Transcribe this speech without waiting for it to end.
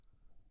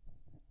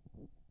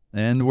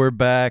And we're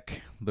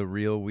back, the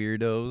real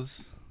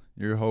weirdos,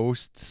 your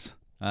hosts.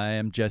 I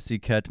am Jesse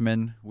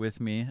Ketman. With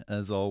me,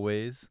 as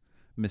always,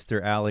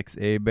 Mr. Alex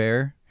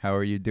Abear. How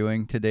are you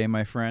doing today,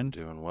 my friend?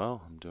 Doing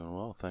well. I'm doing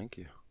well. Thank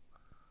you.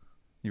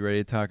 You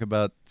ready to talk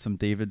about some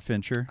David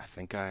Fincher? I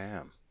think I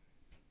am.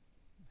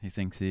 He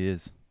thinks he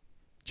is.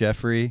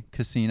 Jeffrey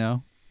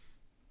Casino,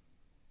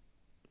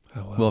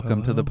 Hello,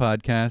 welcome to the hello.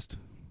 podcast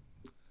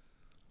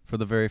for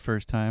the very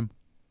first time.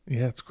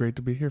 Yeah, it's great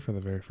to be here for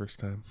the very first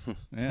time.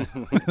 Yeah,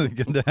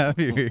 good to have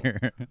you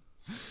here.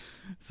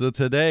 So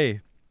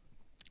today,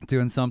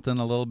 doing something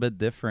a little bit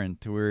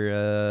different.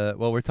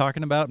 We're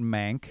talking about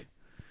Mank,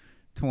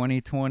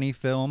 2020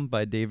 film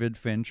by David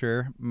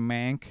Fincher,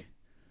 Mank.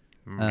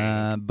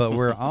 But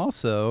we're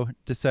also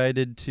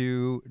decided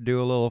to do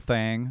a little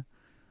thing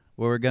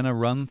where we're gonna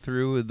run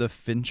through the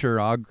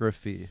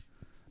Fincherography,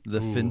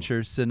 the Ooh.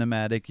 Fincher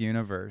cinematic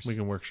universe. We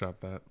can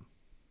workshop that.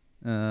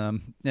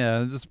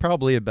 Yeah, that's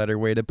probably a better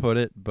way to put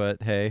it,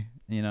 but hey,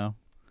 it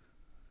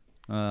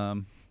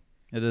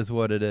is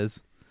what it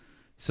is.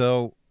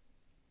 So,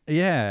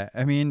 yeah,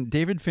 I mean,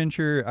 David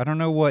Fincher, I don't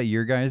know what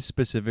your guys'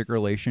 specific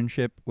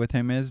relationship with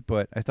him is,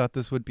 but I thought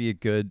this would be a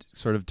good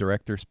sort of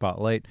director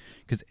spotlight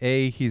because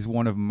he's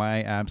one of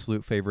my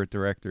absolute favorite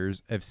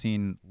directors. I've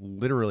seen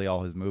literally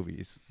all his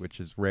movies, which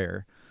is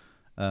rare.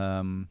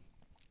 And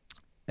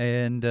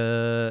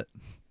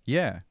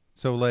yeah.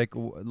 So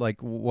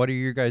what are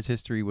your guys'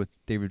 history with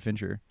David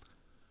Fincher?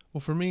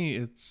 Well, for me,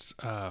 it's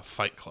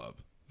Fight Club.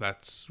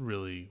 That's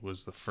really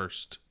was the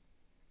first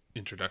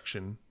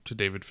introduction to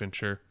David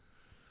Fincher.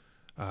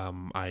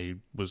 I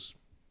was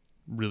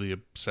really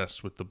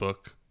obsessed with the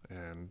book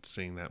and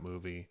seeing that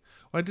movie.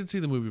 Well, I did see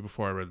the movie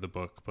before I read the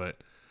book,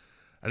 but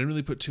I didn't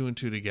really put two and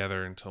two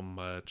together until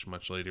much,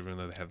 much later, even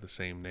though they had the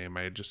same name.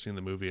 I had just seen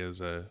the movie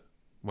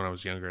when I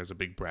was younger as a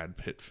big Brad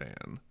Pitt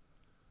fan.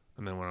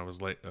 And then when I was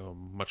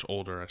much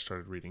older, I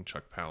started reading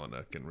Chuck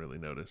Palahniuk and really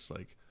noticed,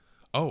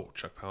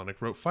 Chuck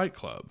Palahniuk wrote Fight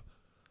Club.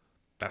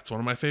 That's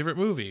one of my favorite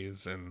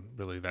movies, and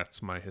really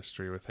that's my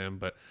history with him.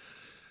 But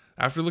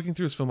after looking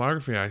through his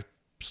filmography, I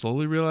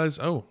slowly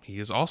realized, he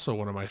is also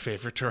one of my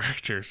favorite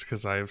directors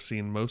because I have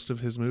seen most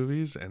of his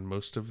movies, and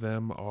most of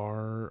them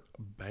are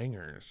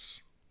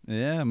bangers.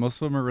 Yeah,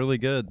 most of them are really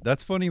good.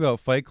 That's funny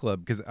about Fight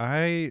Club because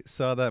I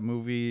saw that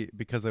movie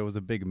because I was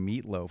a big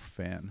Meatloaf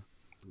fan.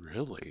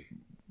 Really?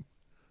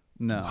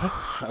 No.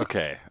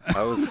 Okay.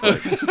 I was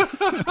like,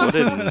 what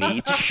a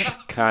niche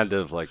kind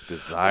of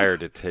desire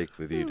to take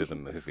with you to the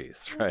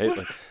movies, right?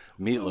 Like,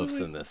 Meatloaf's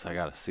in this. I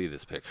got to see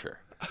this picture.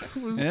 I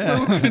was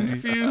so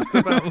confused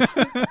about.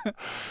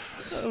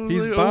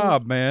 He's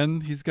Bob,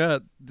 man. He's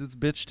got this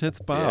bitch tits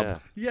Bob.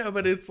 Yeah,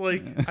 but it's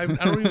like I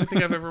don't even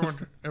think I've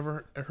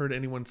ever heard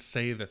anyone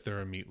say that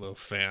they're a Meatloaf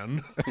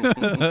fan.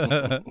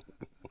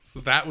 So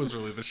that was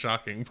really the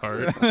shocking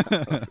part.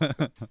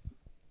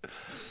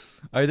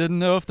 I didn't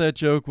know if that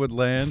joke would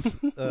land,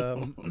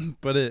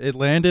 but it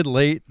landed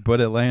late, but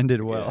it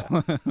landed well.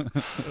 Yeah.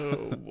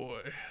 Oh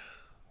boy.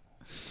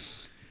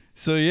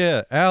 So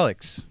yeah,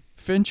 Alex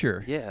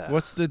Fincher. Yeah.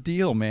 What's the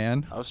deal,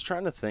 man? I was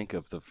trying to think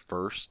of the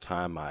first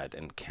time I'd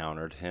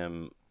encountered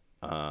him,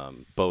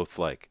 both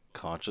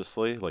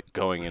consciously,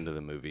 going into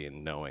the movie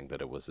and knowing that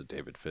it was a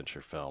David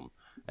Fincher film,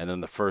 and then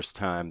the first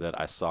time that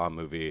I saw a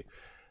movie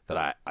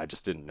that I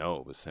just didn't know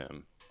it was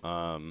him.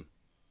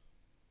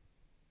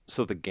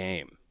 So The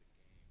Game.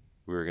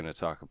 We were going to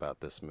talk about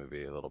this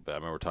movie a little bit. I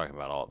mean, we're talking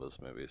about all of his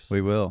movies.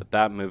 We will. But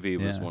that movie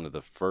was one of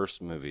the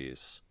first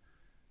movies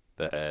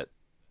that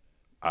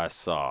I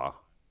saw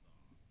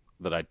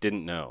that I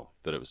didn't know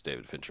that it was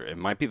David Fincher. It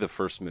might be the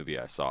first movie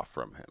I saw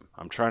from him.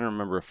 I'm trying to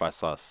remember if I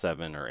saw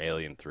Seven or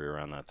Alien 3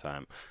 around that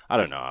time. I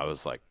don't know. I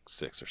was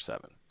 6 or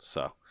 7.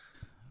 So,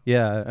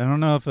 yeah, I don't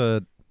know if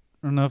a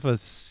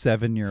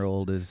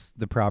 7-year-old is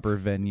the proper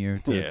venue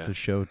to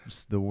show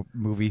the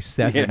movie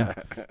Seven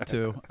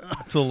to.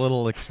 It's a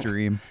little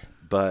extreme.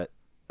 But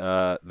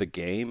The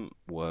Game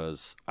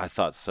was, I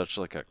thought, such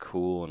a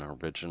cool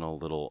and original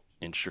little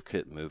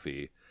intricate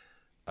movie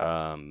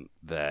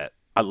that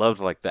I loved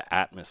the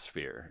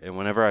atmosphere. And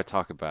whenever I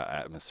talk about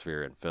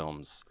atmosphere in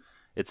films,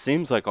 it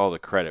seems like all the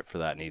credit for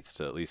that needs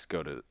to at least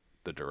go to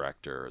the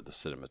director or the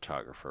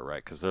cinematographer,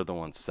 right? Because they're the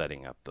ones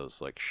setting up those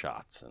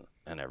shots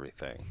and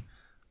everything.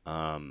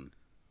 And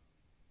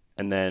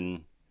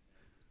then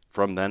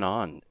from then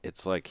on,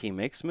 it's he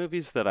makes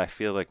movies that I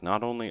feel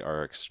not only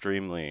are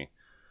extremely,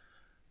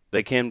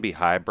 they can be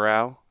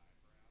highbrow,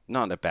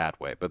 not in a bad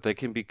way, but they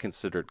can be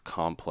considered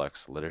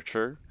complex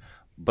literature,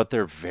 but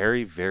they're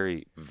very,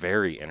 very,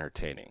 very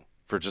entertaining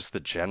for just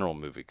the general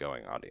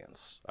movie-going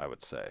audience, I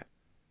would say.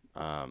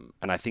 And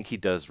I think he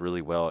does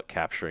really well at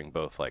capturing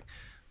both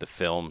the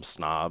film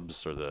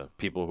snobs or the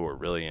people who are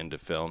really into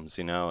films,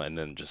 and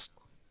then just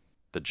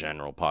the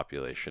general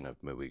population of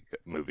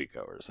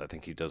moviegoers. I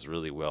think he does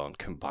really well in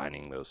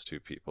combining those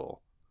two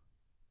people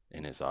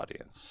in his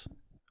audience,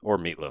 or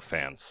Meatloaf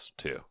fans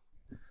too.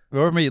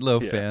 Or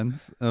Meatloaf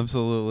fans,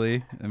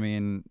 absolutely. I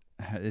mean,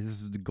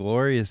 his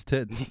glorious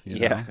tits,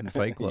 in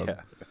Fight Club.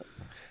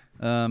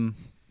 Yeah.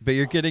 But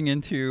you're getting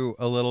into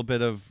a little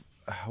bit of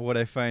what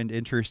I find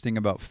interesting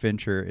about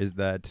Fincher is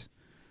that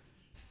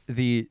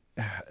the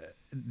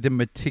the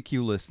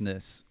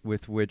meticulousness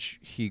with which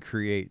he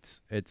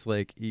creates. It's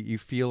like you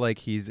feel like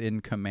he's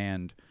in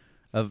command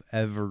of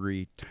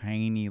every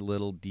tiny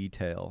little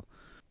detail,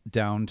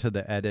 down to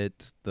the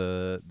edit,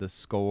 the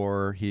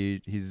score.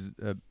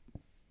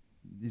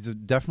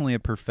 Definitely a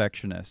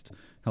perfectionist.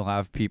 He'll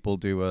have people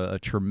do a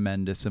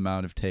tremendous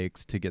amount of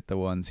takes to get the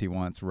ones he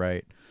wants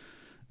right.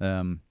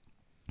 Um,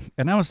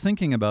 and I was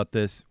thinking about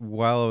this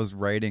while I was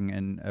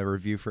writing a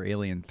review for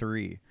Alien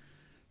 3.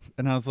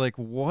 And I was like,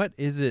 what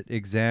is it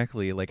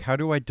exactly? Like, how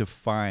do I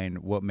define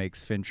what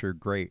makes Fincher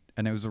great?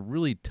 And it was a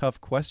really tough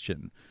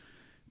question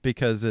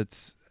because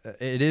it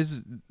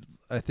is,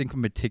 I think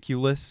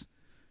meticulous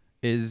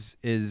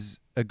is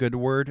a good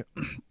word,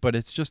 but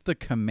it's just the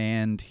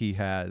command he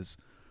has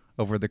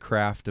over the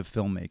craft of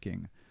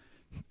filmmaking,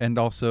 and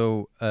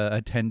also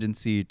a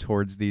tendency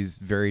towards these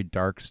very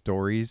dark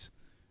stories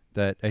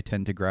that I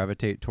tend to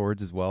gravitate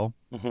towards as well.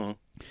 Mm-hmm.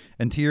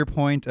 And to your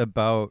point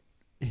about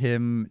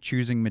him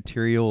choosing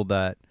material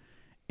that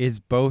is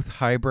both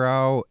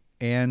highbrow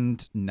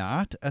and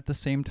not at the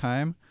same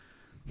time,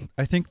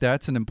 I think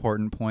that's an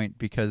important point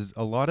because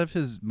a lot of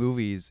his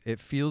movies, it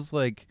feels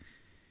like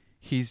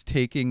he's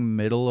taking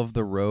middle of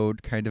the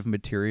road kind of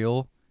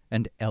material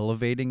and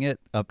elevating it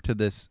up to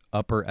this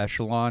upper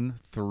echelon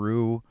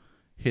through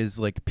his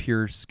like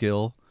pure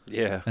skill.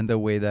 Yeah. And the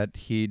way that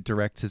he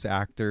directs his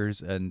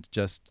actors and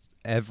just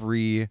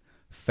every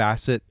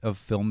facet of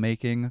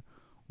filmmaking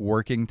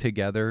working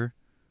together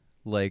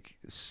like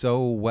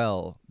so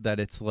well that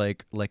it's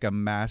like a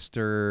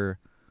master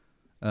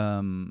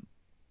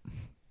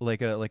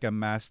like a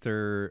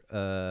master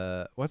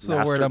what's the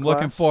word I'm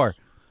looking for?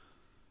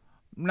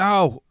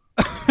 No.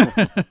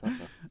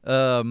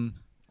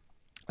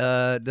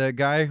 The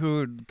guy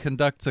who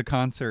conducts a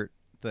concert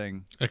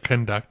thing. A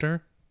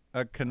conductor?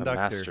 A conductor. A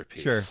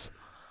masterpiece.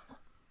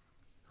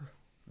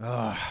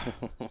 Sure.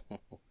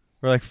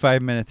 We're like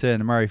 5 minutes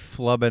in. I'm already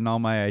flubbing all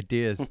my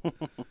ideas.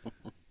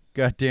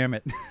 God damn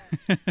it.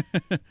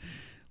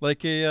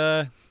 Like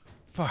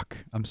fuck.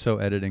 I'm so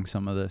editing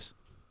some of this.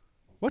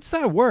 What's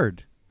that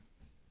word?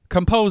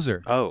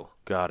 Composer. Oh,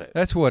 got it.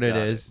 That's what it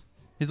Got is.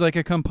 He's like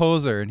a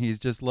composer, and he's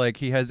just like,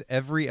 he has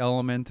every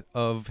element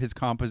of his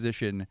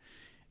composition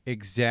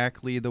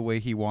exactly the way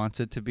he wants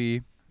it to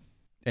be,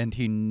 and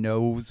he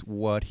knows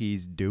what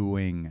he's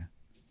doing.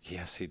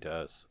 Yes, he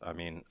does. I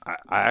mean, I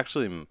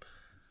actually,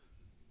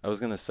 I was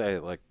going to say,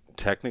 like,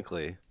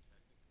 technically,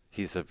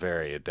 he's a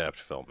very adept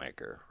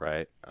filmmaker,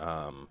 right?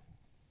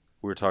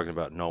 We were talking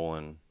about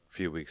Nolan a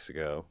few weeks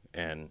ago,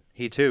 and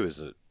he, too,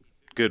 is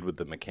good with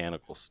the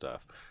mechanical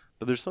stuff.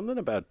 But there's something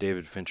about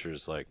David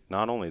Fincher's, like,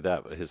 not only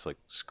that, but his, like,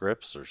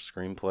 scripts or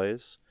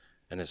screenplays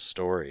and his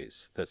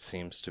stories that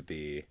seems to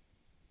be,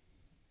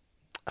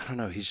 I don't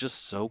know, he's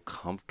just so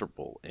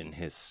comfortable in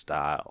his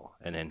style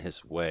and in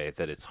his way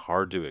that it's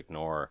hard to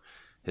ignore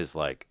his,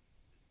 like,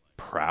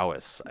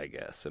 prowess, I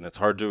guess. And it's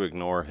hard to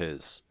ignore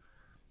his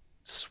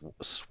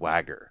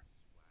swagger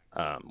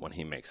when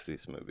he makes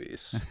these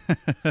movies.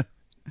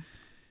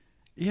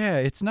 Yeah,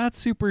 it's not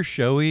super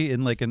showy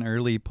in like an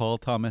early Paul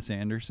Thomas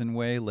Anderson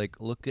way,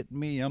 like, look at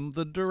me, I'm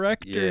the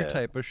director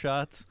type of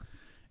shots.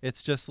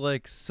 It's just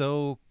like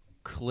so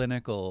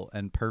clinical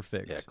and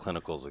perfect. Yeah,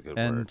 clinical's a good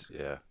and word.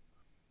 Yeah.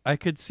 I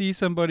could see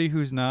somebody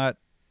who's not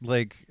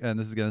like, and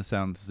this is going to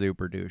sound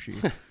super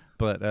douchey,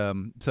 but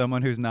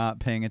someone who's not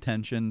paying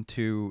attention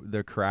to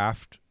the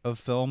craft of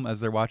film as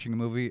they're watching a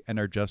movie and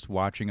are just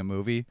watching a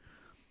movie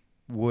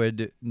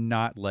would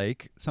not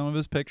like some of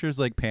his pictures.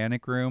 Like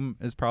Panic Room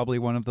is probably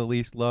one of the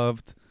least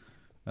loved.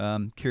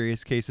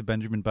 Curious Case of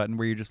Benjamin Button,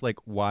 where you're just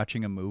like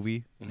watching a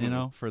movie, you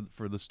know,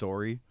 for the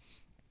story.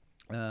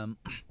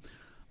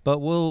 But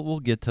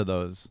we'll get to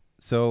those.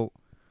 So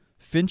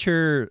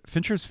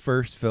Fincher's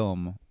first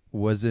film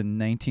was in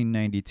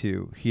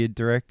 1992. He had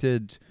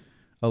directed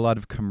a lot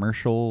of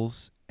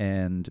commercials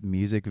and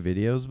music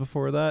videos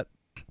before that,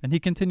 and he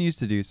continues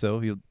to do so.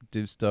 He'll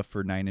do stuff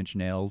for Nine Inch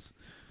Nails,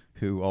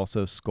 who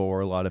also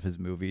score a lot of his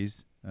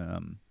movies.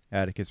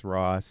 Atticus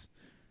Ross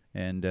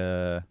and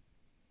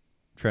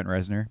Trent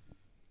Reznor.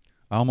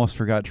 I almost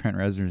forgot Trent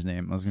Reznor's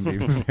name. I was going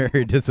to be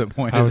very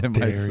disappointed in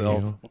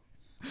myself.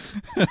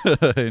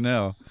 I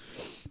know.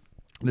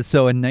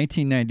 So in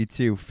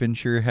 1992,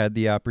 Fincher had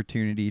the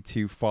opportunity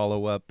to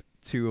follow up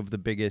two of the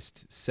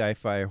biggest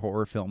sci-fi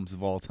horror films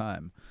of all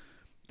time.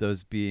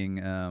 Those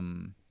being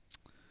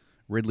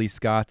Ridley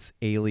Scott's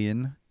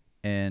Alien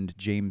and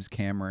James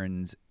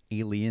Cameron's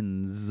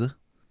Aliens.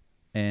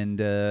 And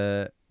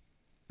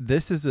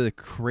this is a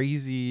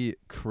crazy,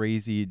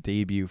 crazy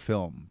debut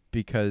film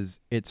because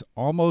it's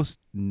almost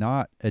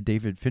not a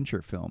David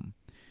Fincher film.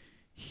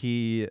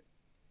 He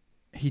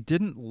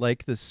didn't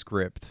like the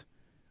script,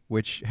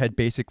 which had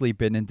basically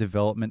been in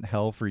development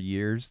hell for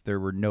years. There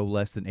were no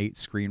less than 8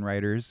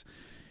 screenwriters.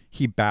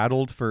 He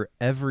battled for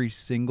every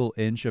single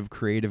inch of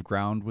creative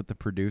ground with the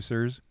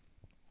producers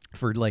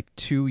for like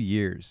 2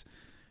 years.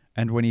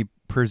 And when he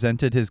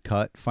presented his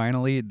cut,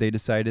 finally, they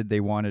decided they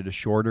wanted a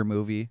shorter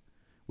movie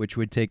which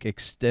would take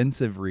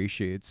extensive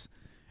reshoots.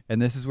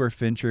 And this is where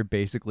Fincher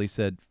basically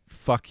said,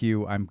 fuck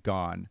you, I'm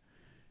gone.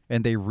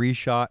 And they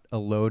reshot a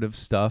load of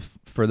stuff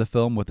for the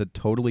film with a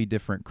totally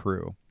different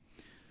crew.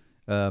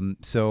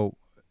 So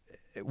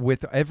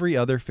with every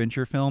other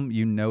Fincher film,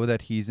 you know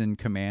that he's in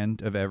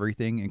command of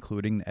everything,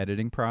 including the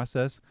editing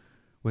process.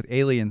 With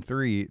Alien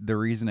 3, the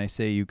reason I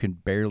say you can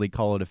barely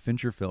call it a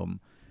Fincher film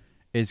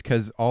is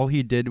because all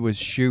he did was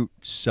shoot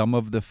some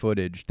of the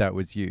footage that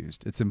was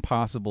used. It's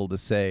impossible to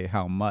say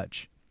how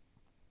much.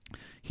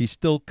 He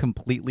still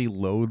completely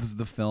loathes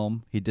the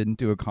film. He didn't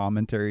do a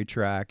commentary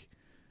track.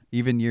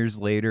 Even years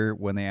later,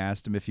 when they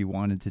asked him if he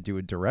wanted to do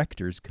a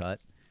director's cut,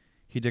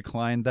 he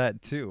declined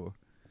that too.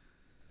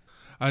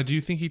 Do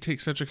you think he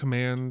takes such a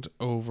command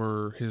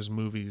over his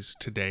movies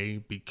today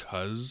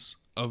because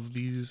of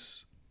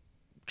these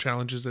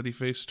challenges that he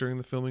faced during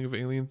the filming of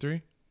Alien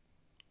 3?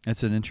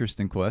 That's an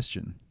interesting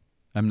question.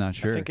 I'm not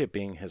sure. I think it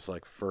being his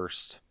like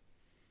first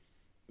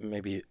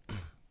maybe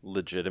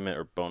legitimate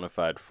or bona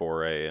fide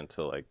foray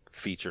into like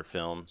feature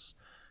films,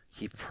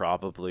 he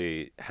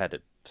probably had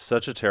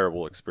such a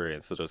terrible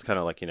experience that it was kind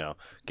of like, you know,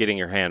 getting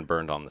your hand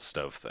burned on the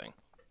stove thing.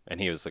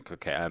 And he was like,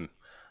 okay,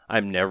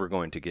 I'm never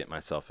going to get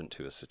myself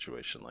into a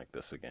situation like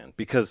this again,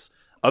 because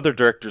other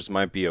directors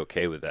might be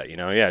okay with that. You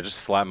know, yeah, just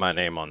slap my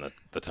name on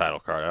the title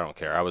card. I don't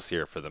care. I was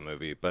here for the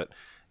movie. But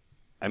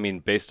I mean,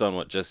 based on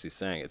what Jesse's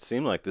saying, it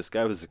seemed like this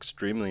guy was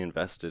extremely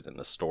invested in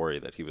the story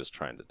that he was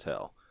trying to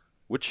tell,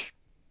 which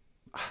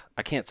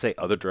I can't say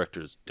other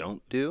directors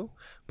don't do,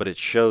 but it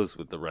shows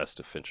with the rest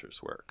of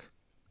Fincher's work.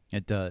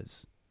 It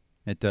does.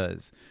 It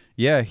does.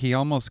 Yeah, he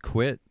almost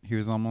quit. He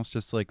was almost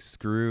just like,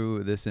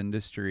 screw this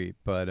industry.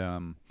 But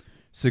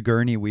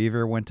Sigourney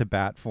Weaver went to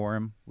bat for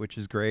him, which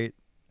is great.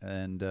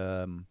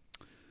 And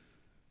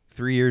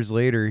 3 years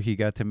later, he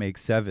got to make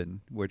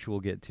Seven, which we'll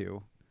get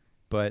to.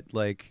 But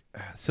like,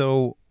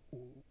 so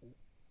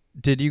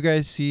did you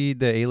guys see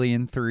the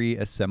Alien 3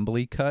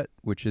 assembly cut,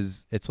 which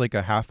is, it's like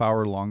a half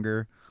hour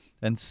longer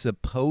and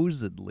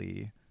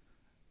supposedly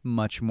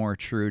much more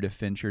true to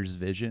Fincher's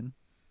vision?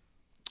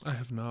 I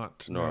have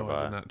not. Nor have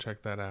I did not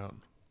check that out.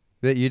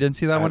 You didn't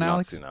see that one, I have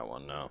Alex? not seen that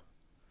one, no.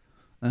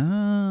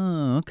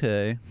 Oh,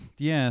 okay.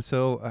 Yeah,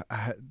 so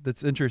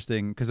that's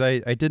interesting because I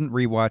didn't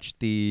rewatch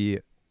the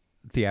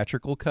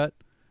theatrical cut,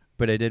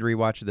 but I did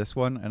rewatch this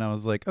one, and I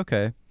was like,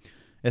 okay.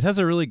 It has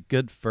a really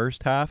good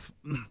first half.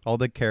 All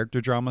the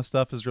character drama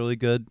stuff is really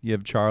good. You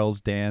have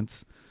Charles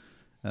Dance.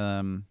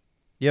 You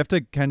have to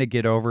kind of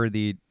get over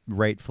the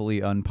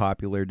rightfully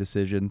unpopular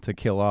decision to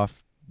kill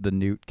off the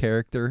Newt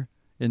character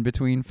in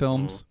between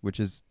films, which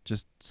is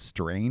just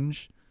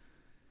strange.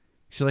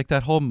 So like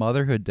that whole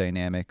motherhood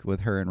dynamic with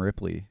her and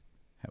Ripley,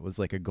 it was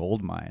like a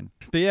gold mine.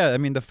 But yeah, I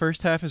mean, the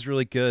first half is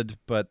really good,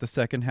 but the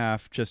second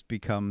half just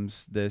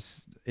becomes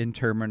this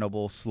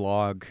interminable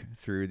slog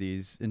through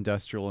these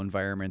industrial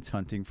environments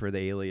hunting for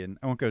the alien.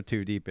 I won't go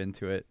too deep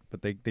into it,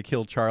 but they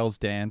kill Charles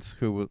Dance,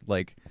 who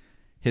like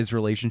his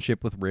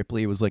relationship with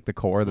Ripley was like the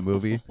core of the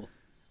movie.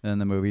 And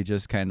the movie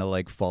just kind of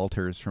like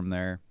falters from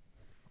there.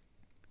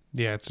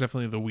 Yeah, it's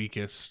definitely the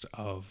weakest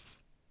of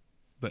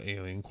the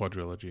Alien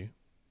quadrilogy.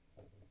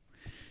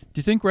 Do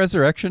you think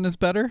Resurrection is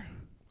better?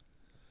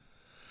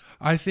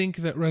 I think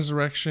that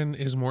Resurrection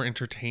is more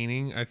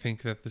entertaining. I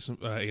think that this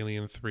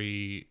Alien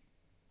 3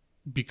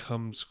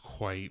 becomes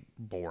quite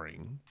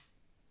boring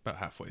about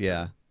halfway through.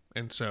 Yeah.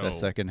 And so the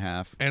second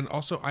half. And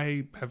also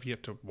I have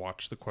yet to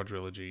watch the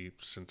quadrilogy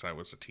since I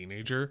was a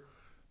teenager.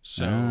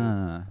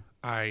 So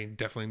I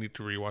definitely need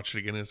to rewatch it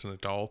again as an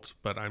adult,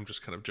 but I'm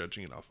just kind of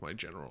judging it off my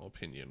general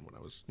opinion when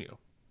I was,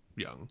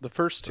 young. The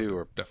first two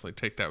are definitely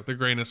take that with a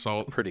grain of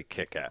salt. pretty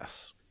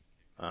kick-ass.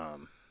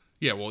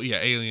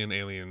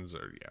 Aliens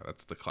are,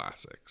 that's the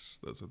classics.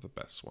 Those are the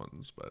best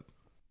ones, but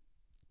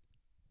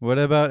what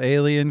about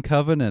Alien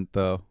Covenant,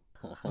 though?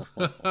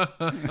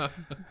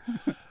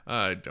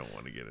 I don't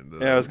want to get into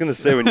that. Yeah, I was going to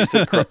say, when you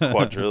said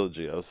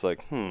quadrilogy, I was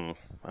like,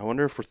 I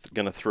wonder if we're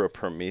going to throw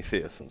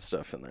Prometheus and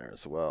stuff in there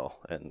as well,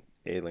 and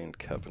Alien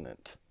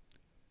Covenant.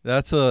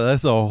 That's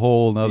a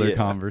whole nother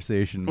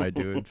conversation, my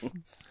dudes.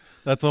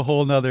 That's a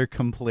whole nother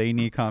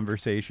complainy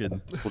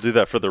conversation. We'll do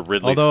that for the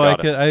Ridley Although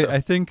Scott I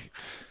think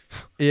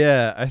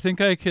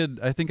I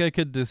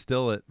could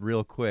distill it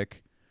real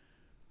quick.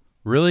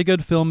 Really good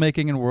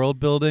filmmaking and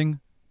world building,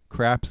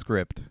 crap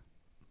script.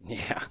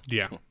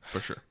 Yeah, for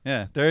sure.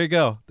 Yeah, there you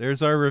go.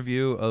 There's our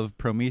review of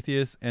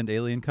Prometheus and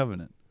Alien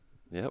Covenant.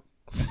 Yep.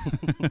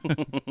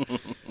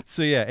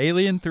 So yeah,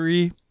 Alien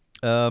 3,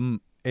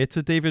 it's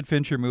a David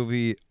Fincher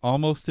movie,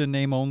 almost in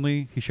name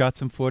only. He shot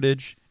some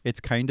footage. It's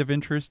kind of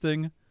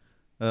interesting.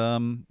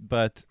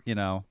 But,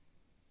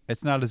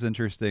 it's not as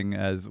interesting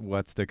as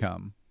what's to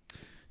come.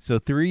 So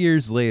 3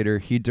 years later,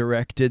 he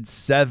directed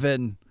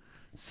Seven.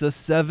 So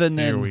Seven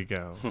Here we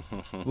go.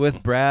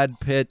 with Brad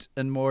Pitt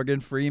and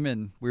Morgan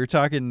Freeman. We were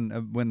talking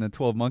when the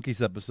 12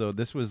 Monkeys episode,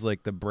 this was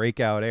like the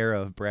breakout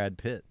era of Brad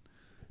Pitt.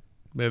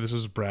 Yeah, this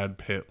was Brad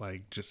Pitt,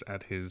 like just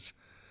at his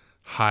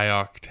high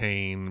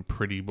octane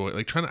pretty boy,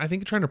 like trying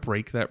to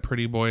break that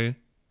pretty boy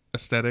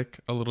aesthetic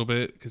a little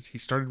bit, because he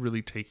started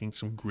really taking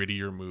some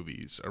grittier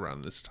movies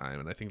around this time,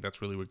 and I think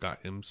that's really what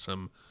got him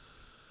some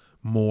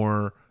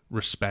more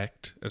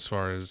respect as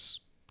far as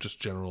just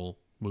general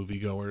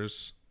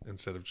moviegoers,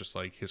 instead of just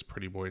like his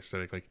pretty boy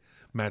aesthetic. Like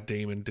Matt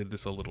Damon did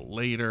this a little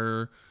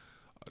later.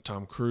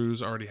 Tom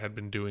Cruise already had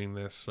been doing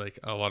this. Like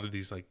a lot of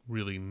these like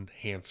really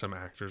handsome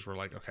actors were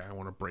like, okay, I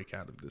want to break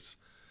out of this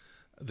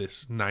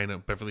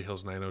Beverly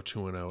Hills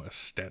 90210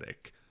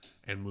 aesthetic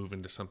and move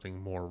into something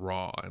more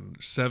raw. And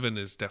Seven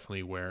is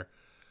definitely where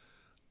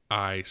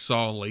I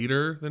saw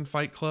later than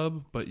Fight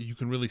Club, but you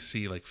can really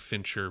see like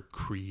Fincher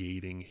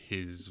creating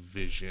his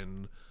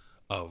vision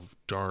of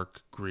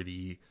dark,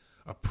 gritty,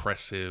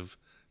 oppressive,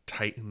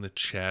 tight in the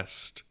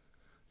chest,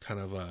 kind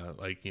of a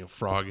like, you know,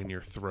 frog in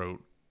your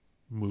throat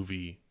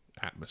movie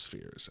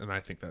atmospheres. And I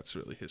think that's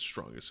really his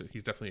strongest.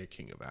 He's definitely a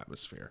king of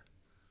atmosphere.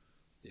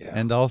 Yeah.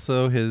 And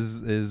also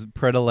his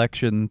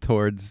predilection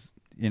towards,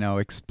 you know,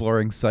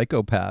 exploring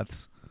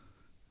psychopaths.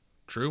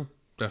 True.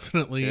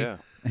 Definitely. Yeah.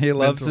 He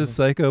loves his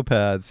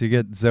psychopaths. You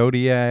get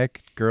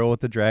Zodiac, Girl with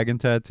the Dragon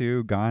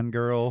Tattoo, Gone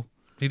Girl.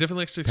 He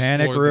definitely likes to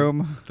Panic explore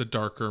Room. the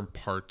darker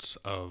parts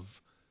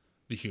of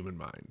the human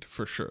mind,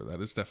 for sure.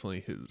 That is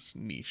definitely his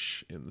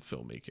niche in the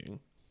filmmaking.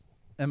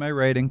 Am I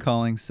right in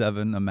calling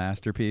Seven a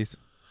masterpiece?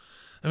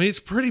 I mean, it's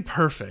pretty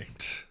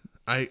perfect.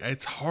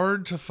 It's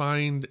hard to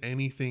find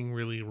anything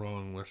really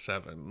wrong with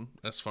Seven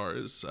as far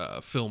as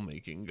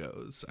filmmaking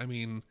goes. I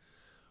mean,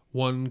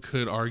 one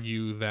could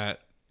argue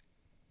that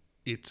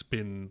it's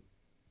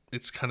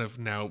kind of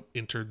now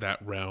entered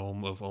that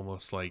realm of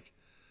almost like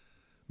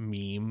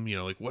meme, you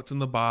know, like what's in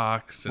the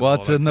box and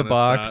What's all that in the kind of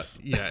box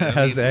stuff. Yeah,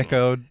 has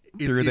echoed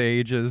through the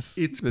ages.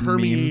 It's been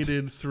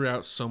permeated memed.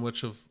 throughout so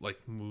much of like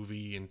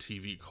movie and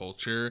TV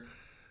culture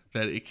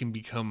that it can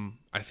become,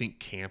 I think,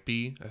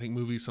 campy. I think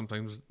movies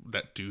sometimes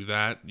that do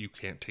that you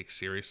can't take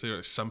seriously,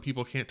 or some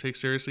people can't take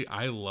seriously.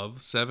 I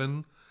love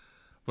Seven,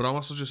 but I'm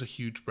also just a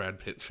huge Brad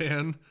Pitt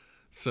fan.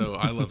 So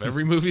I love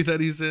every movie that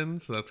he's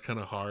in, so that's kind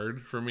of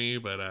hard for me.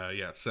 But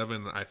yeah,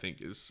 Seven, I think,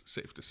 is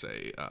safe to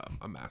say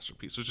a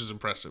masterpiece, which is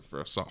impressive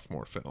for a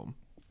sophomore film.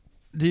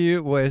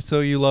 So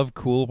you love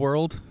Cool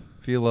World?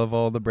 If you love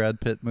all the Brad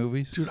Pitt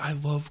movies? Dude, I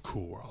love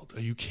Cool World.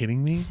 Are you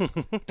kidding me?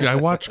 Dude, I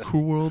watch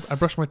Cool World. I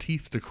brush my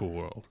teeth to Cool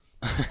World.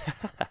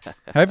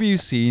 Have you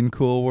seen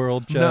Cool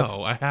World, Jeff?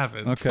 No, I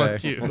haven't. Okay.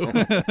 Fuck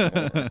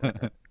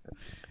you.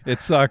 It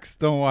sucks.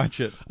 Don't watch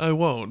it. I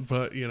won't,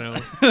 but, you know,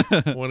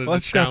 wanted Well, to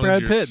it's got challenge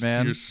Brad your, Pitt,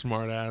 man. your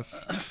smart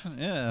ass.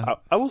 Yeah.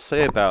 I will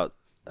say about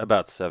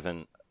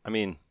Seven. I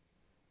mean,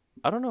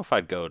 I don't know if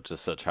I'd go to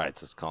such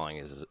heights as calling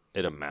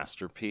it a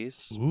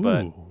masterpiece,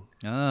 but Ooh.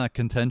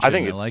 Contention. I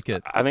think I like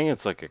it. I think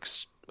it's like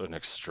an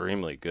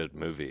extremely good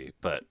movie.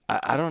 But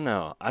I don't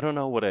know. I don't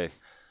know what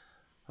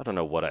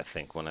I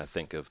think when I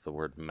think of the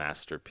word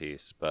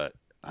masterpiece. But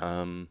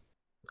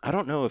I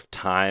don't know if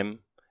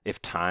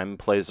time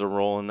plays a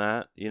role in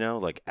that. You know,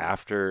 like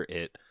after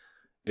it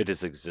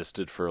has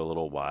existed for a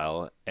little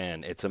while,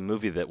 and it's a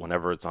movie that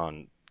whenever it's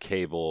on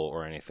cable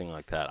or anything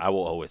like that, I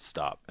will always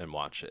stop and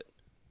watch it.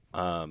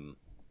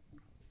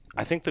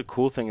 I think the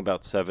cool thing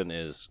about Seven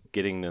is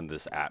getting into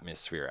this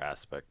atmosphere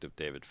aspect of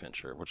David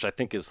Fincher, which I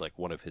think is like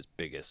one of his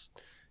biggest,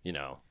 you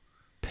know,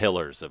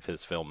 pillars of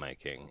his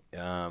filmmaking.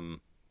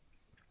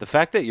 The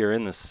fact that you're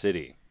in this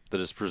city that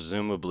is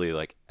presumably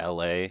like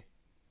LA,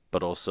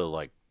 but also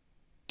like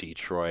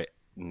Detroit,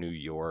 New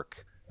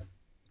York,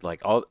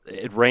 like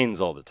it rains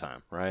all the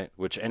time, right?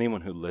 Which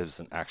anyone who lives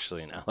in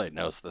LA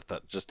knows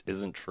that just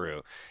isn't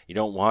true. You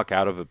don't walk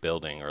out of a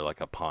building or like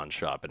a pawn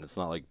shop and it's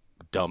not like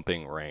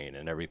dumping rain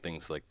and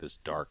everything's like this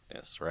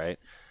darkness, right?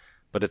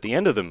 But at the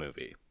end of the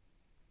movie,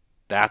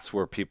 that's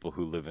where people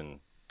who live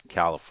in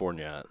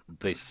California,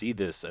 they see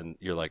this and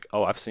you're like,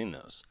 oh, I've seen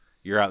those.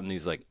 You're out in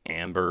these like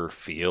amber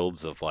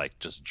fields of like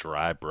just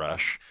dry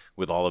brush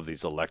with all of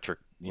these electric,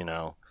 you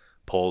know,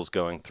 poles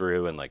going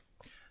through, and like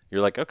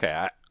you're like,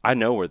 okay, I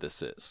know where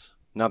this is.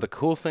 Now the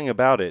cool thing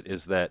about it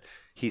is that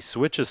he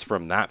switches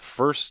from that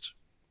first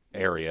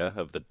area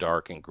of the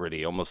dark and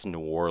gritty, almost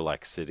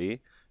noir-like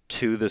city,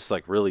 to this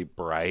like really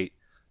bright,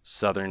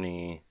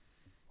 southerny,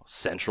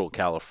 central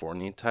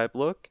California type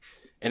look,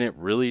 and it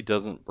really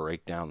doesn't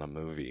break down the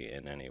movie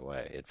in any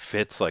way. It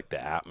fits like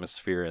the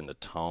atmosphere and the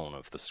tone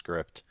of the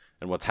script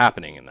and what's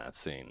happening in that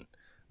scene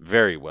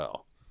very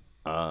well.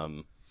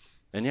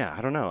 And yeah,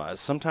 I don't know.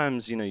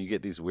 Sometimes, you know, you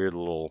get these weird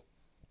little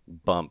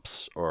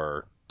bumps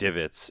or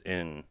divots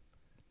in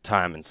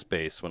time and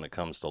space when it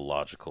comes to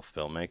logical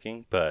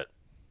filmmaking, but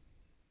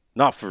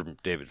not for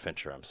David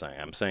Fincher,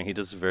 I'm saying he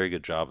does a very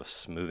good job of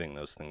smoothing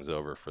those things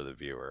over for the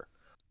viewer.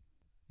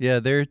 Yeah,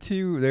 there are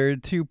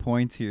two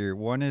points here.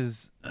 One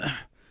is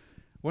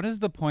what is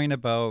the point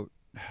about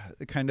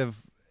kind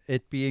of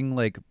it being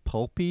like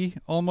pulpy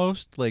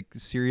almost, like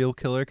serial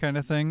killer kind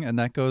of thing? And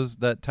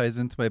that ties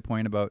into my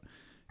point about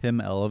him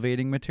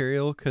elevating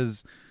material,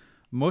 because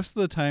most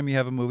of the time you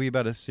have a movie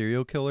about a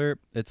serial killer,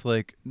 it's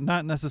like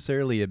not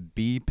necessarily a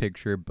B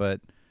picture, but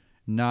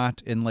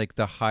not in like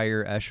the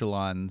higher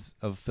echelons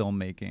of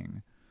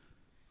filmmaking.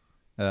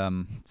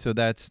 So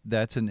that's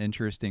an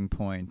interesting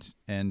point,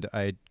 and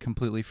I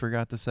completely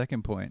forgot the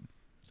second point.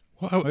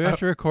 Well, We have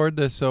to record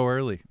this so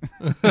early.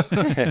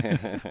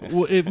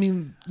 well, I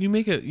mean, you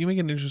make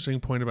an interesting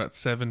point about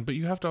Seven, but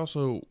you have to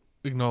also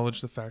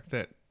acknowledge the fact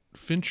that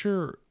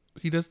Fincher,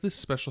 he does this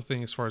special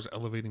thing as far as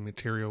elevating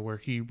material, where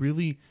he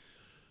really,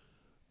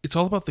 it's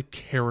all about the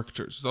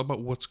characters. It's all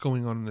about what's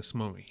going on in this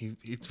moment.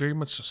 It's very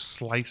much a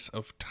slice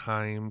of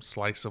time,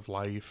 slice of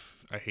life.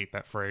 I hate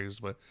that phrase,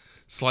 but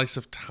slice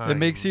of time. It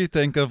makes you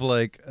think of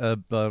like a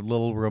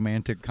little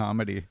romantic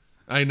comedy.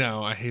 I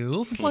know. I hate a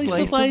little Slice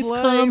slice of of life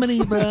life.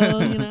 comedy, bro.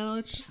 You know,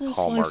 it's just a little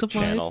Hallmark slice of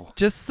Channel. life.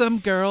 Just some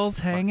girls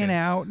hanging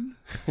out.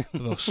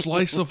 The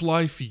slice of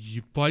life,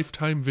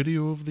 lifetime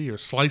video of the year.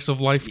 Slice of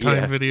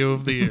lifetime video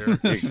of the year.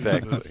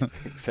 Exactly. Jesus.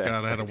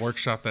 God, I had to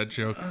workshop that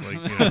joke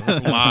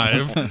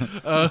live.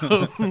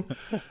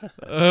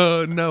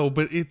 No,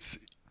 but it's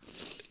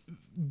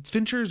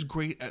Fincher's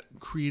great at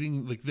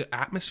creating like the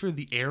atmosphere,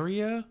 the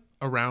area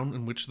around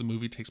in which the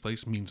movie takes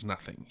place means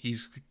nothing.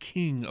 He's the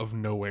king of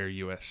nowhere,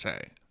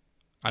 USA.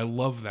 I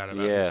love that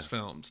about his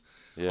films.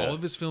 Yeah. All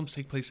of his films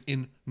take place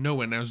in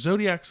nowhere. Now,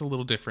 Zodiac's a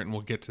little different, and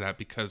we'll get to that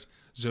because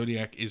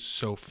Zodiac is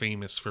so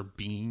famous for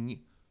being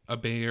a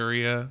Bay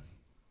Area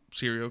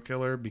serial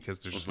killer because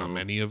there's just not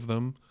many of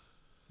them.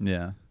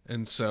 Yeah.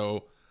 And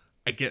so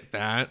I get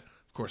that.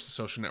 Of course, The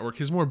Social Network.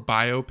 His more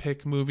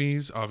biopic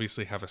movies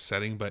obviously have a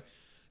setting, but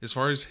as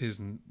far as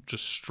his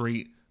just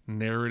straight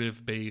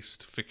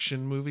narrative-based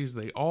fiction movies,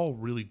 they all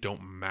really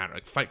don't matter.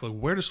 Like Fight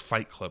Club, where does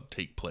Fight Club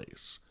take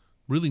place?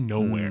 Really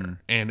nowhere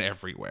and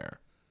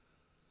everywhere.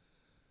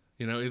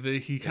 You know,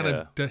 he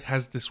kind of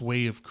has this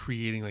way of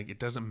creating, like, it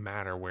doesn't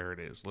matter where it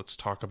is. Let's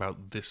talk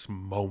about this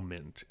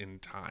moment in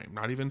time.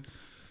 Not even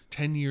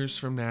 10 years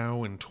from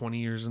now and 20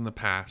 years in the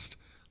past.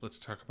 Let's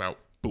talk about,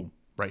 boom,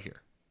 right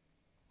here.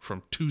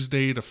 From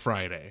Tuesday to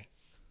Friday.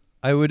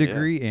 I would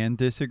agree and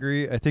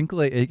disagree. I think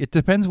like it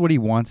depends what he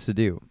wants to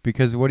do,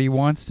 because what he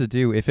wants to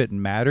do, if it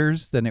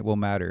matters, then it will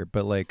matter.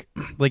 But like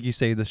you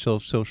say, the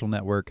Social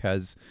Network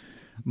has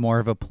more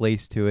of a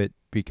place to it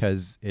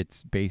because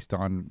it's based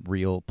on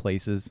real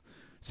places.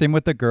 Same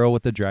with the girl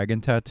with the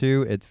dragon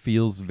tattoo. It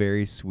feels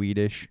very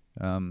Swedish.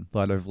 A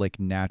lot of like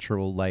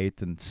natural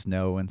light and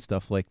snow and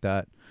stuff like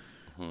that.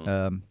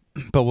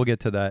 But we'll get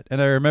to that.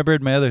 And I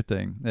remembered my other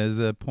thing. There's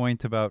a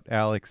point about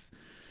Alex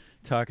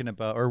talking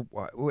about, or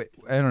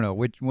I don't know,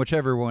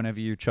 whichever one of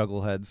you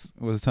chuggleheads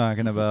was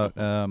talking about,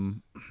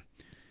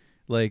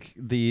 like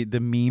the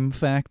meme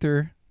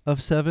factor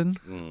of Seven.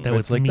 That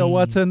It's like the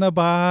what's in the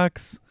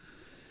box.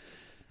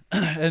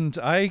 And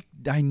I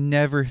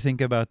never think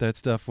about that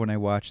stuff when I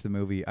watch the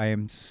movie. I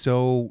am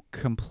so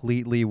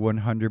completely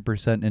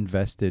 100%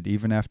 invested,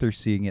 even after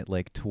seeing it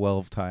like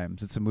 12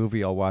 times. It's a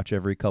movie I'll watch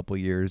every couple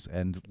years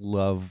and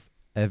love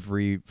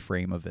every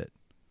frame of it.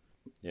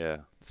 Yeah.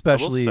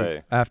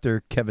 Especially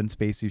after Kevin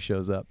Spacey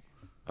shows up.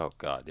 Oh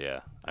God,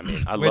 yeah. I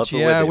mean, I love the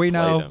way they we played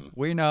know, him.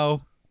 we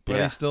know,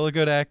 but he's still a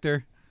good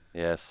actor.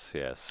 Yes,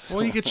 yes.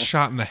 Well, he gets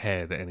shot in the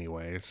head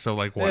anyway, so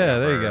like whatever. Yeah,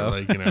 there you go.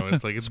 Like, you know,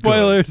 it's like it's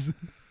Spoilers.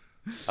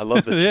 I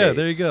love the chase. Yeah,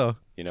 there you go.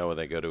 You know, when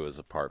they go to his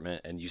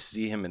apartment and you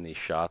see him in these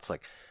shots,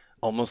 like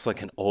almost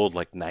like an old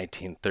like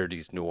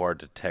 1930s noir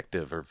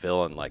detective or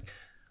villain, like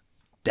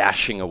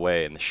dashing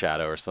away in the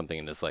shadow or something,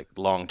 and his like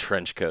long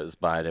trench coat is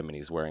behind him and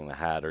he's wearing the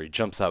hat, or he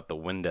jumps out the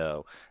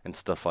window and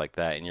stuff like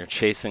that, and you're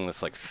chasing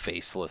this like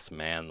faceless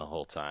man the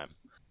whole time.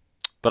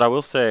 But I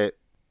will say,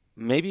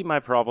 maybe my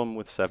problem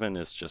with Seven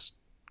is just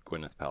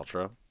Gwyneth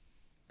Paltrow.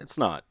 It's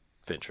not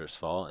Fincher's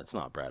fault. It's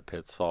not Brad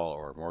Pitt's fault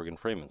or Morgan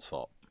Freeman's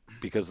fault.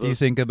 Because Do you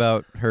think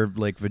about her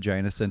like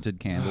vagina scented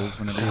candles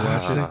whenever you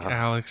watch it? classic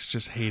Alex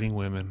just hating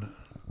women.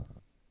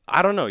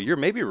 I don't know. You're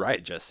maybe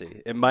right,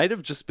 Jesse. It might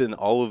have just been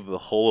all of the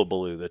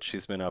hullabaloo that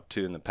she's been up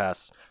to in the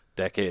past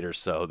decade or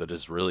so that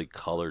has really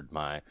colored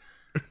my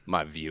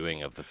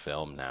viewing of the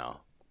film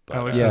now. But,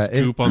 Alex has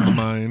goop on the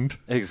mind.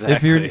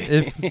 Exactly.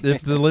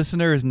 If the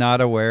listener is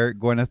not aware,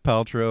 Gwyneth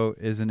Paltrow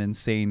is an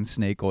insane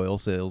snake oil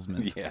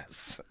salesman.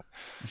 Yes.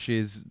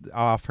 She's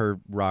off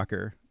her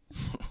rocker.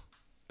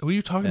 What are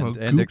you talking about?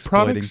 And Goop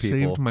exploiting products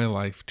people. saved my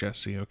life,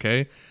 Jesse.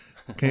 Okay,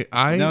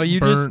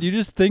 You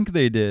just think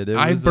they did.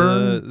 I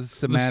burn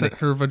somatic.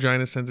 her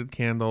vagina scented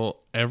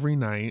candle every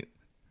night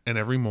and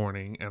every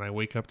morning, and I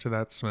wake up to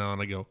that smell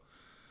and I go,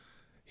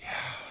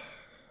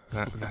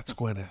 "Yeah, that's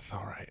Gwyneth,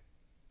 all right."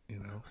 You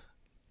know.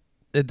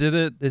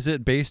 Is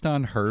it based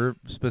on her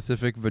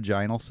specific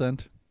vaginal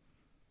scent?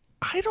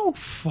 I don't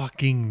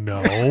fucking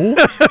know.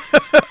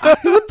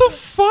 What the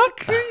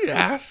fuck are you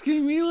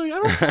asking me? Like,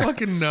 I don't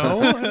fucking know.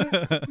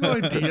 I have no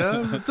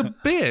idea. It's a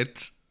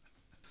bit.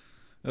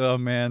 Oh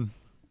man.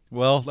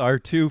 Well, our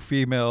two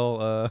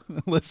female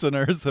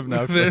listeners have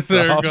now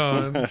They're off.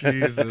 gone.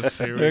 Jesus,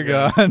 here we They're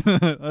go. gone.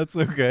 That's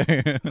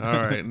okay. All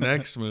right,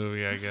 next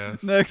movie, I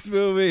guess. Next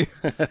movie,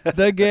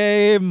 The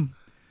Game.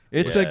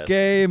 It's a Yes.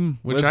 game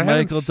Which with I haven't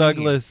Michael seen.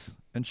 Douglas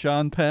and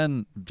Sean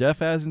Penn. Jeff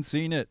hasn't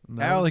seen it.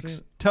 No, I haven't Alex, seen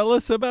it. tell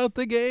us about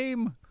The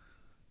Game.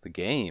 The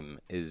Game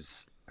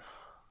is...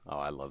 Oh,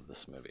 I love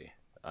this movie.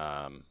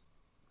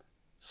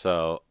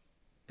 So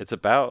it's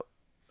about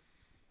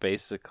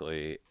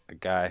basically a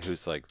guy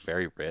who's like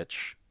very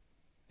rich.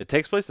 It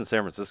takes place in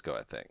San Francisco,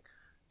 I think.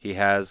 He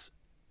has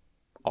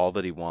all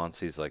that he wants.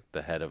 He's like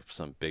the head of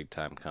some big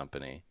time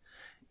company,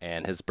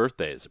 and his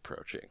birthday is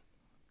approaching.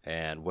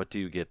 And what do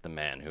you get the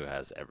man who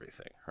has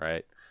everything,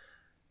 right?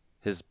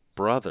 His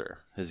brother,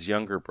 his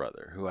younger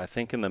brother, who I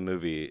think in the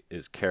movie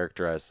is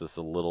characterized as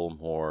a little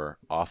more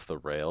off the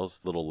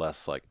rails, a little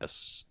less like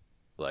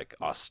like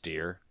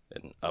austere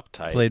and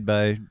uptight. Played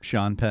by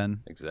Sean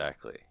Penn.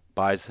 Exactly.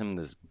 Buys him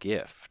this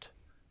gift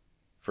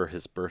for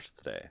his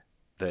birthday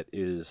that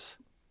is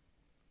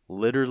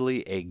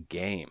literally a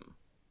game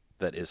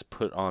that is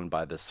put on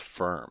by this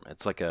firm.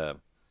 It's like a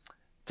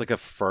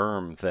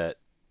firm that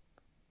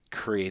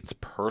creates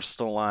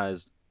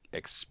personalized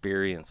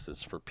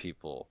experiences for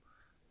people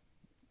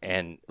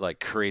and like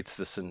creates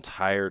this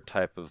entire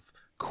type of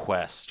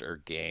quest or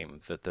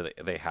game that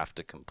they have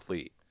to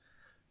complete.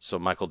 So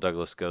Michael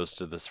Douglas goes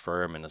to this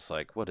firm and is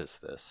like, "What is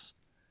this?"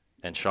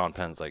 And Sean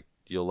Penn's like,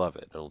 "You'll love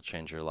it. It'll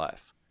change your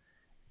life."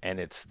 And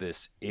it's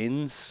this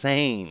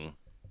insane,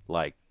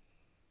 like,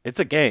 it's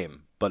a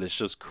game, but it's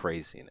just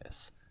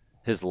craziness.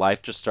 His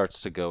life just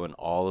starts to go in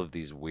all of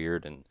these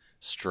weird and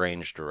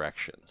strange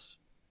directions.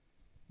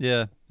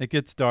 Yeah, it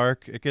gets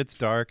dark. It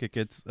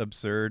gets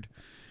absurd.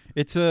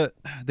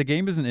 The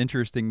game is an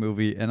interesting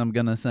movie, and I'm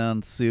gonna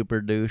sound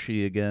super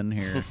douchey again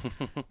here,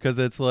 because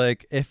it's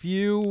like if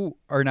you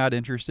are not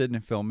interested in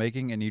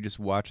filmmaking and you just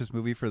watch this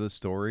movie for the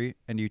story,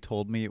 and you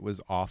told me it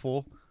was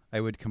awful,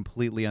 I would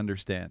completely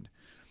understand,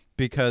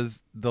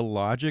 because the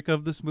logic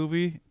of this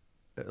movie,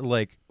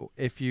 like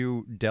if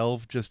you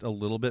delve just a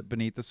little bit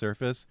beneath the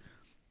surface,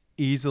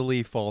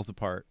 easily falls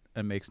apart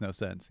and makes no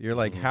sense. You're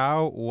like,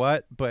 how,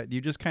 what? But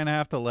you just kind of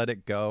have to let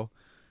it go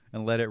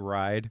and let it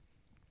ride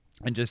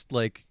and just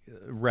like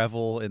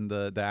revel in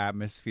the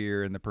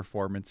atmosphere and the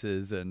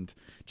performances and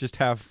just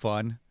have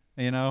fun,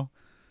 you know?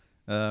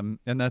 And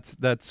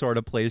that sort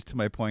of plays to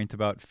my point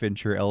about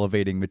Fincher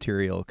elevating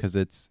material, because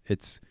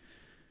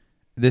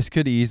this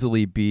could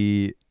easily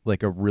be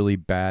like a really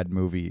bad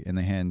movie in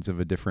the hands of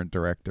a different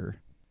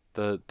director.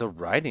 The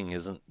writing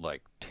isn't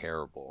like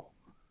terrible.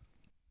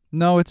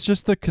 No, it's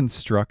just the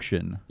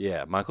construction.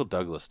 Yeah, Michael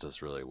Douglas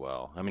does really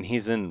well. I mean,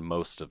 he's in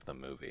most of the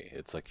movie.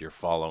 It's like you're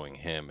following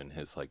him and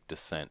his like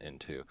descent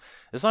into.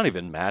 It's not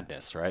even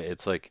madness, right?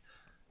 It's like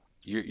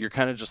you're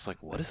kind of just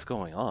like, what is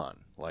going on?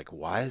 Like,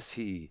 why is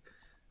the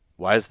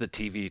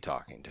TV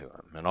talking to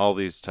him and all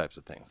these types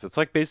of things? It's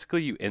like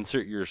basically you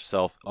insert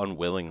yourself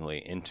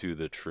unwillingly into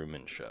the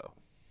Truman Show,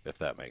 if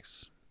that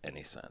makes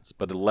any sense.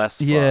 But less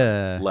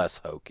fun, less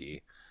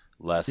hokey.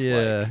 Like,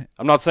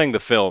 I'm not saying the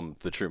film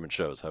The Truman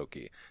Show is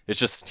hokey. It's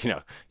just, you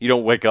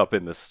don't wake up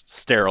in this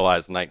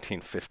sterilized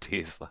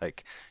 1950s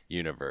like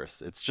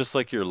universe. It's just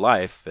like your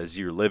life as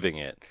you're living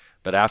it.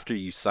 But after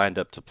you signed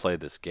up to play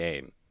this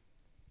game,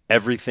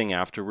 everything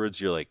afterwards,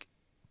 you're like,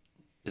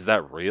 is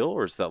that real,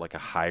 or is that like a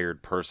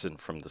hired person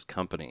from this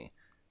company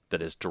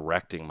that is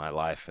directing my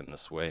life in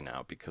this way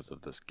now because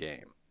of this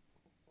game?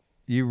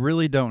 You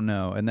really don't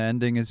know. And the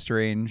ending is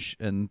strange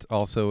and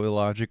also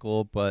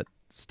illogical, but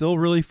still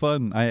really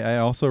fun. I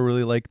also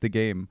really like the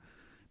game,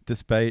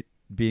 despite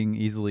being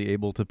easily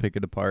able to pick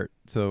it apart.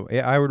 So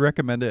I would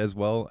recommend it as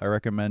well. I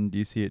recommend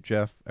you see it,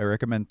 Jeff. I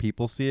recommend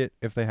people see it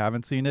if they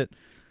haven't seen it.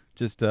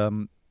 Just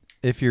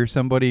if you're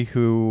somebody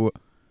who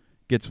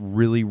gets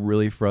really,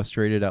 really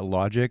frustrated at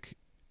logic,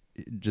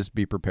 just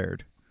be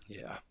prepared.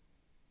 Yeah.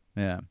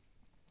 Yeah.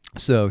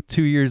 So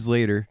 2 years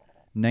later,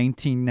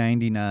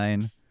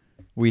 1999,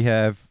 we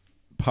have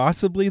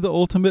possibly the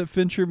ultimate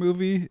Fincher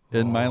movie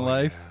in my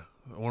life. Yeah.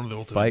 One of the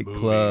ultimate Fight movies.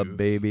 Club,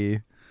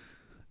 baby.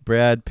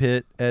 Brad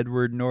Pitt,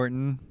 Edward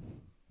Norton,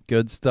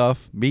 good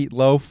stuff.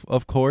 Meatloaf,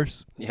 of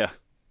course. Yeah.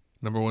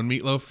 Number one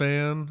Meatloaf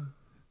fan.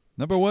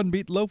 Number one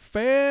Meatloaf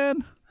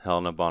fan.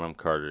 Helena Bonham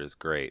Carter is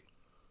great.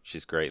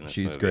 She's great in this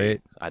movie. She's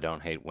great. I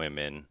don't hate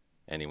women.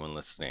 Anyone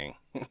listening?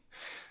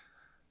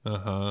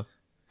 Uh-huh.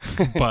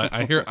 But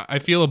I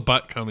feel a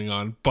butt coming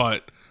on,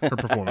 but her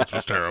performance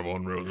was terrible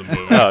and ruined the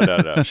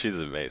movie. No. She's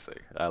amazing.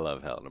 I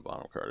love Helena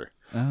Bonham Carter.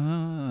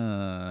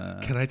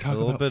 Can I talk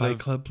about Fight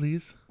Club,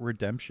 please?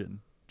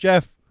 Redemption.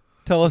 Jeff,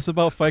 tell us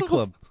about Fight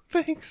Club.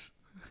 Thanks.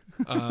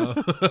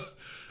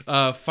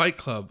 Fight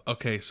Club.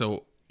 Okay,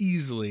 so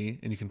easily,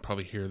 and you can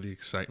probably hear the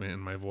excitement in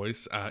my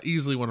voice,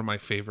 easily one of my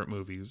favorite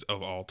movies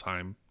of all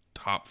time.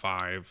 Top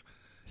 5.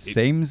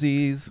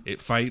 Samesies. It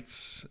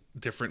fights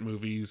different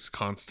movies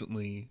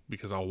constantly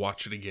because I'll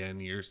watch it again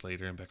years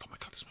later and be like, oh my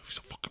God, this movie's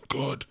so fucking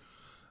good.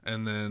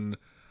 And then,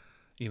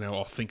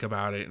 I'll think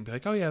about it and be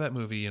like, oh yeah, that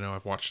movie,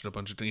 I've watched it a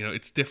bunch of,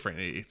 it's different.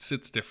 It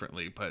sits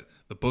differently, but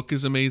the book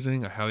is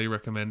amazing. I highly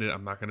recommend it.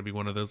 I'm not going to be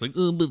one of those like,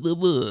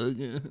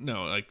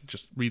 no, like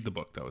just read the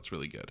book though. It's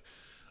really good.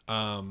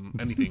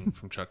 Anything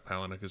from Chuck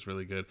Palahniuk is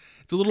really good.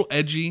 It's a little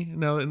edgy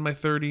now in my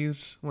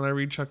 30s. When I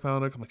read Chuck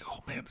Palahniuk, I'm like, oh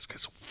man, this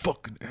guy's so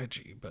fucking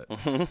edgy. But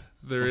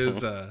there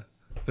is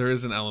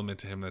an element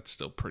to him that's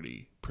still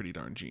pretty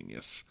darn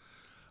genius.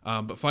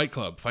 But Fight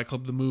Club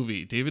the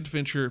movie, David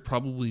Fincher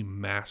probably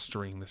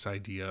mastering this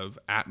idea of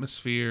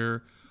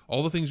atmosphere,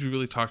 all the things we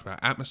really talked about,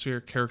 atmosphere,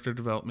 character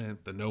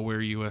development, the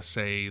Nowhere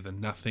USA, the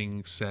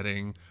nothing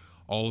setting,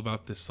 all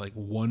about this like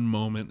one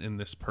moment in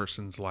this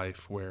person's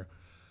life where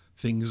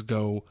things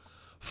go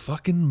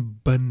fucking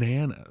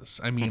bananas.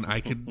 I mean,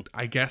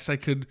 I guess I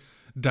could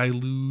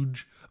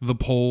deluge the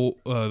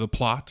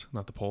plot,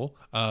 not the pole,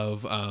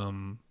 of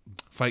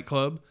Fight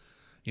Club,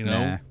 you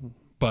know. Nah.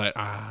 But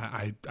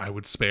I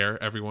would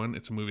spare everyone.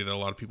 It's a movie that a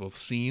lot of people have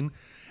seen.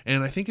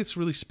 And I think it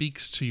really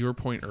speaks to your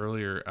point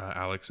earlier,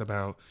 Alex,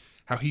 about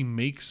how he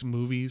makes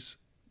movies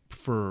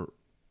for,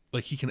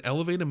 like, he can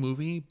elevate a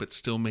movie, but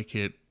still make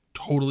it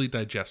totally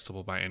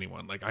digestible by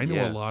anyone. Like, I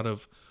know a lot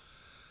of,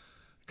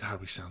 God,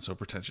 we sound so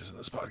pretentious in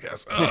this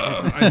podcast.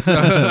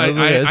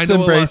 I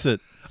know embrace it.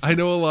 I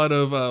know a lot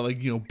of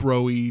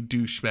bro-y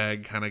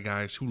douchebag kind of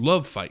guys who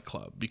love Fight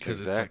Club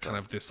because it's like kind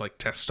of this like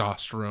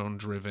testosterone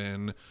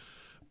driven,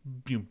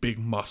 big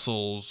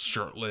muscles,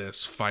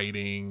 shirtless,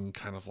 fighting,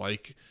 kind of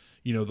like,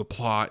 the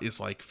plot is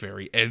like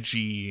very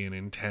edgy and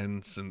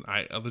intense. And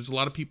there's a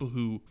lot of people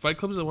who, Fight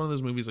Club is one of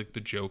those movies like The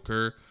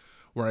Joker,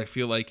 where I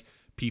feel like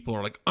people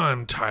are like,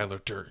 I'm Tyler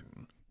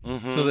Durden.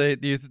 Mm-hmm. So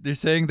they're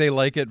saying they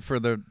like it for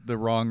the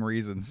wrong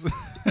reasons.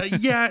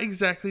 Yeah,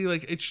 exactly.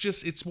 Like,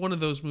 it's one of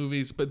those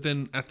movies, but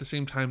then at the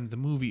same time, the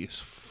movie is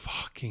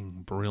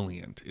fucking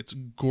brilliant. It's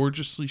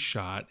gorgeously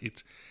shot.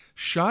 It's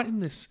shot in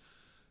this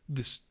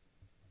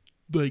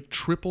like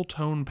triple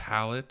tone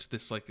palette.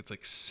 It's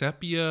like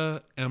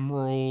sepia,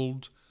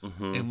 emerald,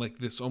 and like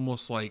this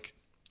almost like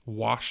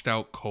washed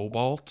out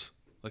cobalt.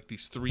 Like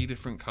these three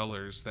different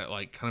colors that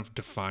like kind of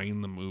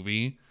define the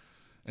movie.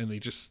 And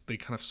they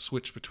kind of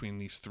switch between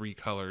these three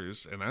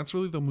colors, and that's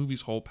really the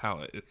movie's whole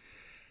palette.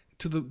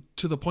 To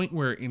the point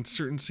where in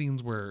certain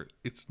scenes where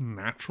it's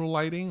natural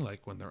lighting,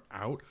 like when they're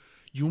out,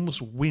 you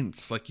almost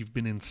wince like you've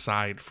been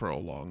inside for a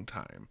long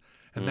time.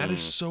 And that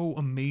is so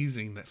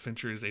amazing that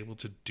Fincher is able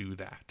to do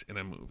that in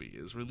a movie,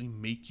 is really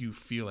make you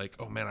feel like,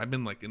 oh man, I've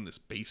been like in this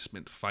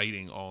basement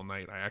fighting all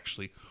night.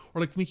 Or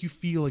like make you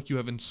feel like you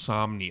have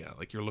insomnia,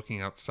 like you're looking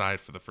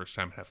outside for the first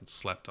time and haven't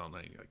slept all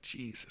night. You're like,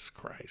 Jesus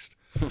Christ.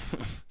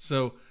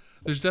 So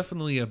there's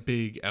definitely a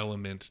big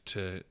element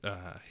to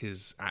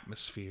his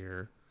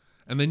atmosphere.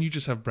 And then you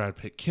just have Brad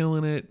Pitt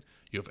killing it.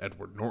 You have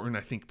Edward Norton,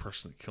 I think,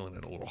 personally killing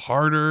it a little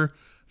harder.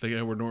 I think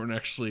Edward Norton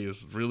actually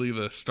is really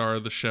the star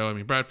of the show. I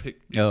mean, Brad Pitt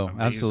is amazing,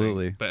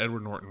 absolutely. but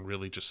Edward Norton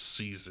really just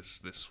seizes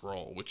this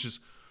role, which is,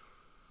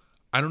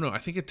 I don't know, I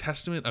think a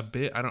testament a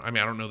bit. I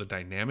don't know the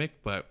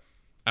dynamic, but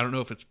I don't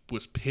know if it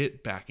was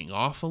Pitt backing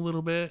off a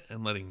little bit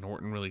and letting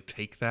Norton really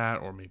take that,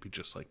 or maybe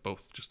just like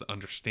both just the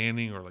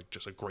understanding, or like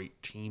just a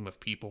great team of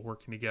people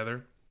working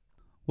together.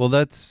 Well,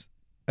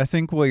 I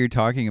think what you're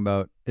talking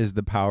about is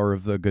the power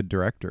of the good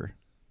director.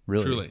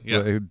 Really, truly,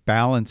 yeah.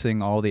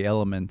 Balancing all the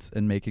elements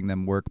and making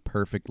them work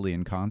perfectly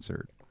in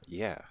concert.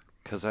 Yeah,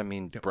 because I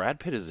mean, Brad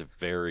Pitt is a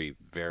very,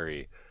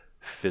 very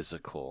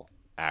physical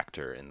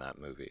actor in that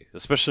movie,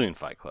 especially in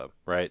Fight Club,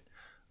 right?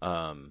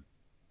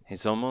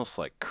 He's almost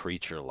like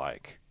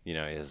creature-like. He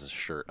has his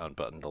shirt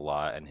unbuttoned a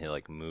lot, and he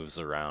like moves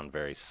around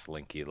very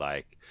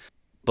slinky-like.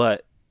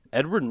 But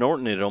Edward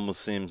Norton, it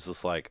almost seems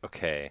just like,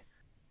 okay,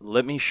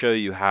 let me show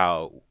you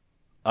how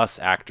us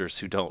actors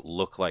who don't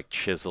look like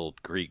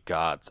chiseled Greek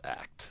gods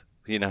act.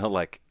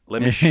 Like,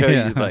 let me show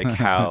you like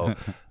how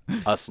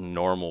us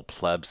normal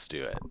plebs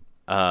do it.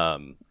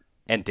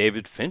 And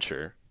David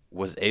Fincher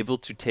was able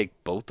to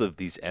take both of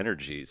these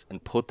energies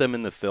and put them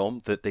in the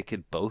film that they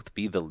could both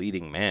be the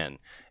leading man,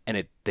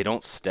 and they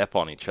don't step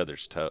on each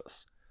other's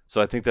toes.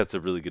 So I think that's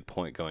a really good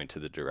point going to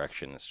the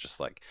direction. It's just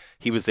like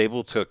he was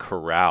able to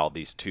corral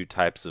these two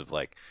types of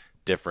like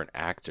different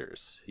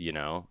actors,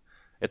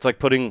 It's like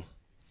putting,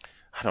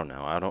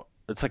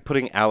 it's like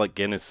putting Alec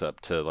Guinness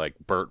up to like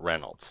Burt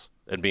Reynolds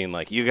and being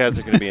like, you guys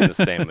are going to be in the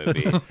same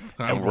movie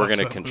and we're going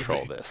to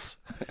control this.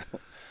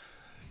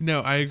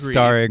 No, I agree.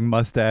 Starring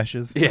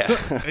mustaches. Yeah.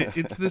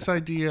 It's this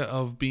idea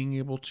of being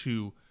able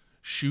to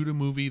shoot a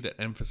movie that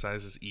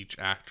emphasizes each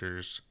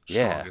actor's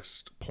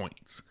strongest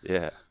points.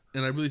 Yeah.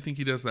 And I really think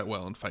he does that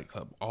well in Fight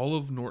Club. All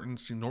of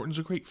Norton's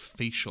a great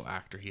facial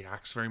actor. He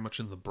acts very much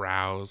in the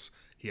brows.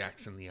 He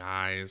acts in the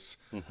eyes.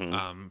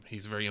 Mm-hmm.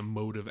 He's a very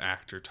emotive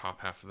actor,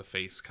 top half of the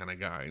face kind of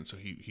guy. And so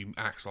he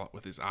acts a lot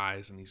with his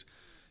eyes, and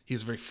he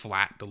has a very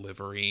flat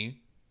delivery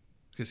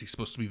because he's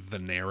supposed to be the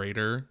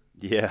narrator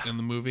in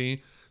the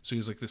movie. So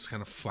he's like this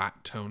kind of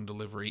flat tone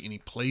delivery, and he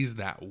plays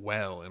that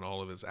well in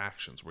all of his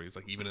actions, where he's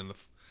like, even in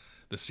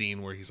the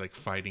scene where he's like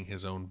fighting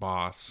his own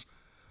boss.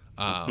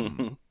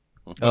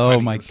 Oh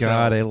my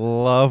God, I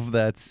love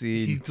that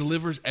scene. He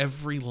delivers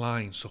every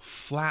line so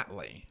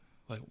flatly.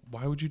 Like,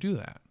 why would you do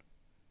that?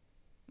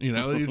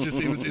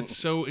 It's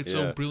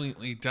so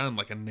brilliantly done,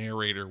 like a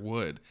narrator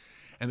would.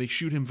 And they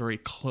shoot him very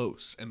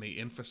close, and they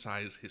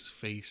emphasize his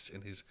face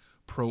and his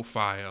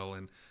profile,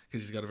 and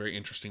because he's got a very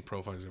interesting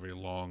profile. He's got a very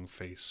long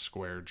face,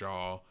 square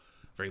jaw,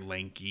 very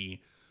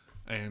lanky,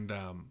 and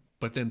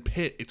But then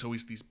Pitt, it's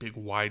always these big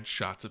wide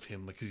shots of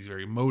him, like, because he's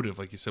very emotive,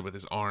 like you said, with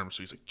his arms.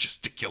 So he's like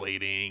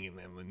gesticulating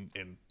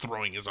and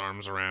throwing his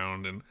arms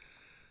around, and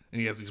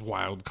he has these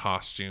wild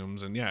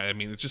costumes. And yeah, I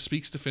mean, it just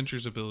speaks to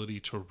Fincher's ability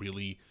to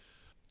really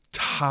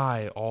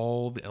tie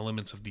all the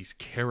elements of these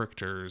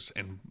characters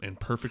and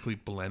perfectly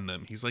blend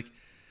them.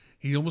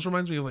 He almost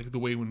reminds me of like the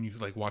way when you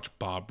like watch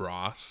Bob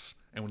Ross,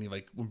 and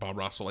when Bob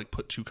Ross will like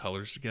put two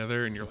colors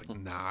together and you're like,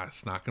 nah,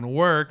 it's not gonna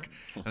work.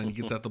 And then he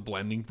gets out the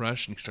blending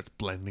brush and he starts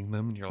blending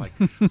them and you're like,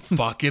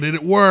 fuck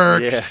it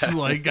works. Yeah.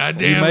 Like,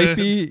 goddamn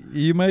it.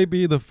 You might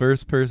be the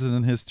first person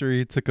in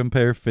history to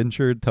compare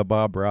Fincher to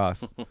Bob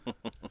Ross.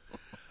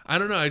 I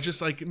don't know. I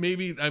just like,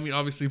 maybe, I mean,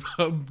 obviously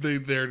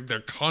their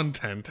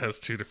content has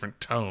two different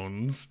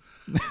tones,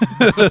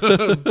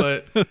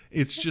 but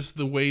it's just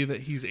the way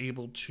that he's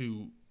able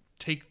to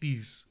take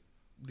these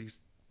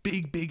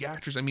big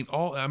actors. I mean,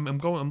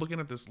 I'm looking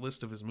at this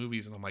list of his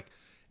movies and I'm like,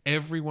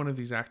 every one of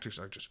these actors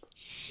are just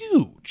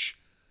huge,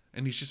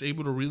 and he's just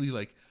able to really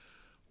like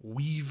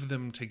weave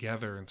them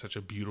together in such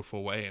a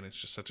beautiful way, and it's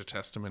just such a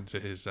testament to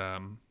his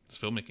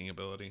filmmaking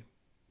ability.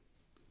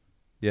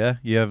 Yeah,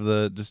 you have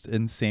the just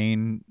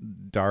insane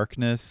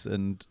darkness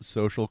and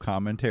social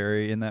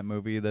commentary in that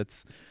movie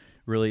that's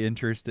really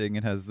interesting.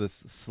 It has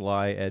this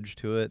sly edge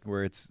to it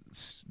where it's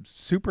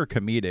super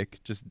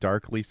comedic, just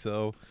darkly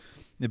so.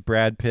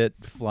 Brad Pitt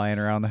flying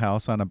around the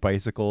house on a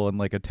bicycle in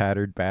like a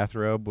tattered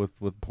bathrobe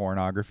with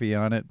pornography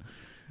on it.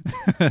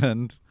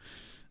 And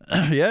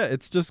yeah,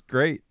 it's just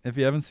great. If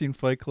you haven't seen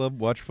Fight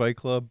Club, watch Fight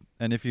Club.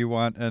 And if you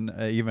want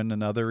even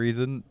another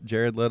reason,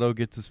 Jared Leto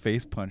gets his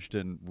face punched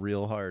in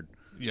real hard.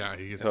 Yeah,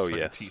 he gets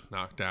his teeth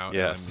knocked out.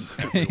 Yes.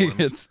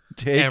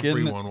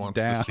 Everyone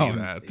wants to see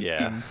that.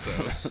 Yeah.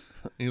 So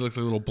he looks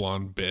like a little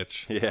blonde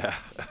bitch. Yeah.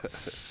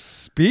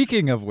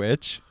 Speaking of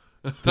which,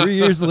 3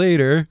 years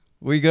later,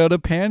 we go to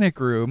Panic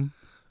Room,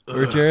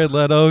 where Jared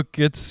Leto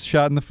gets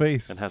shot in the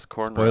face. And has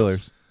cornrows.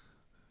 Spoilers.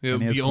 Yeah,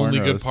 the only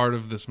good part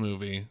of this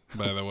movie,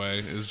 by the way,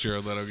 is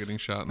Jared Leto getting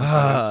shot in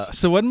the face.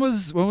 So when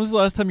was the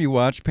last time you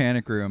watched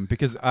Panic Room?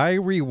 Because I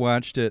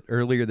rewatched it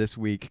earlier this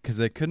week because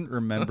I couldn't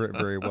remember it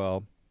very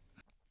well.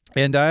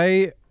 And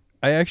I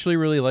actually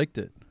really liked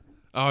it.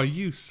 Oh,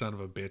 you son of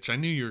a bitch. I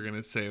knew you were going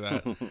to say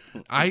that.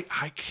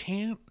 I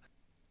can't.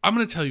 I'm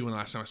going to tell you when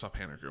last time I saw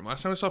Panic Room.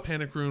 Last time I saw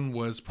Panic Room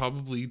was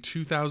probably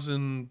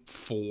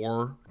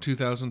 2004,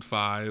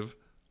 2005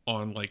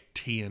 on like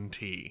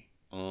TNT.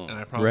 And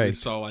I probably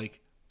saw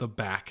like the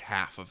back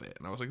half of it.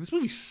 And I was like, this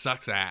movie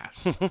sucks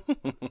ass.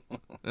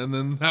 And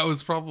then that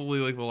was probably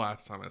like the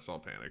last time I saw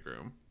Panic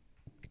Room.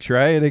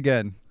 Try it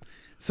again.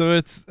 So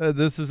it's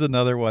this is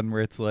another one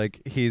where it's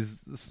like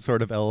he's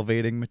sort of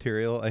elevating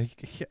material. I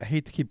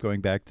hate to keep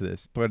going back to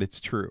this, but it's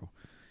true.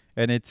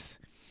 And it's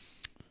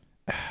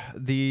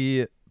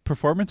the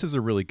performances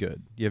are really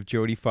good. You have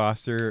Jodie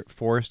Foster.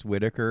 Forrest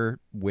Whitaker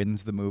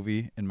wins the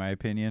movie, in my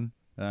opinion.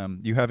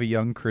 You have a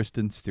young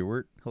Kristen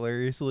Stewart,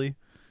 hilariously,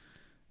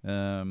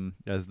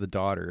 as the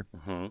daughter.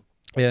 Mm-hmm.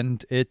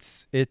 And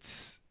it's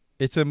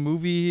a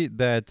movie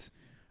that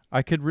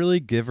I could really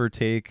give or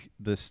take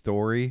the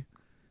story,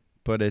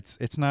 but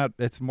it's not.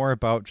 It's more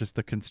about just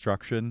the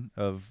construction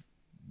of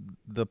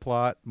the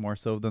plot more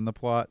so than the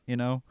plot, you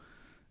know.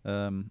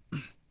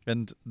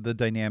 And the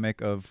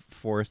dynamic of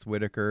Forrest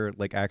Whitaker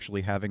like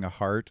actually having a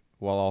heart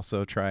while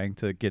also trying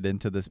to get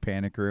into this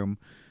panic room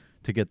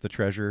to get the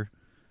treasure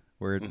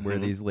where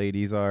these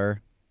ladies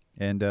are.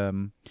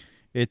 And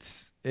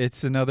it's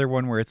another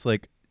one where it's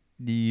like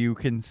you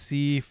can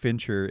see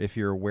Fincher, if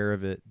you're aware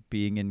of it,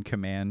 being in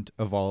command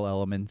of all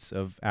elements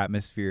of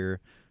atmosphere,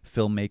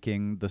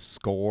 filmmaking. The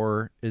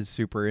score is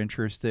super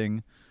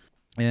interesting.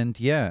 And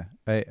yeah,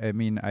 I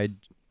mean I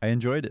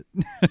enjoyed it.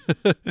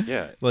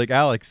 Yeah. Like,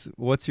 Alex,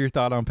 what's your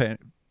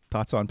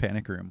thoughts on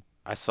Panic Room?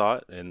 I saw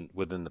it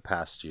within the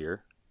past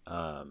year.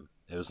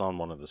 It was on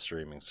one of the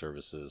streaming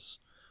services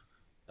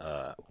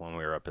when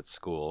we were up at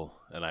school,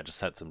 and I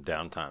just had some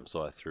downtime,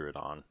 so I threw it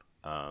on.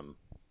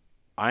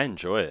 I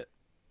enjoy it.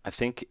 I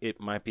think it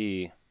might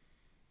be...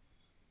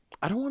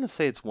 I don't want to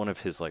say it's one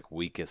of his like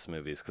weakest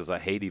movies, because I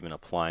hate even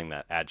applying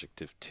that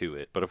adjective to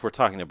it. But if we're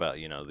talking about,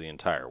 the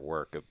entire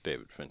work of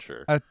David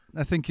Fincher... I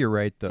think you're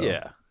right, though.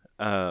 Yeah.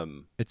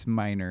 It's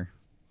minor.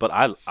 But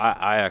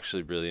I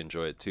actually really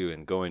enjoy it too.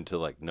 And going to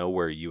like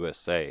Nowhere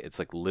USA, it's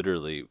like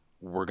literally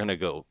we're gonna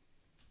go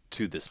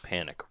to this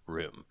panic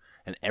room,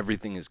 and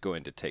everything is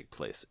going to take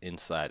place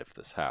inside of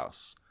this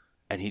house.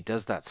 And he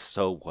does that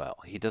so well.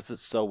 He does it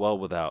so well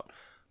without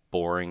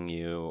boring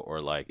you,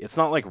 or like, it's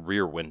not like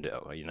Rear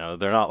Window.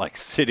 They're not like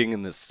sitting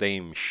in the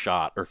same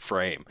shot or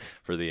frame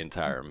for the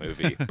entire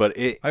movie. But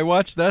I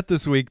watched that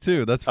this week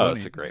too. That's funny. Oh,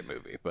 it's a great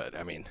movie. But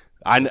I mean,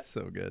 it's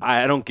so good.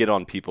 I don't get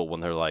on people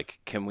when they're like,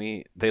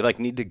 they like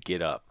need to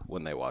get up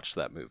when they watch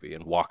that movie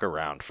and walk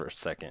around for a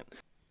second.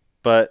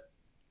 But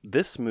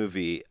this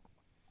movie,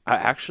 I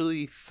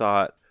actually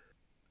thought,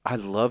 I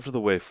loved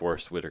the way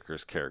Forrest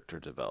Whitaker's character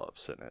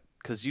develops in it.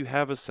 Because you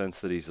have a sense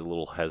that he's a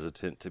little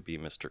hesitant to be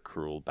Mr.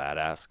 Cruel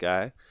Badass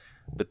guy.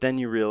 But then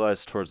you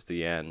realize towards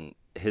the end,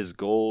 his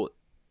goal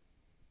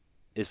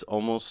is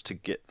almost to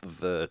get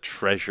the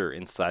treasure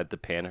inside the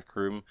panic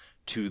room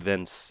to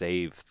then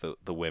save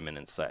the women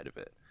inside of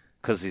it.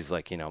 Because he's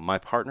like, my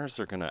partners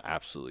are going to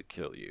absolutely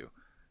kill you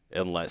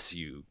unless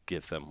you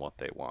give them what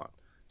they want.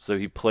 So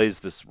he plays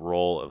this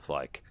role of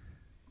like,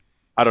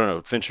 I don't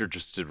know, Fincher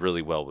just did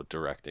really well with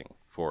directing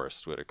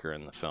Forrest Whitaker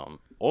in the film.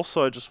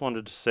 Also, I just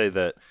wanted to say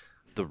that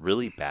the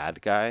really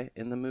bad guy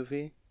in the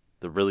movie,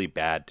 the really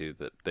bad dude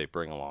that they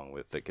bring along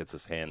with that gets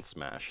his hand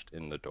smashed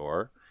in the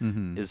door,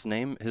 his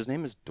name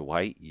is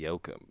Dwight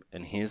Yoakam,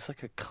 and he's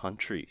like a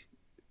country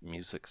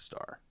music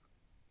star.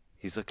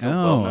 He's like a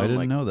well-known I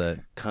didn't know that.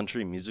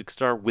 country music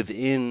star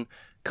within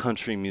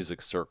country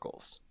music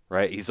circles,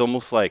 right? He's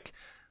almost like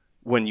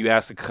when you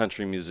ask a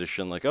country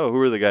musician, like, oh,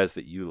 who are the guys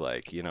that you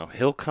like?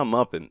 He'll come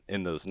up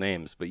in those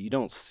names, but you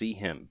don't see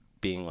him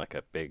being like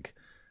a big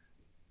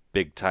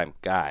time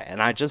guy.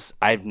 And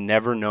I've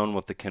never known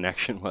what the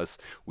connection was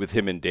with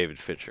him and David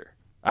Fincher.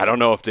 I don't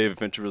know if David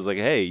Fincher was like,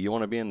 hey, you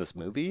want to be in this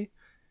movie?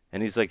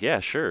 And he's like, yeah,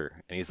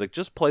 sure. And he's like,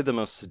 just play the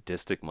most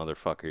sadistic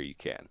motherfucker you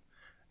can.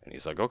 And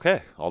he's like,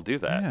 okay, I'll do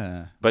that.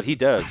 Yeah. But he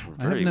does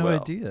very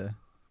well.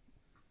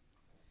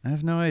 I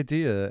have no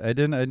idea. I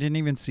didn't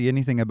even see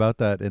anything about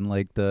that in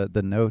like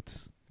the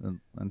notes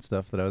and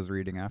stuff that I was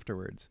reading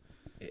afterwards.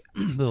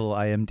 Little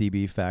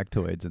IMDb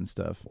factoids and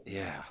stuff.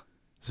 Yeah.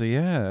 So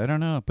yeah, I don't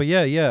know. But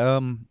yeah.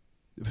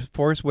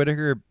 Forrest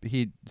Whitaker,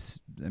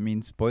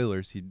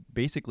 spoilers, he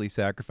basically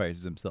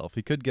sacrifices himself.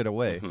 He could get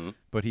away,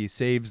 but he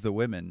saves the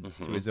women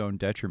to his own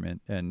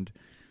detriment. And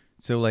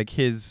so like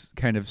his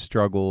kind of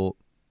struggle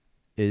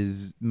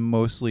is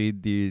mostly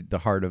the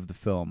heart of the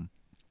film.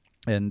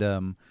 And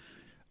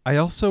I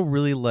also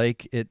really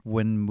like it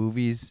when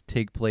movies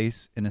take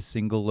place in a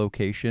single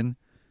location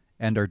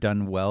and are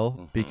done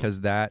well,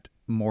 because that,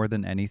 more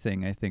than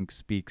anything, I think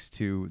speaks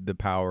to the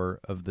power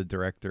of the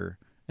director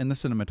and the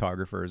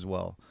cinematographer as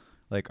well.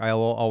 Like, I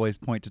will always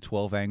point to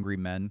 12 Angry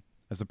Men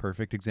as a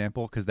perfect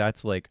example, because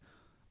that's like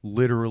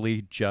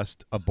literally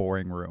just a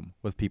boring room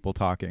with people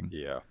talking.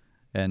 Yeah.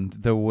 And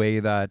the way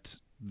that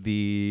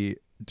the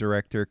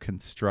director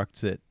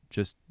constructs it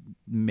just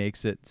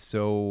makes it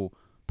so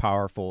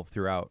powerful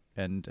throughout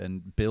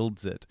and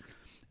builds it.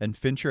 And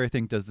Fincher, I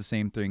think, does the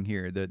same thing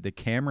here. The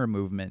camera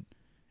movement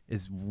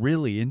is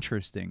really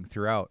interesting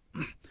throughout.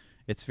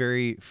 It's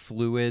very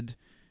fluid.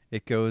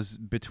 It goes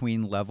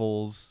between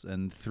levels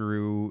and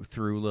through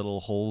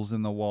little holes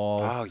in the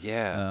wall. Oh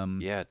yeah.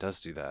 Yeah, it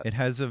does do that. It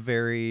has a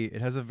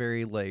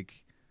very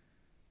like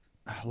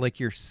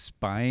you're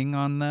spying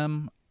on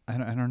them. I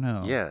don't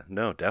know. Yeah,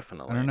 no,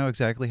 definitely. I don't know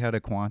exactly how to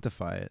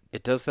quantify it.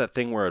 It does that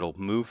thing where it'll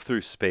move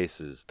through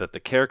spaces that the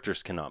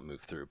characters cannot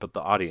move through, but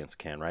the audience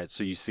can, right?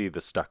 So you see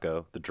the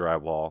stucco, the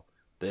drywall,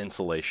 the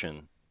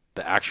insulation,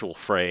 the actual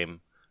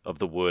frame of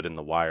the wood and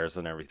the wires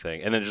and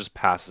everything, and then it just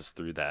passes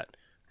through that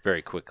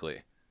very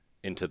quickly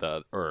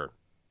into or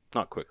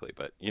not quickly,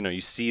 but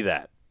you see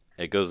that.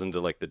 It goes into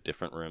like the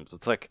different rooms.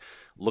 It's like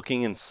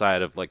looking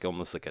inside of like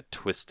almost like a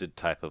twisted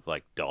type of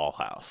like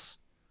dollhouse.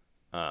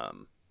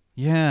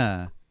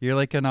 Yeah. You're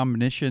like an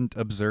omniscient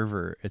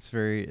observer.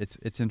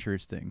 It's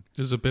interesting.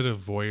 There's a bit of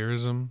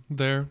voyeurism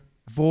there.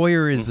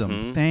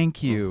 Voyeurism.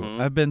 Thank you.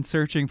 I've been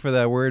searching for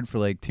that word for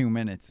like 2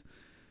 minutes.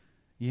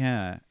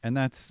 Yeah, and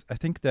I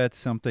think that's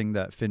something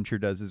that Fincher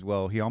does as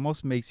well. He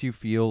almost makes you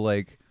feel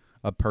like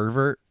a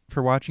pervert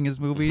for watching his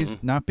movies,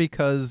 not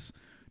because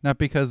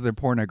they're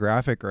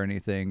pornographic or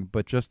anything,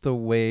 but just the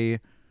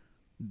way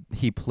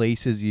he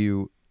places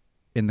you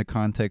in the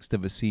context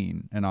of a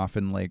scene, and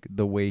often like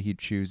the way he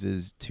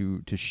chooses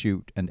to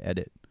shoot and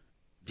edit.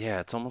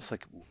 Yeah, it's almost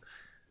like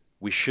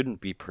we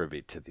shouldn't be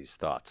privy to these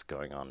thoughts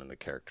going on in the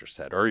character's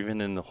head, or even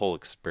in the whole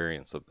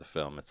experience of the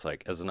film. It's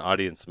like, as an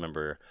audience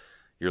member,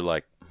 you're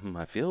like,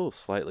 I feel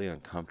slightly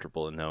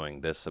uncomfortable in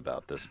knowing this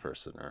about this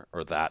person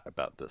or that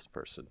about this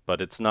person.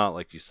 But it's not,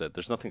 like you said,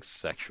 there's nothing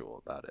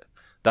sexual about it.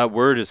 That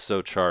word is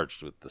so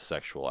charged with the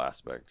sexual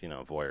aspect,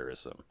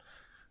 voyeurism,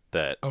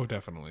 that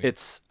definitely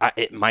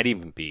it might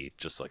even be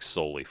just like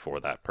solely for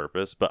that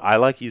purpose. But I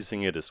like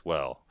using it as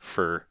well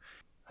for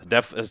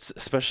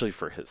especially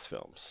for his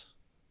films.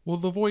 Well,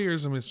 the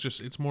voyeurism is just,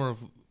 it's more of,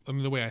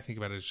 the way I think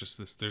about it is just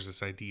this, there's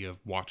this idea of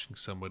watching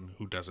someone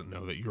who doesn't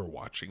know that you're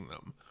watching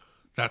them.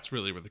 That's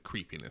really where the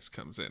creepiness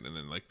comes in. And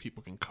then like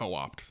people can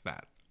co-opt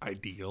that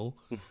ideal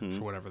for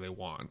whatever they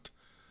want.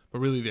 But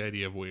really the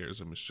idea of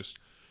voyeurism is just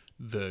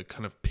the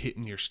kind of pit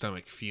in your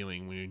stomach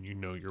feeling when you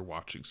know you're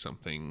watching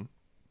something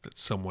that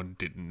someone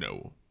didn't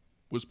know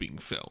was being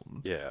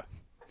filmed. Yeah.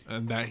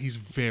 And that he's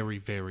very,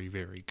 very,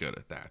 very good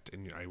at that.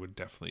 And I would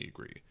definitely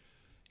agree.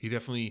 He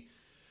definitely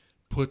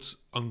puts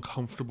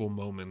uncomfortable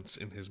moments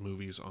in his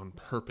movies on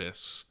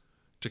purpose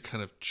to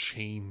kind of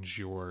change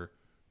your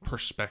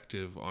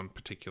perspective on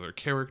particular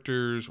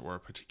characters or a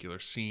particular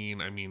scene.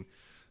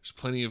 There's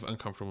plenty of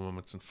uncomfortable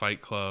moments in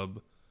Fight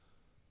Club.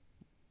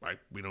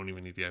 We don't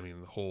even need to,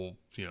 the whole,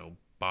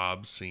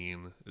 Bob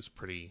scene is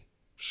pretty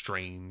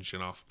strange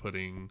and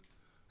off-putting.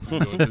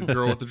 The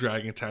girl with the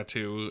dragon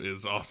tattoo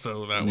is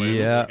also that way.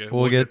 Yeah,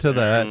 we'll get to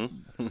that.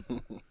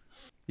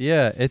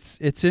 Yeah, it's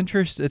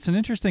an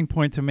interesting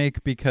point to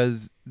make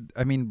because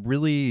I mean,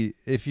 really,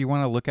 if you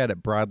want to look at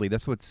it broadly,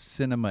 that's what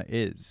cinema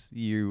is.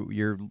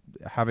 You're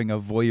having a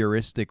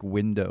voyeuristic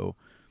window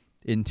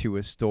into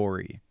a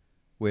story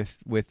with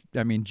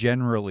I mean,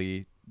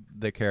 generally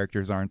the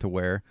characters aren't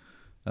aware.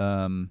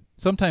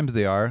 Sometimes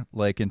they are,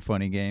 like in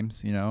Funny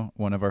Games,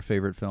 one of our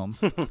favorite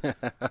films.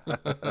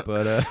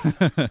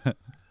 But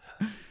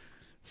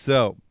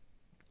so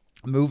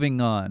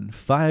moving on,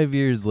 5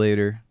 years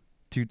later,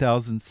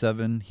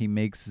 2007, he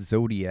makes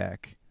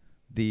Zodiac,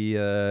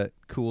 the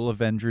cool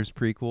Avengers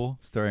prequel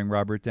starring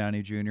Robert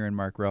Downey Jr. and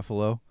Mark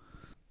Ruffalo.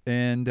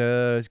 And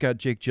it's got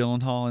Jake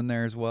Gyllenhaal in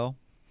there as well.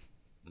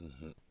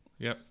 Mm-hmm.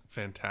 Yep,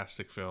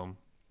 fantastic film.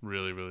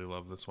 Really, really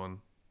love this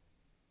one.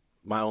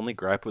 My only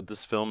gripe with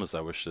this film is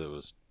I wish it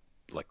was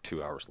like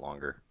 2 hours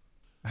longer.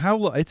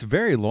 It's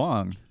very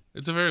long.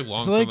 It's a very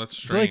long film. That's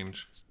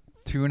strange. Like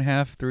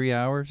 2.5, 3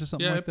 hours or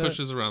something like that. Yeah, it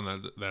pushes around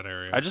that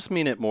area. I just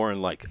mean it more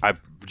in like, I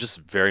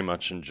just very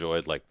much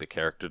enjoyed like the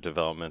character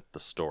development,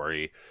 the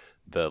story,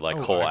 the like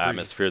whole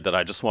atmosphere that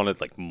I just wanted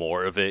like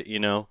more of it,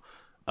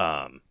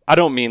 I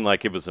don't mean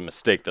like it was a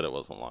mistake that it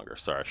wasn't longer.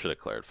 Sorry, I should have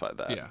clarified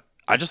that. Yeah.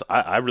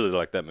 I really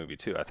like that movie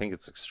too. I think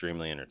it's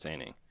extremely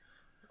entertaining.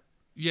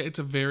 Yeah, it's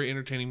a very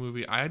entertaining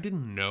movie. I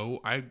didn't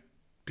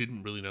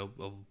really know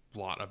a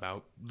lot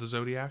about the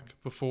Zodiac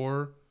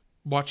before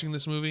watching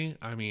this movie.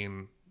 I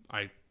mean,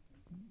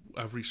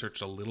 I've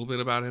researched a little bit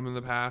about him in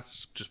the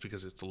past just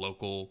because it's a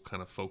local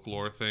kind of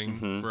folklore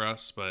thing for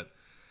us, but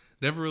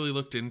never really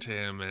looked into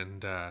him.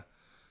 And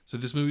so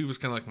this movie was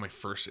kind of like my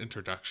first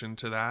introduction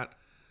to that.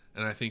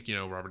 And I think,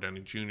 Robert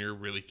Downey Jr.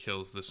 really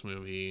kills this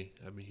movie.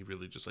 I mean, he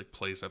really just like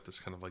plays up this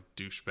kind of like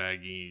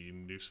douchebaggy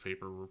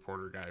newspaper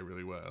reporter guy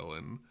really well.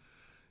 And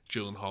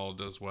Gyllenhaal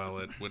does well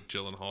at what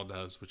Gyllenhaal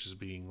does, which is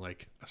being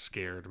like a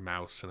scared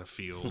mouse in a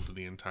field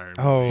the entire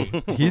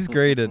movie. Oh, he's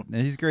great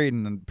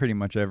in pretty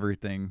much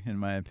everything, in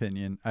my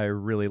opinion. I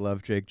really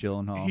love Jake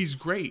Gyllenhaal. He's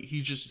great.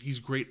 He's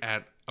great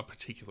at a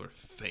particular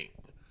thing,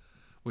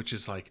 which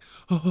is like,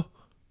 oh,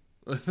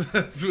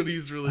 that's what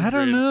he's really. I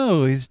don't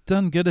know. He's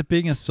done good at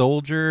being a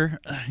soldier.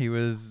 He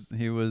was.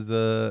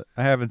 I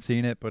haven't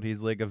seen it, but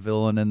he's like a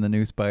villain in the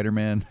new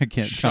Spider-Man. I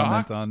can't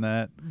comment on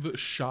that. The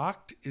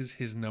shocked is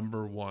his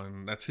number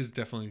one. That's his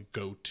definitely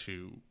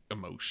go-to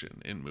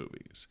emotion in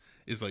movies.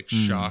 Is like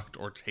shocked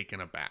or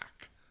taken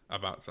aback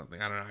about something.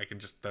 I don't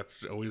know.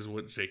 That's always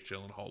what Jake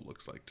Gyllenhaal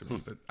looks like to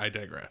me. But I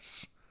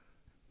digress.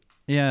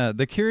 Yeah,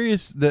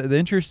 the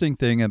interesting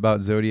thing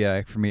about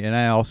Zodiac for me, and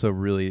I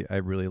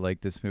really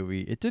like this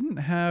movie. It didn't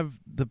have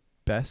the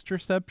best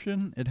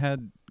reception. It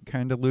had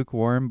kind of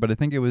lukewarm, but I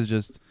think it was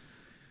just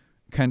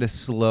kind of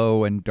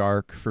slow and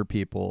dark for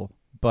people.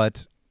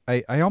 But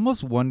I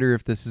almost wonder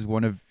if this is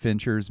one of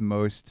Fincher's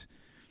most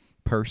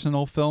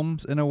personal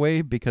films in a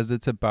way, because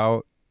it's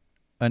about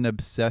an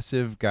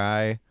obsessive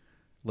guy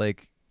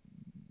like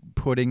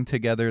putting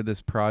together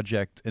this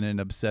project in an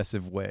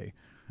obsessive way.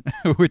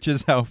 Which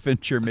is how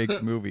Fincher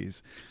makes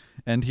movies.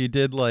 And he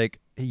did like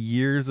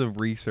years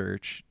of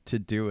research to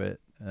do it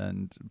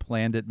and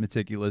planned it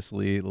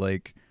meticulously.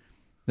 Like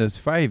there's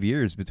 5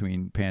 years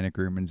between Panic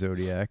Room and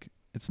Zodiac.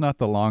 It's not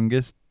the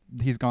longest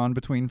he's gone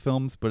between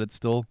films, but it's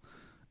still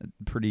a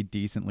pretty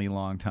decently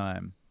long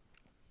time.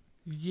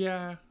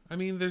 Yeah, I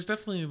mean, there's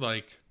definitely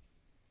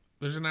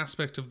there's an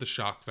aspect of the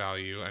shock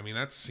value. I mean,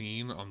 that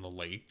scene on the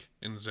lake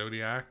in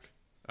Zodiac,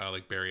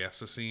 like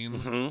Berryessa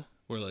scene,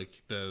 where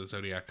like the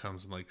Zodiac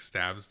comes and like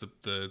stabs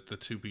the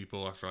two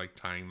people after like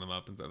tying them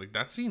up and stuff. Like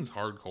that scene's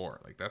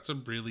hardcore. Like that's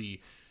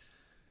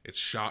it's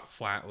shot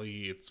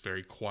flatly. It's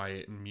very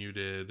quiet and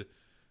muted.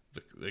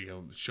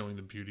 Showing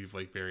the beauty of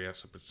Lake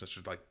Berryessa, but it's such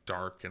a like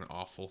dark and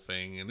awful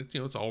thing, and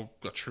it's all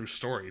a true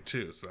story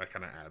too. So that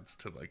kind of adds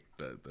to like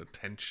the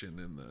tension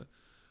and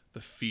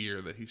the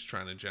fear that he's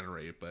trying to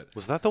generate. But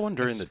was that the one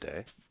during the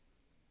day?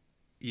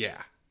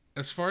 Yeah.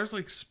 As far as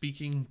like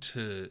speaking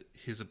to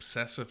his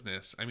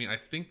obsessiveness, I mean, I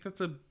think that's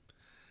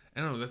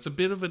a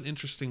bit of an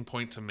interesting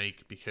point to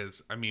make,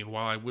 because I mean,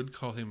 while I would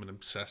call him an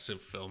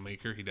obsessive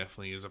filmmaker, he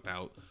definitely is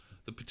about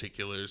the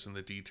particulars and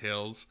the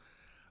details.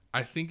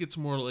 I think it's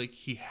more like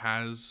he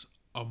has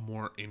a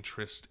more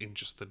interest in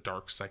just the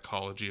dark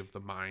psychology of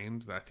the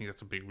mind. I think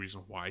that's a big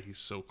reason why he's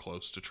so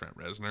close to Trent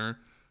Reznor,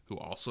 who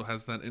also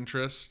has that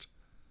interest.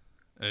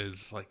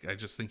 Is like, I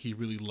just think he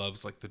really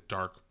loves like the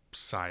dark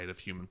side of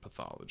human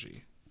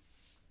pathology.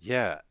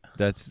 Yeah,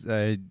 that's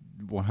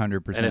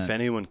 100%. And if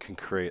anyone can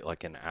create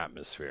like an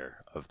atmosphere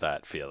of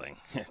that feeling,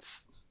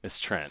 it's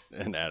Trent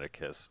and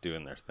Atticus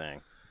doing their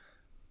thing.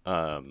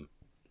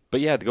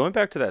 But yeah, going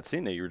back to that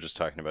scene that you were just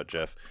talking about,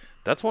 Jeff,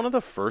 that's one of the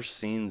first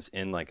scenes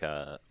in like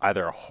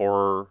either a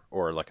horror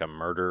or like a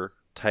murder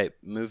type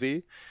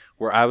movie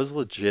where I was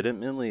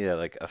legitimately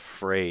like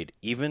afraid,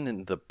 even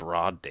in the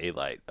broad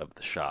daylight of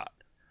the shot.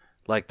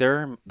 Like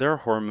there are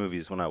horror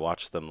movies when I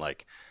watch them,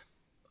 like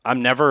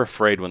I'm never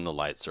afraid when the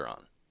lights are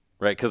on.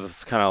 right? Because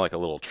it's kind of like a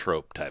little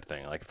trope type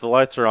thing. Like if the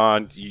lights are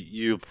on,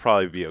 you'll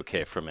probably be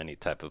okay from any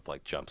type of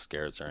like jump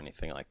scares or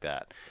anything like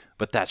that.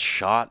 But that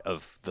shot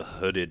of the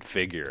hooded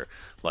figure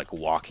like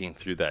walking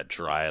through that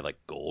dry like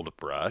gold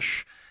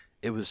brush,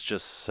 it was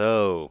just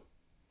so,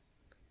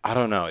 I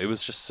don't know, it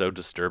was just so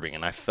disturbing,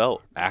 and I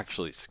felt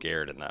actually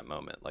scared in that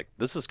moment. Like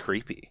this is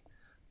creepy.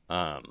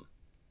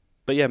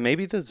 But yeah,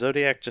 maybe the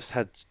Zodiac just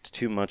had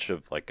too much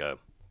of like a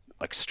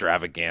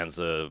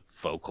extravaganza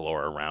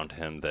folklore around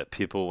him that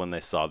people, when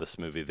they saw this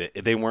movie,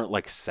 they weren't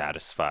like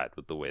satisfied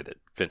with the way that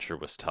Fincher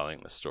was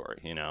telling the story.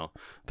 You know,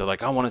 they're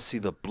like, I want to see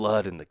the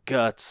blood and the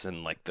guts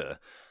and like the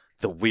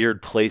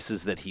weird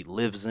places that he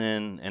lives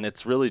in, and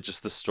it's really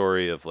just the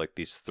story of like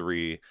these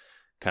three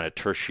kind of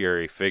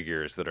tertiary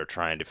figures that are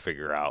trying to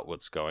figure out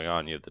what's going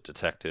on. You have the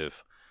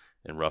detective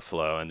in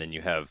Ruffalo, and then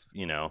you have,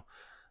 you know,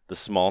 the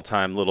small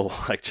time little,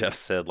 like Jeff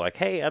said, like,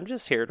 hey, I'm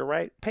just here to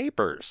write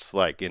papers,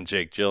 like in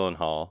Jake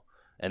Gyllenhaal.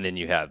 And then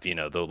you have, you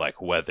know, the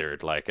like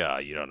weathered, like,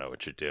 you don't know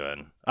what you're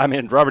doing. I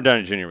mean, Robert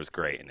Downey Jr. was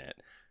great in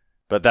it,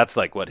 but that's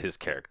like what his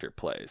character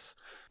plays.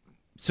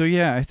 So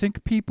yeah, I think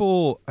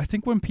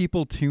when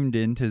people tuned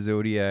into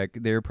Zodiac,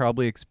 they're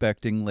probably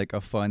expecting like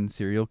a fun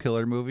serial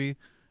killer movie,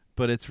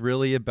 but it's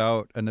really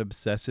about an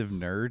obsessive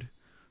nerd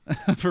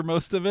for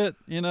most of it,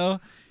 you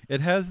know?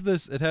 It has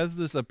this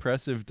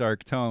oppressive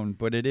dark tone,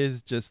 but it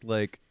is just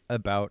like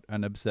about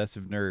an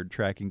obsessive nerd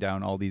tracking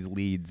down all these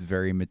leads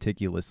very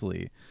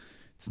meticulously.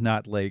 It's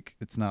not like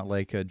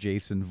a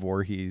Jason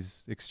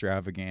Voorhees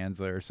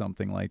extravaganza or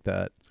something like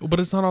that. But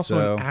it's not also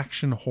So an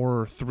action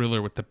horror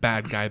thriller with the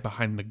bad guy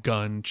behind the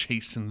gun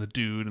chasing the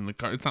dude in the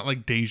car. It's not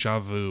like Deja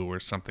Vu or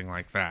something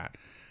like that.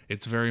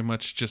 It's very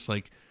much just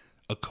like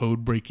a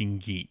code-breaking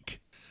geek.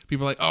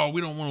 People are like, oh,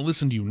 we don't want to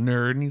listen to you,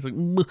 nerd. And he's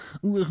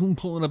like,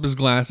 pulling up his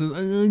glasses,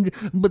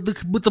 but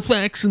the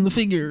facts and the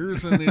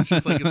figures. And it's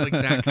just like, it's like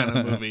that kind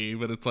of movie,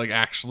 but it's like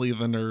actually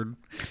the nerd.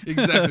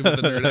 Exactly what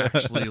the nerd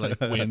actually like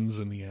wins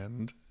in the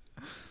end.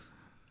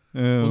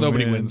 Oh, Well,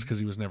 nobody man. wins because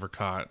he was never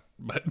caught.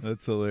 But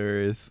That's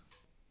hilarious.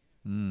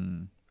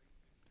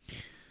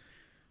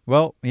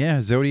 Well,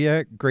 yeah,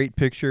 Zodiac, great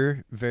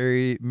picture,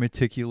 very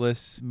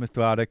meticulous,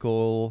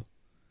 methodical,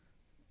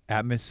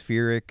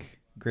 atmospheric,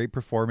 great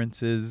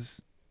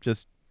performances,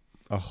 just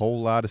a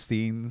whole lot of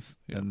scenes,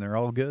 and they're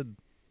all good.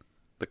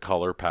 The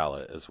color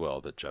palette as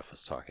well that Jeff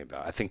was talking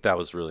about. I think that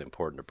was really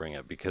important to bring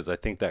up, because I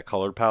think that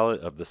color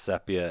palette of the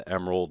sepia,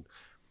 emerald,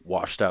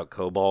 washed out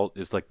cobalt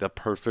is like the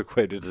perfect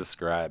way to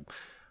describe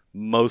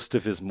most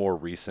of his more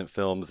recent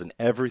films, and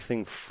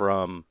everything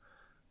from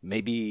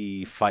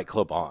maybe Fight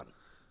Club on.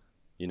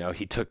 You know,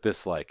 he took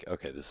this like,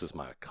 okay, this is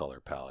my color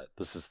palette.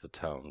 This is the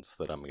tones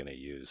that I'm going to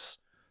use.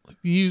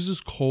 he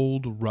uses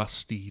cold,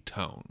 rusty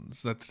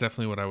tones. That's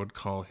definitely what I would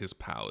call his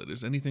palette.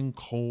 Is anything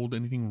cold,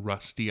 anything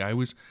rusty.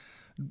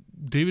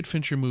 David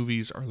Fincher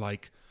movies are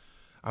like,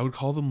 I would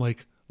call them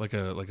like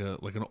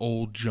an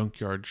old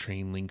junkyard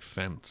chain link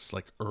fence,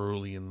 like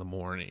early in the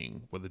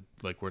morning, where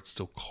it's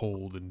still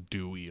cold and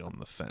dewy on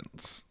the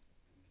fence.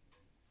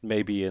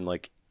 Maybe in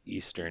like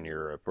Eastern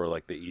Europe or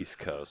like the East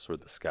Coast where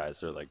the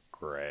skies are like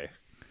gray.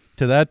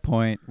 To that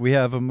point, we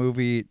have a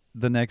movie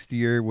the next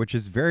year which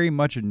is very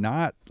much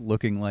not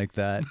looking like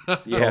that.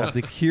 Yeah. Called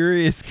The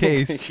Curious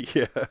Case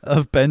Yeah.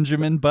 of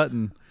Benjamin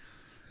Button.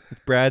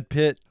 With Brad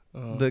Pitt,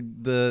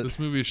 This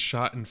movie is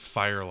shot in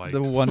firelight.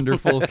 the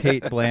wonderful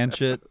Kate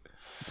Blanchett,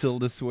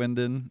 Tilda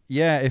Swinton.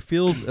 Yeah,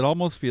 it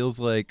almost feels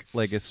like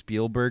a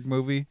Spielberg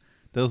movie.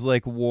 Those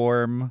like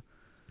warm,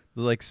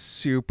 like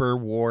super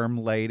warm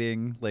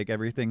lighting, like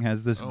everything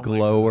has this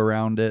glow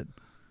around it.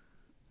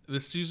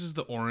 This uses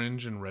the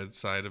orange and red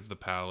side of the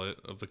palette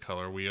of the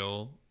color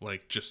wheel,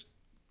 like just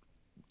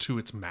to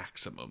its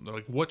maximum. They're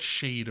like, what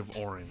shade of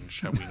orange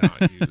have we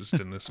not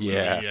used in this movie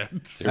yet?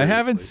 Seriously. I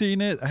haven't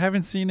seen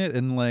it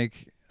in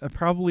like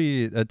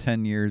probably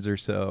 10 years or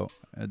so.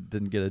 I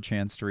didn't get a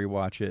chance to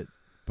rewatch it,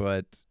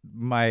 but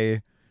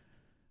my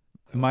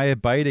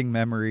abiding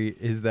memory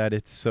is that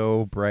it's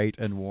so bright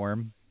and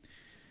warm.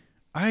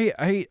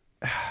 I'd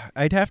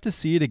have to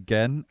see it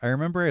again. I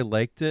remember I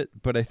liked it,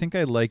 but I think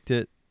I liked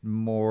it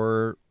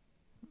more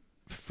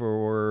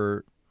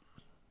for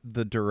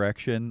the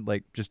direction,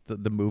 like just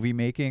the movie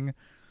making,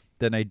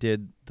 than I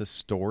did the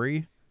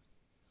story.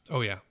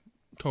 Oh yeah,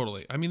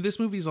 totally. I mean, this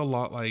movie's a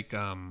lot like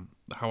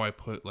how I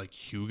put like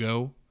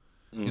Hugo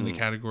in the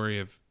category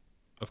of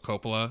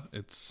Coppola.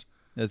 That's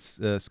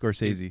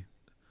Scorsese.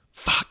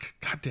 Fuck,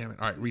 god damn it.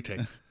 All right,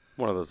 retake.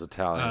 One of those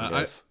Italian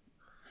guys.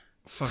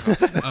 Fuck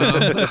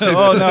off.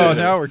 Oh no,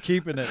 now we're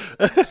keeping it.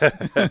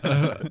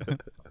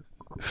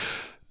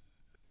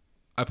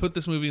 I put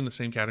this movie in the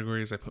same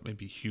category as I put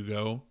maybe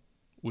Hugo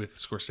with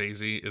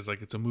Scorsese. Is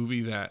like, it's a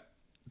movie that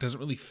doesn't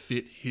really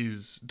fit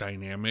his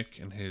dynamic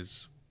and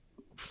his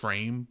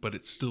frame, but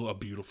it's still a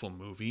beautiful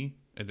movie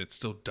and it's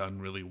still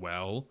done really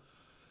well.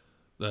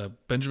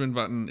 Benjamin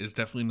Button is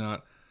definitely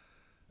not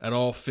at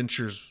all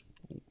Fincher's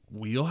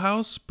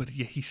wheelhouse, but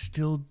yeah, he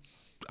still,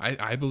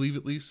 I believe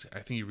at least,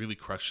 I think he really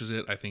crushes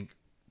it. I think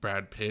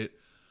Brad Pitt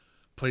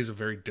plays a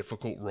very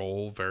difficult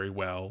role very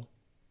well.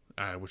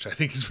 which I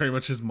think is very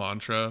much his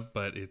mantra.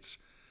 But it's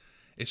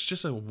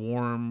just a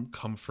warm,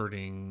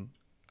 comforting.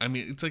 I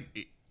mean,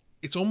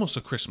 it's almost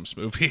a Christmas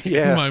movie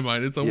in my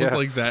mind. It's almost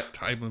like that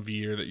time of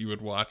year that you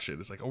would watch it.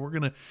 It's like,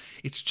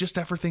 it's just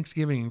after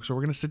Thanksgiving, so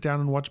we're gonna sit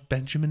down and watch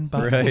Benjamin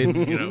Button.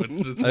 Right. You know,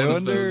 it's one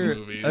of those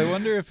movies. I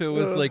wonder if it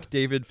was like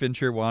David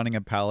Fincher wanting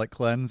a palate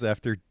cleanse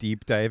after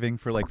deep diving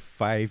for like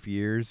 5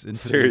 years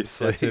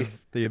into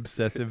the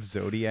obsessive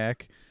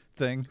Zodiac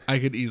thing. I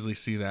could easily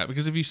see that,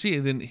 because if you see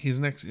it,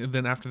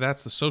 then after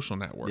that's The Social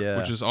Network,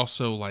 which is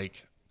also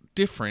like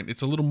different.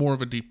 It's a little more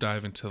of a deep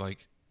dive into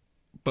like,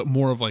 but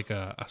more of like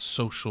a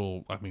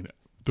social, I mean,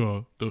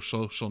 the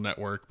Social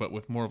Network, but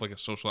with more of like a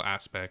social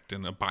aspect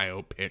and a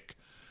biopic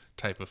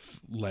type of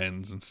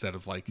lens instead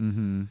of like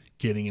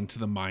getting into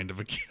the mind of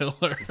a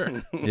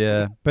killer.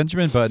 Yeah,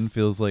 Benjamin Button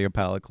feels like a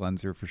palate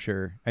cleanser for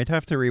sure. I'd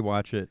have to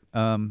rewatch it.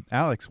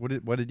 Alex, what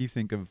did you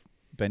think of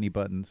Benny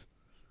Buttons?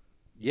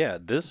 Yeah,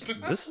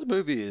 this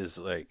movie is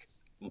like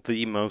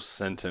the most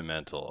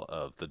sentimental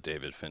of the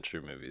David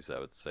Fincher movies, I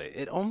would say.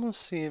 It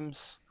almost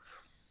seems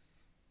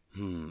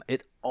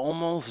it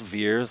almost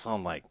veers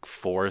on like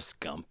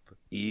Forrest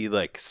Gump-y,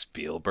 like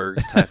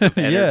Spielberg type of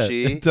energy.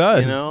 Yeah, it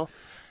does. You know?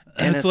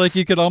 And it's like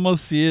you could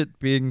almost see it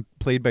being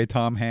played by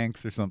Tom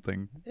Hanks or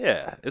something.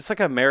 Yeah, it's like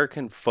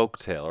American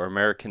folktale or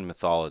American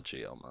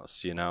mythology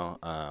almost, you know?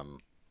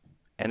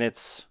 And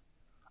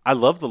I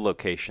love the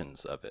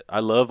locations of it. I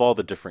love all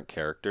the different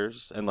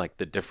characters and like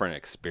the different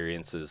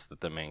experiences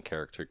that the main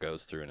character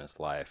goes through in his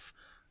life.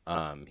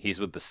 He's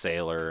with the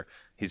sailor.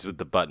 He's with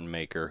the button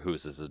maker,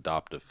 who's his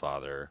adoptive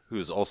father,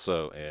 who's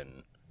also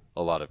in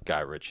a lot of Guy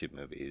Ritchie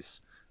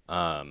movies.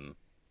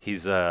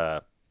 He's he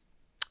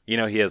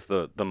has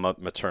the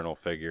maternal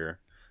figure,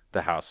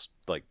 the house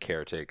like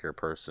caretaker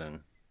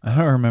person. I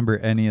don't remember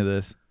any of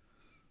this.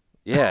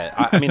 Yeah,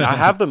 I mean, I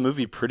have the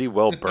movie pretty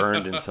well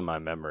burned into my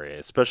memory,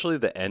 especially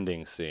the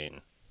ending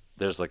scene.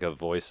 There's like a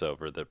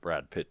voiceover that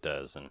Brad Pitt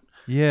does, and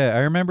yeah, I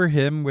remember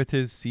him with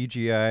his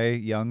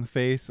CGI young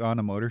face on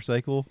a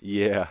motorcycle.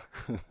 Yeah,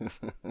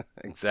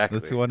 exactly.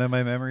 That's one of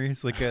my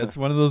memories. Like it's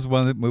one of those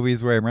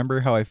movies where I remember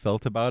how I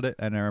felt about it,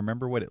 and I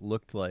remember what it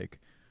looked like,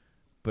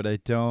 but I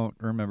don't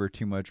remember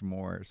too much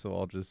more. So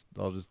I'll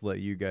just let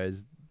you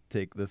guys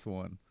take this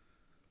one.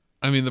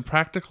 I mean, the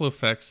practical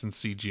effects and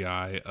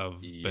CGI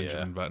of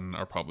Benjamin Button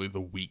are probably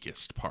the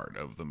weakest part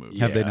of the movie.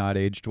 Have they not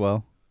aged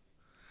well?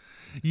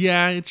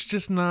 Yeah, it's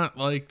just not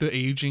like the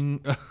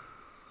aging.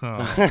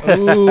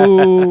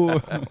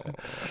 Ooh.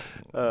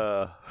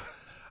 I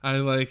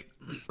like.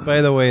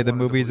 By the way, the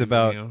movie's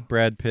about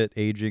Brad Pitt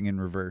aging in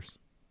reverse.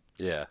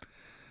 Yeah.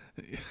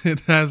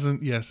 It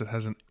hasn't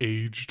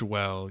aged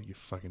well, you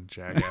fucking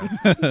jackass.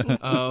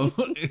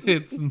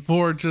 It's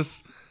more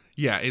just,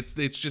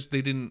 it's just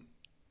they didn't.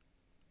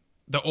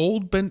 The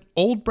old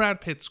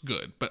Brad Pitt's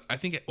good, but I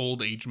think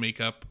old age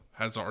makeup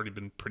has already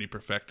been pretty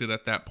perfected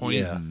at that point.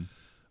 Yeah.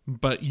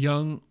 But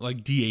young,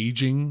 like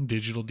de-aging,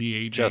 digital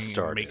de-aging, just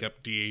started.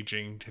 Makeup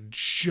de-aging had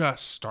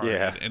just started.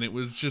 Yeah. And it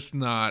was just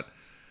not,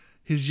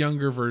 his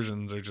younger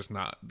versions are just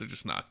not, they're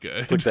just not good.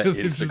 It's like that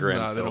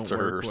Instagram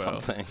filter or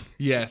something.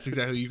 Yes,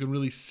 exactly. You can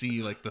really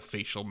see like the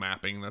facial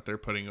mapping that they're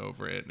putting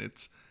over it. And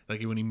it's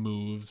like when he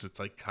moves, it's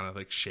like kind of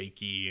like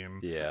shaky and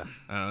he's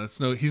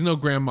no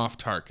Grand Moff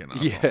Tarkin.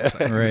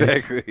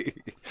 Exactly.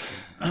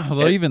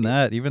 Although even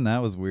that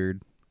was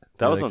weird.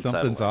 That was like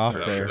unsettling. Something's off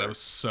there. That was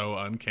so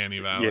uncanny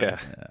valley. Yeah.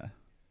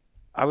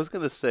 I was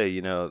gonna say,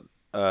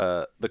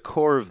 the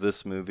core of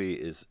this movie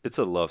it's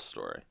a love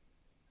story.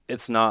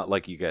 It's not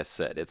like you guys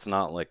said. It's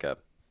not like a,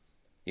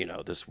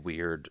 this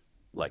weird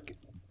like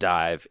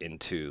dive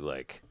into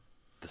like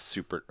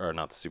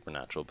not the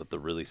supernatural, but the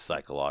really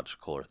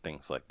psychological or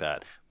things like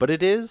that. But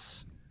it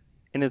is,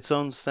 in its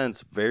own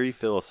sense, very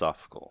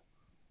philosophical.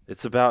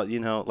 It's about,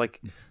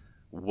 like,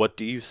 what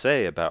do you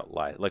say about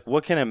life? Like,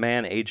 what can a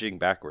man aging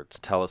backwards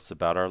tell us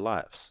about our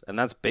lives? And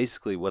that's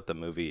basically what the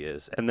movie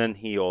is. And then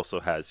he also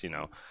has,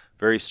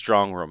 very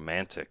strong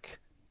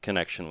romantic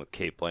connection with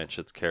Cate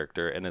Blanchett's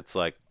character. And it's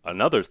like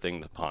another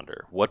thing to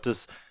ponder. What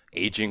does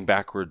aging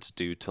backwards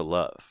do to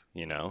love?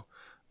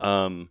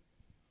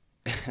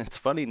 It's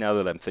funny now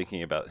that I'm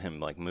thinking about him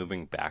like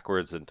moving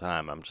backwards in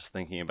time. I'm just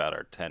thinking about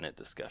our Tenet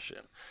discussion,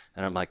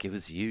 and I'm like, it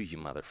was you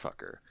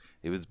motherfucker.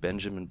 It was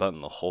Benjamin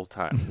Button the whole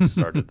time who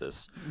started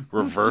this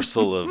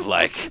reversal of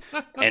like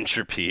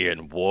entropy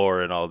and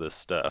war and all this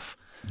stuff.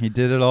 He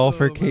did it all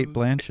for Cate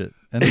Blanchett.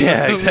 And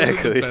yeah,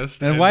 exactly.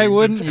 And why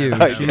wouldn't you?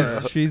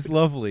 She's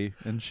lovely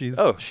and she's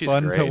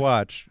fun great. To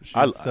watch.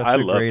 She's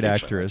such a great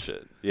actress.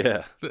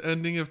 Yeah. The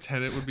ending of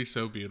Tenet would be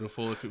so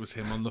beautiful if it was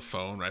him on the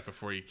phone right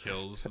before he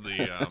kills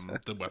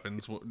the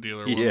weapons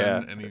dealer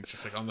woman, and he's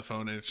just like on the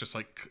phone, and it's just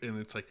like,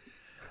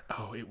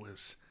 oh, it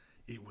was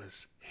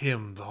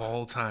him the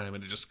whole time,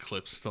 and it just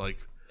clips to like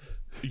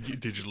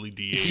digitally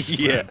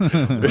de-aged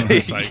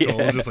motorcycle,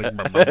 just like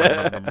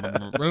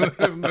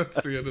and that's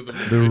the end of the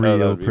movie. The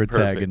real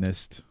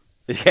protagonist.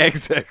 Perfect. Yeah,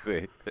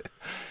 exactly.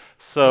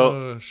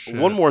 So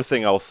one more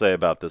thing I'll say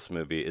about this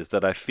movie is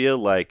that I feel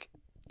like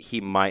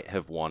he might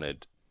have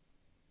wanted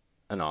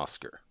an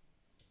Oscar.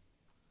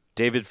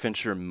 David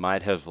Fincher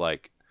might have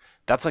like,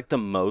 that's like the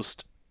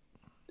most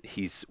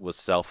was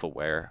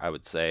self-aware, I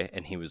would say,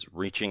 and he was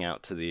reaching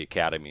out to the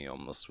Academy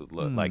almost with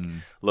like,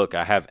 look,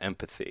 I have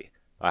empathy.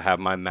 I have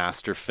my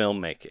master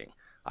filmmaking.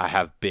 I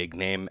have big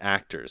name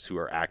actors who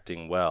are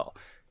acting well.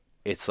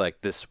 It's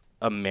like this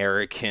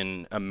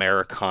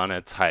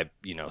Americana type,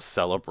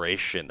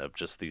 celebration of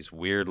just these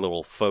weird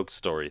little folk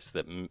stories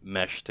that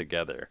mesh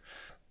together.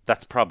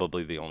 That's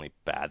probably the only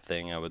bad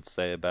thing I would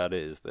say about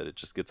it, is that it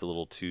just gets a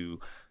little too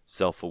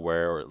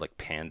self-aware, or it like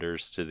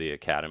panders to the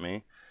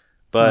Academy.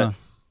 But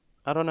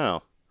I don't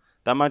know.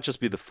 That might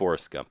just be the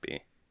Forrest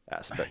Gumpy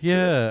aspect.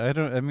 Yeah,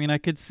 I mean, I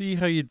could see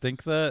how you'd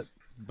think that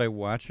by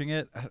watching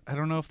it. I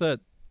don't know if that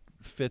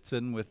fits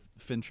in with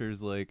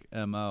Fincher's like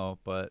MO,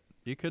 but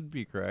you could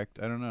be correct.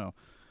 I don't know.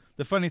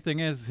 The funny thing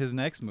is, his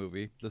next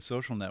movie, The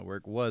Social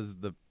Network, was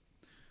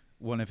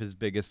one of his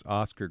biggest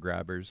Oscar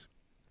grabbers.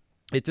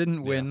 It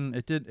didn't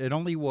win. It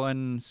only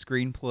won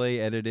screenplay,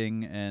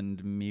 editing,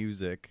 and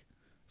music.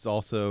 It's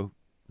also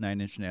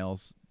Nine Inch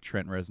Nails,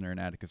 Trent Reznor, and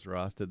Atticus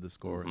Ross did the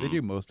score. They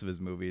do most of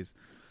his movies.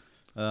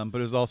 But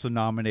it was also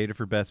nominated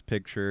for Best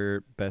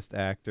Picture, Best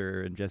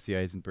Actor, and Jesse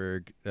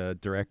Eisenberg,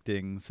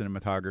 directing,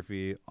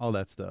 cinematography, all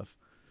that stuff.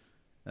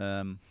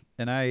 And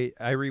I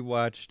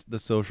rewatched The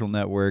Social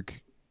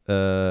Network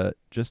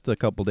just a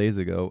couple days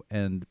ago,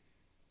 and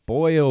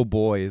boy, oh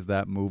boy, is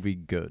that movie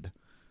good.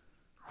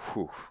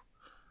 Whew.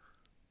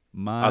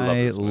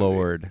 My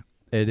Lord.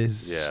 It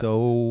is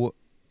so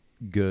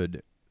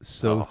good.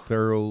 So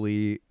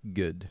thoroughly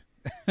good.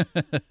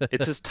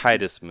 It's his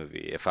tightest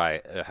movie, if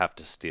I have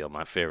to steal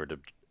my favorite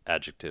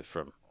adjective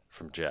from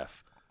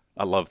Jeff.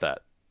 I love that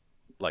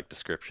like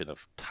description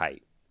of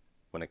tight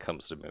when it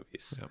comes to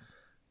movies. Yeah.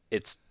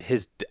 It's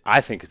his.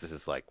 I think this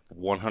is like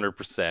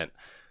 100%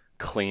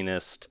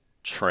 cleanest,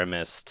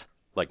 trimmest,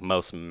 like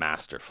most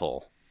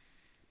masterful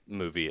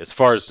movie as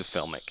far as the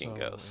filmmaking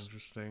goes.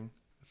 Interesting.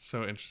 It's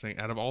so interesting.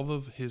 Out of all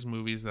of his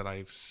movies that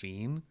I've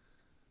seen,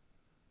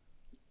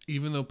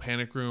 even though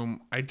Panic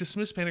Room, I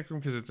dismiss Panic Room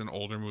because it's an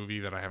older movie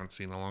that I haven't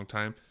seen in a long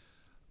time.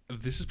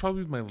 This is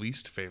probably my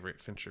least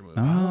favorite Fincher movie.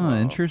 Oh,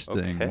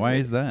 interesting. Okay. Why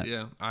is that?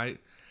 Yeah, and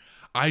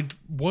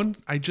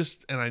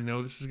I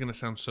know this is gonna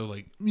sound so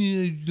like,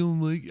 I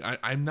don't like.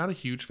 I'm not a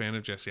huge fan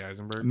of Jesse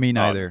Eisenberg. Me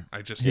neither.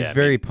 He's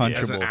very punchable.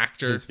 As an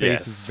actor, his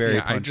face is very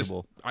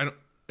punchable. I don't.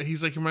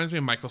 He's like, he reminds me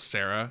of Michael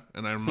Cera,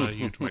 and I'm not a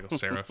huge Michael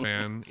Cera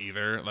fan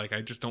either. Like,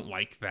 I just don't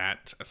like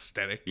that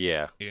aesthetic.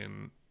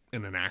 In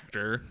an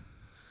actor.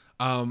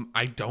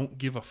 I don't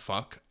give a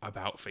fuck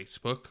about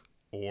Facebook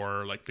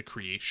or like the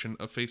creation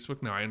of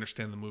Facebook. Now I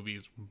understand the movie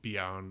is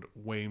beyond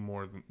way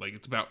more than like,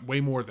 it's about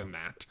way more than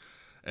that,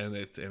 and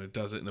it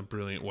does it in a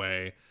brilliant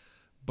way.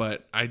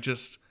 But I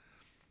just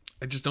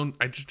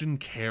didn't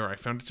care. I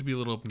found it to be a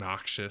little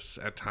obnoxious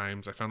at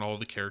times. I found all of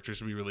the characters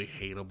to be really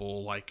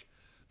hateable, like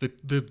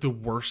the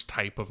worst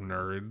type of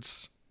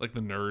nerds. Like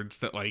the nerds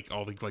that like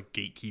all the like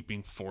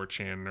gatekeeping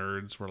 4chan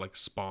nerds were like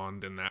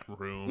spawned in that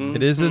room.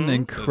 It is an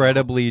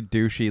incredibly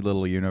douchey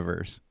little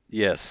universe.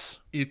 Yes.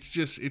 It's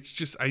just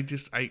I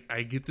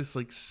get this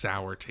like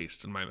sour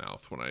taste in my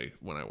mouth when I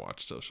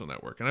watch Social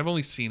Network, and I've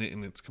only seen it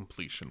in its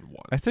completion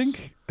once.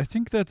 I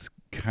think that's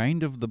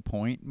kind of the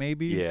point,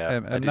 maybe. Yeah.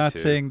 I'm not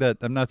saying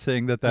that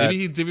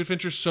maybe David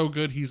Fincher's so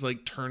good he's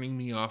like turning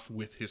me off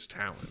with his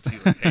talent.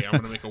 He's like, hey, I'm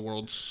gonna make a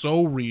world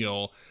so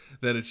real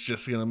that it's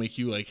just gonna make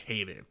you like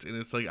hate it. And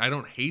it's like, I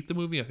don't hate the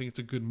movie. I think it's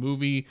a good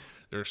movie.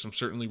 There are some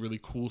certainly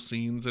really cool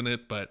scenes in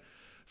it, but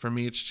for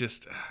me, it's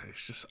just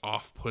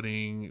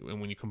off-putting,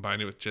 and when you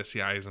combine it with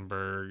Jesse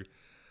Eisenberg,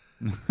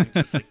 it's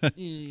just like fuck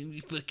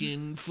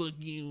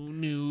you,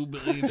 noob.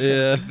 It's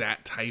just like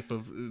that type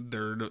of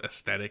nerd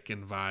aesthetic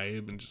and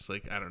vibe, and just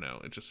like, I don't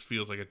know, it just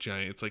feels like a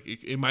giant. It's like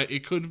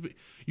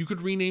you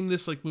could rename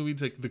this like movie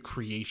to like The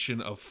Creation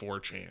of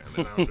 4chan,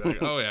 and I would be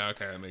like, oh yeah,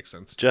 okay, that makes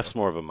sense. Jeff's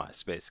more of a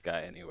MySpace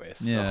guy, anyways.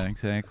 So. Yeah,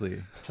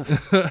 exactly.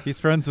 He's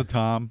friends with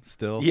Tom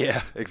still.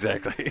 Yeah,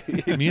 exactly.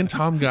 Me and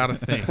Tom got a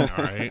thing,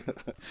 all right.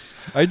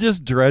 I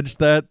just dredged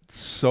that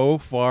so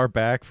far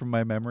back from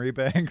my memory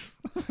banks.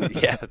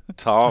 Yeah,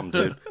 Tom,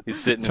 dude. He's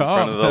sitting in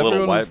front of the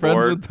little whiteboard,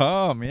 friends with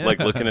Tom, yeah. like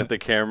looking at the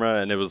camera,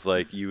 and it was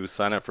like you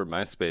sign up for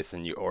MySpace,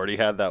 and you already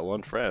had that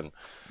one friend.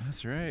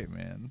 That's right,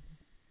 man.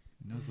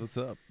 He knows what's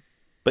up.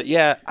 But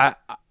yeah,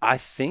 I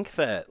think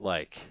that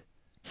like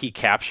he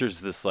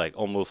captures this like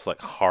almost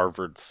like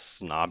Harvard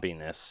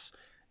snobbiness,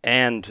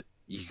 and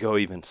you go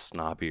even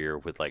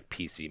snobbier with like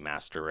PC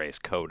Master Race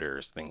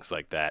coders, things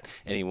like that.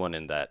 Anyone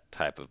in that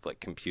type of like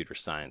computer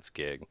science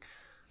gig.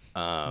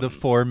 The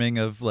forming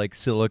of like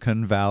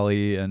Silicon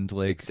Valley and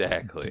like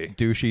exactly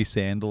douchey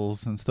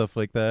sandals and stuff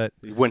like that.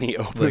 When he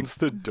opens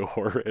the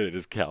door at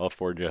his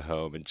California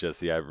home, and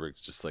Jesse Eisenberg's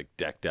just like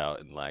decked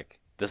out in like,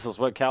 this is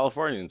what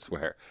Californians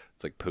wear.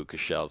 It's like puka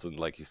shells and,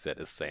 like you said,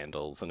 his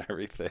sandals and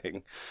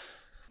everything.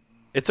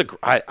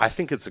 I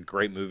think it's a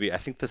great movie. I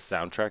think the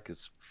soundtrack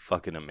is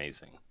fucking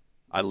amazing.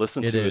 I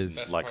listen to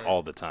it like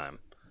all the time.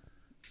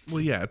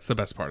 Well, yeah, it's the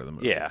best part of the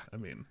movie. Yeah. I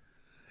mean,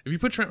 if you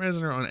put Trent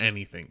Reznor on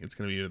anything, it's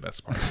going to be the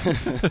best part.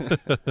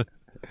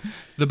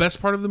 The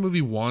best part of the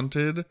movie,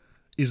 Wanted,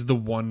 is the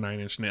one Nine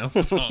Inch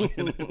Nails song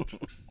in it.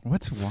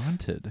 What's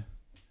Wanted?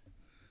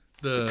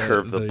 The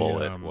Curve the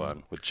Bullet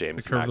one with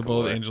James The Curve the McAvoy.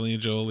 Bullet, Angelina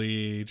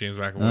Jolie, James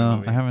McAvoy Oh,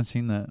 movie. I haven't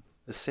seen that.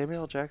 Is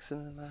Samuel Jackson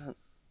in that?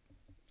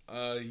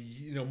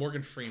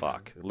 Morgan Freeman.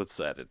 Fuck. Let's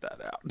edit that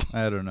out.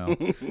 I don't know.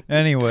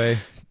 Anyway,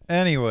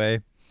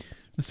 the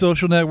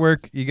Social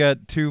Network. You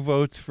got 2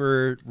 votes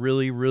for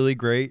really, really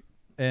great,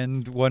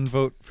 and 1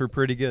 vote for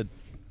pretty good.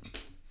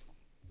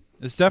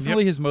 It's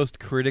definitely his most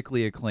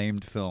critically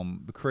acclaimed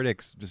film. The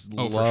critics just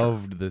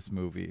loved this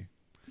movie.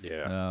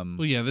 Yeah.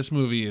 Well, yeah, this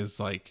movie is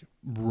like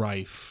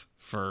rife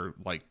for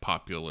like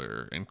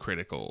popular and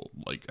critical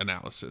like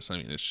analysis. I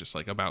mean, it's just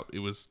like it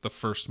was the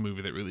first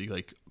movie that really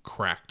like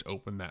cracked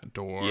open that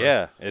door.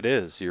 Yeah, it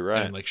is. You're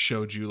right. And like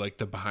showed you like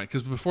the behind,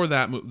 because before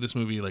that, this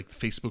movie, like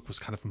Facebook was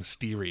kind of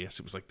mysterious.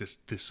 It was like this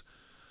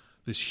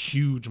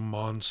huge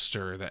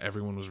monster that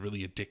everyone was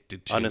really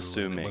addicted to.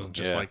 Unassuming.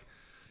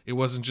 It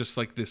wasn't just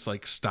like this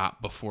like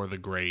stop before the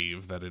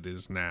grave that it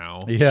is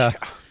now. Yeah.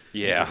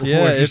 Yeah.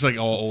 Or just like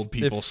all old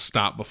people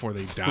stop before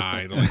they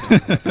die to like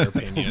talk about their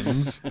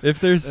opinions. If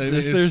there's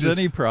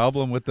any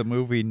problem with the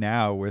movie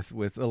now,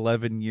 with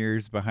 11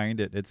 years behind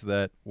it, it's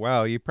that,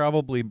 wow, you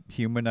probably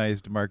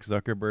humanized Mark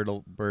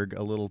Zuckerberg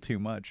a little too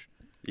much.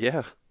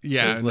 Yeah.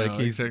 Yeah, like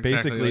he's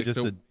basically like just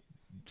a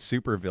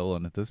super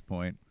villain at this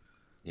point.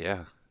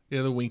 Yeah.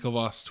 Yeah, the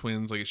Winklevoss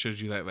twins, like it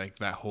shows you that like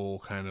that whole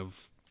kind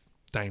of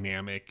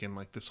dynamic and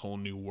like this whole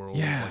new world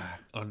of, like,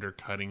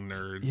 undercutting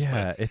nerds.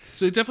 Yeah,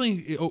 so it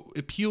definitely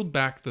it peeled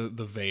back the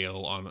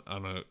veil on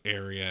an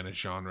area and a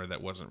genre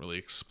that wasn't really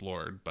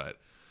explored, but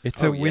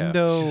it's a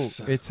window.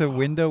 It's a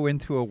window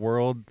into a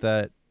world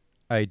that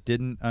I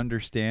didn't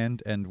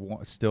understand and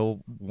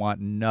still want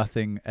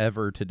nothing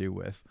ever to do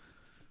with.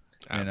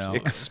 Absolutely.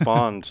 It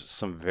spawned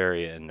some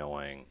very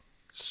annoying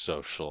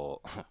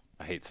social.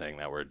 I hate saying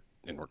that word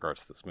in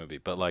regards to this movie,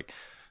 but like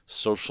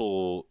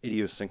social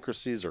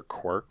idiosyncrasies or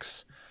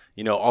quirks.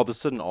 You know, all of a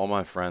sudden, all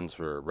my friends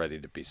were ready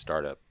to be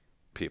startup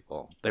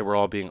people. They were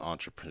all being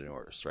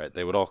entrepreneurs, right?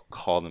 They would all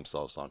call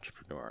themselves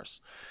entrepreneurs,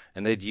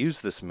 and they'd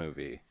use this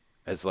movie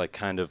as like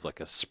kind of like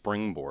a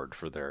springboard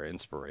for their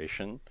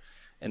inspiration.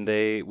 And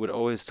they would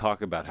always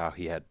talk about how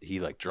he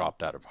like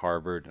dropped out of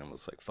Harvard and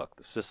was like, fuck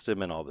the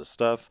system and all this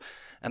stuff.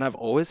 And I've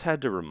always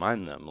had to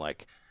remind them,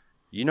 like,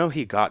 you know,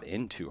 he got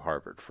into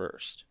Harvard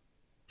first.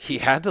 He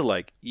had to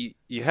like,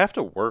 you have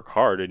to work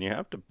hard and you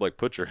have to like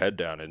put your head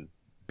down and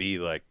be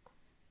like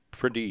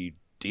pretty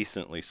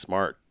decently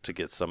smart to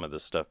get some of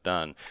this stuff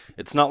done.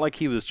 It's not like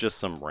he was just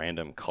some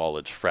random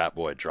college frat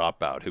boy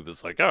dropout who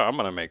was like, oh, I'm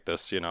going to make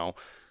this, you know,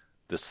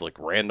 this like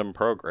random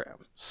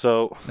program.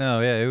 So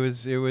no, yeah, it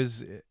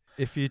was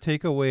if you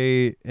take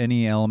away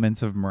any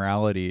elements of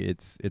morality,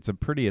 it's a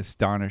pretty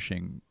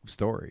astonishing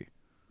story.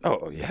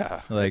 Oh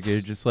yeah. Like you're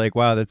just like,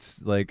 wow,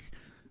 that's like,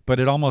 but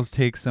it almost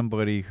takes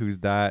somebody who's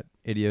that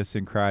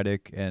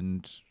idiosyncratic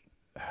and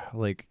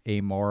like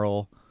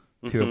amoral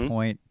to a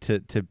point to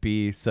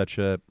be such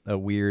a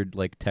weird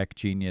like tech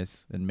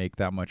genius and make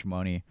that much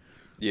money.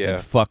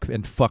 Yeah.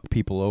 And fuck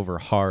people over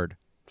hard.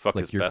 Fuck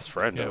like his best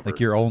friend over. Like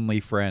your only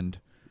friend.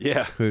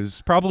 Yeah.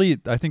 Who's probably,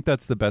 I think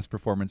that's the best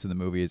performance in the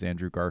movie is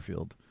Andrew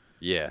Garfield.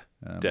 Yeah.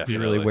 Definitely.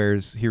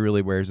 He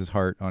really wears his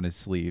heart on his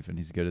sleeve, and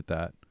he's good at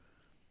that.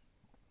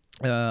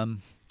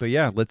 But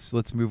yeah,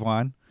 let's move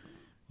on.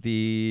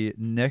 The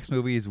next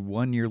movie is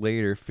 1 year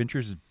later.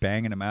 Fincher's just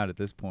banging them out at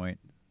this point.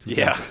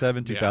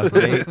 2007,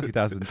 2008,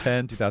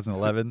 2010,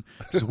 2011.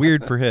 It's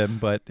weird for him,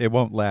 but it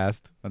won't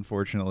last,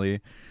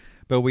 unfortunately.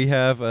 But we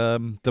have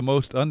the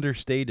most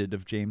understated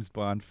of James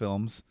Bond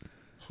films,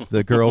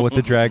 The Girl with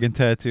the Dragon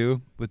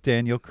Tattoo, with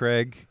Daniel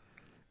Craig,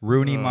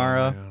 Rooney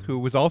Mara, who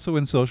was also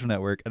in Social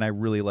Network, and I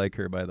really like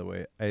her, by the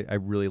way. I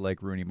really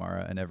like Rooney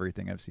Mara and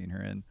everything I've seen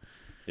her in.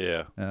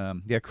 Yeah.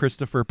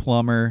 Christopher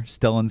Plummer,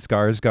 Stellan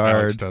Skarsgård.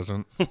 Alex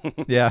doesn't.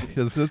 Yeah.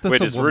 That's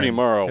Wait, is Rooney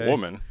Mara okay? a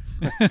woman?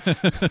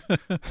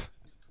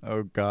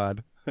 Oh,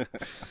 God.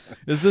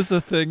 Is this a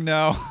thing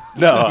now?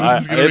 No,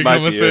 This is gonna it might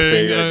become be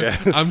a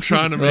thing. I'm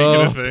trying to make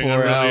it a thing. I poor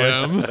really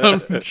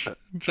Alex. am.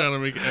 I'm trying to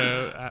make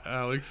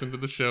Alex into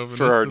the chauvinist.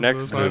 For our of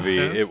next the movie,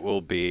 podcast. it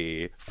will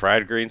be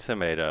fried green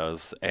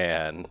tomatoes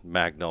and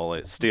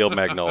steel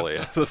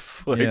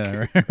magnolias. Like,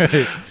 Yeah, right.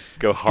 let's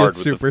go hard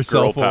with super the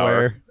girl power.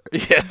 self-aware.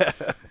 Yeah.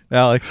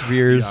 Alex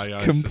Veer's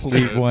Yeah,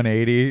 complete sister.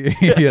 180.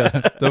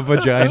 Yeah, the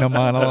vagina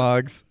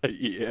monologues.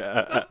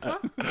 Yeah.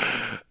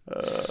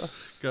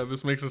 God,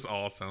 this makes us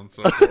all sound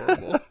so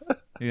horrible.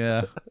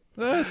 Yeah,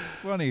 that's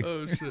funny.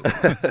 Oh shit!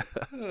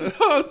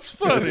 Oh, it's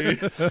funny.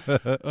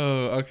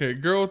 Oh, okay.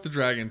 Girl with the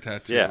dragon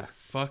tattoo. Yeah.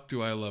 Fuck,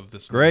 do I love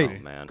this Great, movie?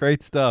 Oh, man.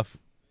 great stuff.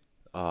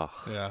 Oh,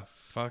 Yeah.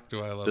 Fuck,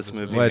 do I love this this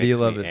movie Why do makes you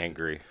love me it?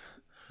 angry.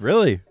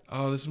 Really?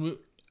 Oh, this movie.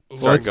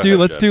 Sorry, let's go do ahead,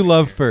 let's Jeff. do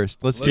love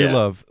first. Let's do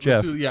love,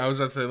 Jeff. Yeah, I was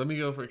about to say, let me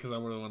go for it because I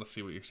really want to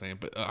see what you're saying.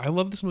 But I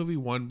love this movie,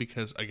 one,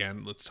 because,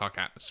 again, let's talk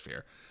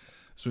atmosphere.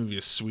 This movie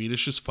is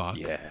Swedish as fuck,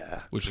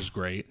 Yeah. which is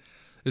great.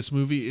 This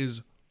movie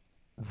is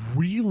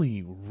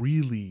really,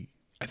 really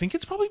I think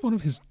it's probably one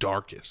of his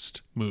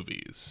darkest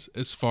movies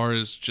as far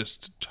as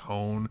just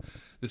tone.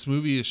 This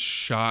movie is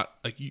shot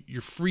like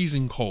you're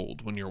freezing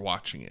cold when you're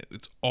watching it.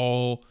 It's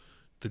all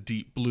the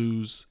deep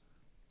blues,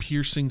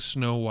 piercing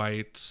snow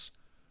whites,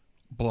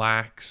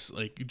 blacks.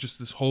 Like, just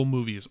this whole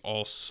movie is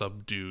all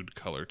subdued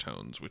color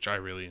tones, which I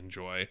really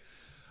enjoy.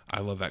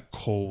 I love that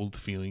cold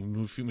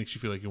feeling. It makes you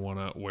feel like you want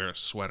to wear a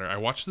sweater. I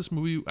watched this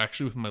movie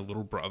actually with my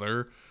little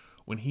brother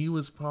when he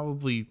was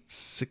probably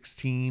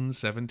 16,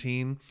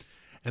 17.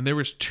 And there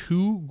was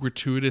 2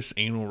 gratuitous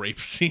anal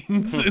rape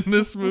scenes in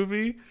this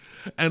movie.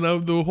 And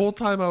the whole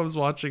time I was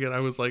watching it,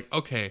 I was like,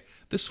 okay,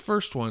 this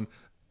first one,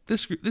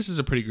 this is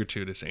a pretty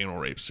gratuitous anal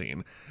rape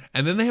scene.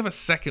 And then they have a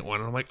second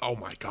one, and I'm like, oh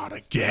my God,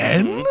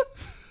 again?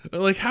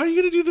 Like, how are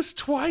you going to do this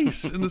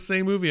twice in the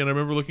same movie? And I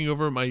remember looking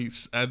over at my,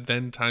 at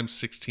then time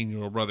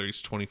 16-year-old brother,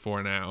 he's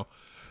 24 now,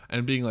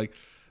 and being like,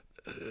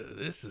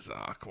 this is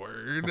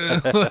awkward.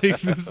 Like,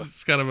 this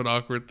is kind of an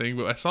awkward thing.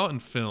 But I saw it in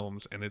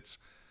films, and it's,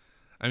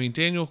 I mean,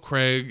 Daniel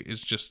Craig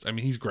is just, I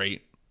mean, he's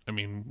great. I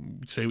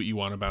mean, say what you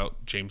want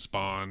about James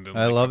Bond and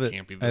I like love how it.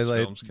 campy those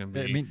films can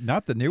be. I mean,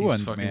 not the new He's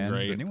ones, fucking man.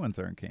 great. The new ones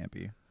aren't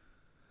campy.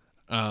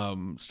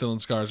 Stellan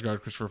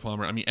Skarsgård, Christopher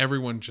Plummer. I mean,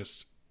 everyone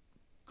just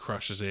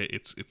crushes it.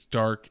 It's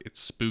dark. It's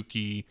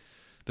spooky.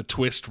 The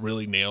twist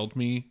really nailed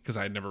me because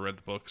I had never read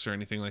the books or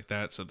anything like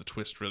that. So the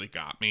twist really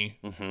got me.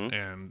 Mm-hmm.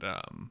 And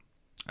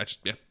it's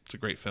a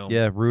great film.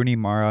 Yeah, Rooney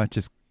Mara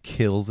just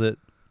kills it.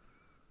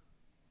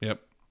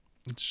 Yep.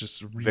 It's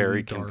just really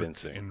Very dark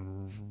convincing.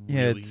 and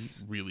Yeah, really,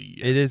 it's really.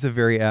 it is a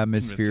very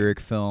atmospheric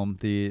film.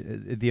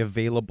 The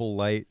available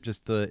light,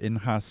 just the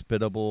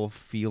inhospitable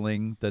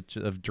feeling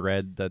of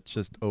dread that's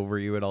just over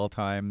you at all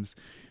times.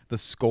 The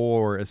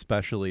score,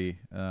 especially,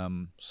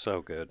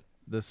 So good.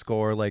 the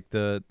score, like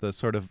the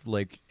sort of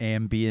like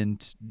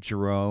ambient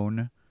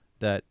drone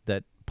that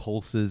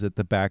pulses at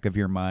the back of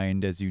your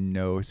mind as you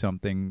know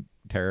something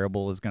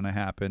terrible is going to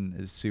happen,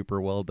 is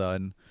super well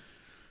done.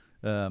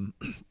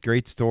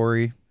 Great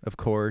story, of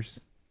course.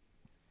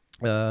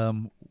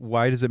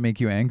 Why does it make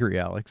you angry,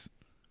 Alex?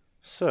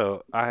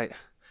 So I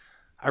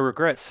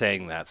regret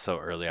saying that so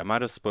early. I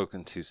might have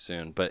spoken too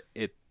soon, but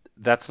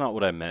that's not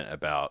what I meant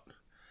about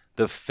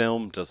the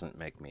film. Doesn't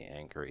make me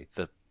angry.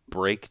 The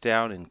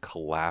breakdown and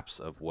collapse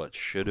of what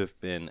should have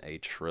been a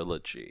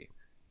trilogy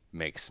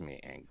makes me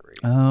angry.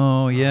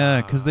 Oh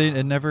yeah, because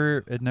it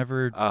never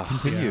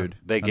continued.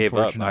 They gave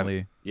up.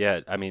 Unfortunately.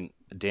 I mean,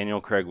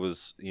 Daniel Craig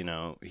was,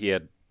 he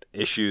had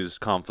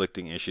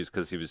conflicting issues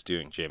because he was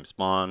doing James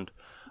Bond.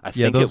 I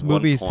think those at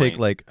one movies point, take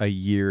like a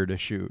year to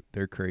shoot.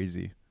 They're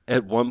crazy.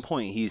 At one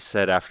point, he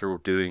said after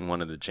doing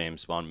one of the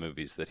James Bond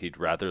movies that he'd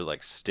rather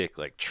like stick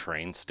like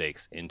train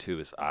stakes into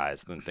his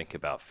eyes than think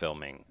about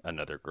filming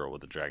Another Girl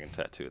with a Dragon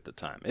Tattoo at the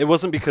time. It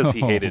wasn't because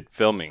he hated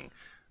filming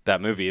that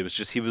movie. It was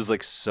just he was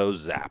like so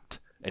zapped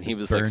and he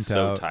was like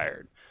so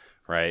tired,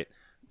 right?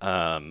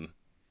 And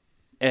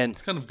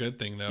It's kind of a good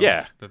thing though,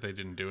 that they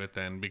didn't do it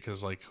then,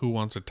 because like, who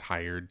wants a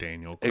tired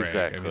Daniel Craig?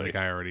 Exactly. I mean, the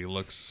guy already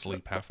looks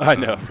asleep half the I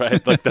time. know,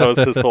 right? Like that was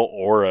his whole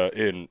aura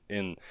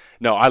in.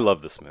 No, I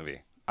love this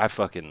movie.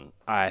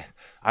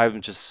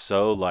 I'm just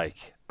so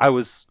like, I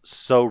was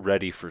so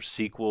ready for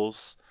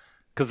sequels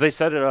because they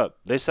set it up.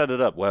 They set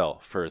it up well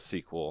for a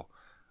sequel.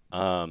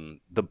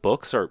 The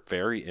books are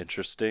very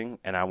interesting,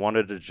 and I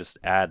wanted to just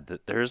add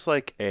that there's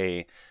like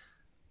a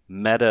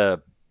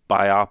meta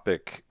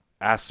biopic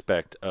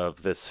aspect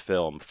of this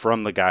film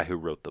from the guy who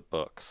wrote the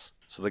books.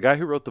 So the guy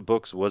who wrote the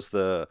books was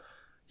the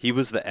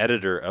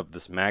editor of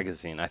this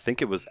magazine. I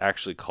think it was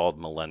actually called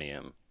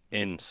Millennium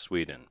in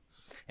Sweden.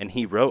 And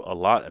he wrote a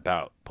lot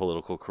about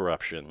political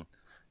corruption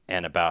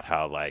and about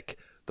how like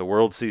the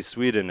world sees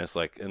Sweden as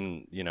like,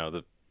 in,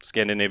 the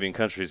Scandinavian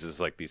countries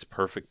as like these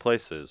perfect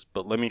places,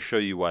 but let me show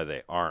you why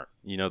they aren't.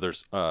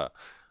 There's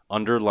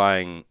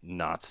underlying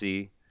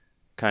Nazi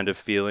kind of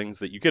feelings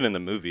that you get in the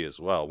movie as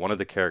well. One of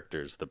the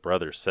characters, the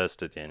brother, says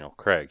to Daniel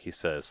Craig, he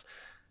says,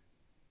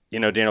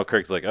 Daniel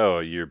Craig's like, oh,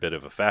 you're a bit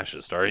of a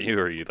fascist, aren't you?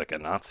 Or are you like a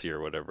Nazi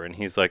or whatever? And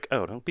he's like,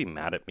 oh, don't be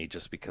mad at me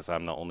just because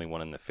I'm the only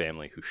one in the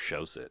family who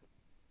shows it.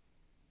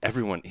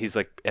 Everyone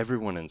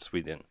in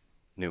Sweden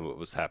knew what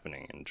was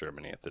happening in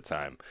Germany at the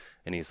time.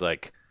 And he's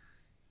like,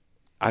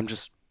 I'm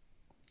just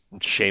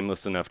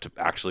shameless enough to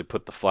actually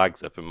put the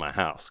flags up in my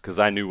house because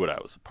I knew what I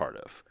was a part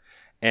of.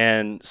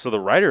 And so the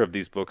writer of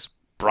these books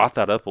brought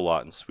that up a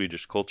lot in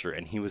Swedish culture,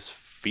 and he was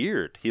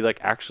feared. He like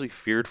actually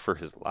feared for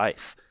his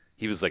life.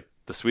 He was like,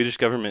 the Swedish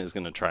government is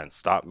going to try and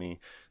stop me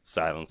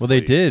silently. Well,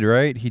 they did,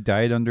 right? He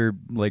died under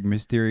like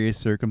mysterious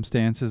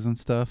circumstances and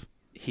stuff.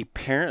 He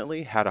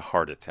apparently had a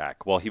heart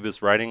attack while he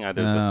was writing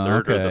either the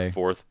third or the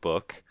fourth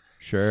book.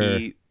 Sure.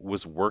 He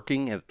was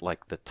working at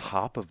like the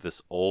top of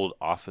this old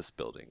office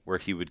building where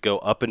he would go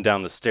up and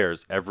down the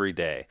stairs every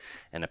day.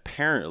 And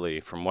apparently,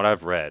 from what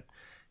I've read,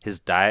 his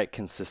diet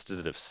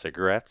consisted of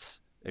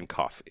cigarettes and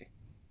coffee.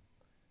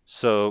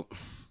 So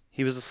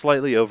he was a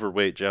slightly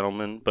overweight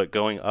gentleman, but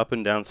going up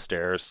and down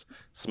stairs,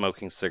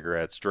 smoking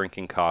cigarettes,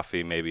 drinking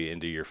coffee, maybe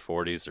into your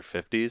 40s or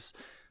 50s,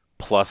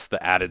 plus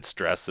the added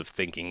stress of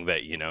thinking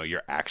that,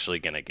 you're actually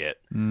going to get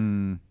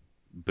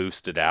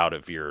boosted out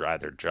of your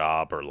either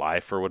job or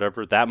life or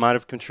whatever. That might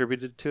have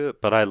contributed to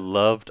it, but I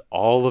loved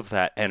all of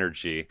that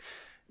energy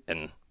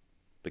and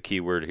the key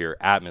word here,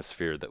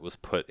 atmosphere, that was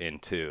put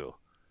into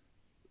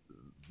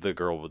the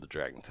girl with the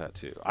dragon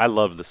tattoo. I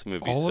love this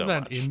movie so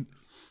much.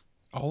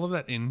 All of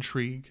that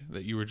intrigue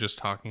that you were just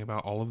talking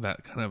about, all of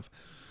that kind of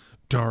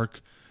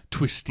dark,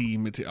 twisty,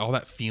 all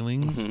that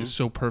feelings is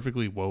so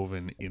perfectly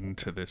woven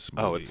into this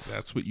movie.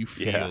 That's what you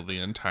feel the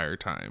entire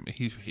time.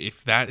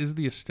 If that is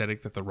the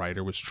aesthetic that the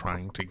writer was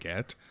trying to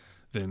get,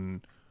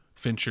 then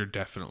Fincher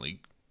definitely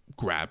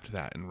grabbed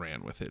that and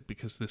ran with it,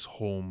 because this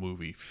whole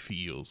movie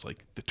feels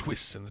like the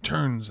twists and the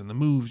turns and the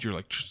moves. You're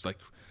like just like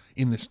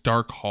in this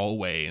dark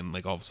hallway, and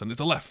like all of a sudden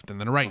it's a left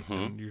and then a right,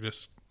 and you're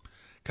just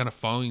kind of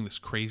following this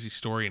crazy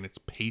story, and it's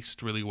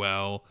paced really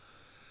well.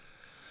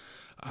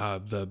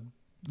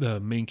 The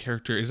main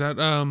character is that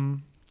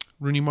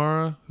Rooney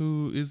Mara,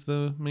 who is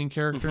the main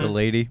character, the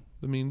lady,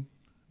 the main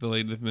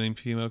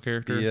female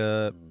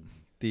character,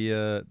 the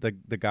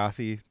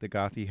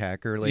gothy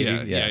hacker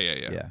lady.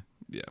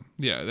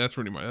 Yeah, that's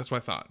Rooney Mara. That's what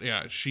I thought.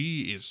 Yeah,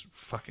 she is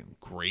fucking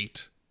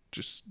great.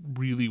 Just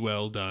really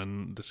well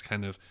done. This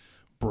kind of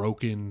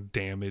broken,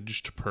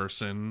 damaged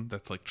person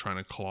that's like trying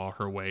to claw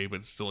her way, but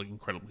it's still like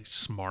incredibly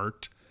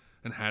smart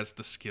and has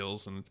the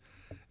skills. And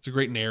it's a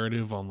great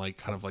narrative on like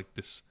kind of like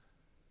this,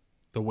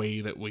 the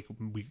way that we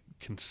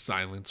can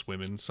silence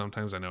women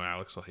sometimes. I know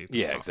Alex will hate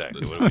this. Yeah,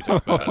 exactly. What we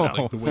talk about,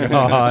 like the way we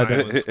can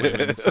silence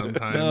women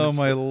sometimes. Oh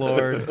my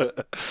lord.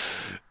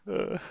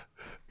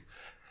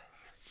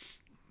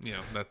 You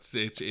know, that's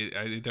it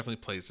definitely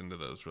plays into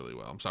those really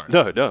well. I'm sorry.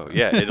 No,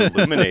 yeah, it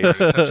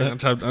illuminates.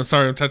 I'm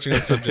sorry, I'm touching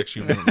on subjects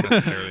you wouldn't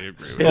necessarily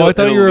agree with. Oh, I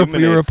thought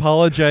you were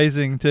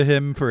apologizing to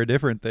him for a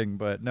different thing,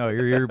 but no,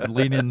 you're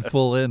leaning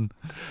full in.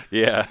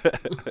 Yeah.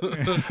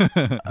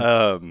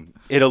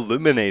 It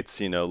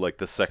illuminates, like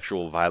the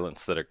sexual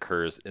violence that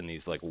occurs in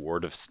these like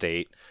ward of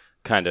state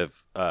kind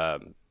of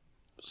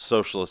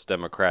socialist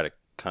democratic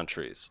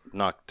countries.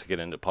 Not to get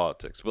into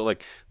politics, but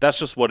like that's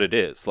just what it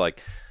is. Like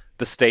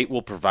the state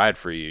will provide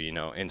for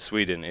you, in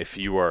Sweden, if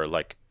you are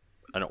like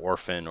an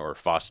orphan or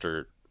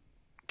foster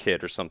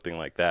kid or something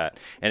like that.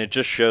 And it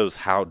just shows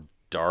how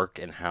dark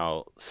and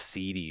how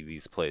seedy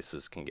these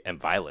places can get, and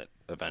violent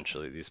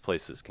eventually these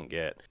places can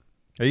get.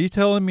 Are you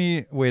telling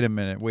me, wait a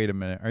minute.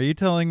 Are you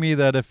telling me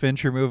that a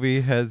Fincher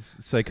movie has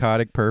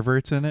psychotic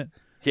perverts in it?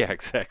 Yeah,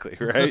 exactly,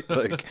 right?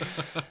 Like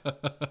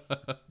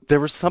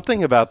there was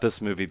something about this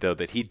movie though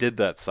that he did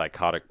that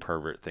psychotic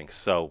pervert thing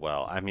so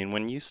well. I mean,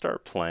 when you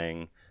start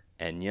playing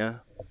Enya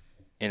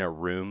in a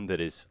room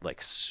that is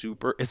like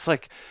super, it's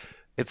like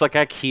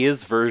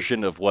IKEA's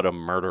version of what a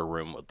murder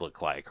room would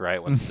look like,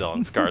 right? When Stellan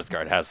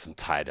Skarsgård has them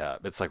tied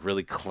up. It's like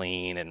really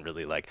clean and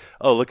really like,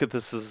 oh, look at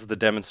this is the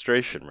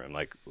demonstration room.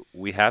 Like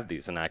we have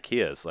these in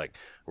IKEA's, like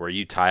where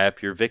you tie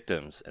up your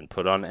victims and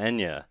put on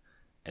Enya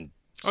and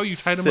oh, you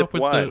tied them up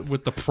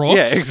with the props?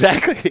 Yeah,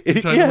 exactly.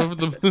 You tied them up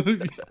with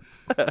the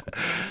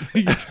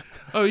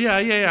oh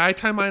yeah. I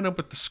tie mine up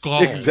with the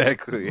skull.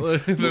 Exactly.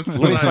 Let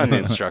me find the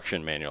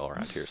instruction manual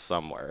around here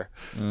somewhere.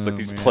 It's like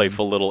these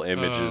playful little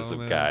images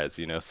of guys,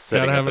 setting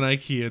gotta have up an a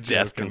IKEA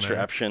death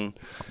contraption.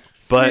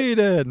 But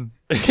Sweden.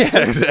 Yeah,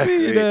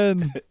 exactly.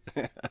 Sweden.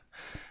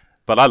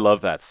 But I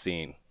love that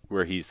scene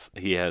where he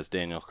has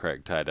Daniel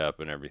Craig tied up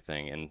and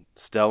everything, and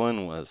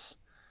Stellan was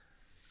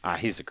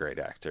he's a great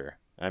actor.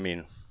 I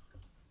mean,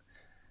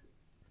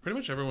 pretty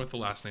much everyone with the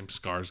last name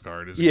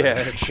Skarsgård is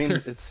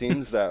it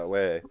seems that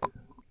way.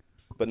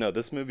 But no,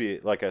 this movie,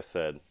 like I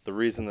said, the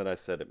reason that I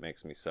said it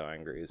makes me so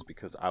angry is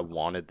because I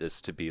wanted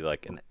this to be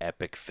like an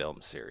epic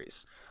film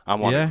series. I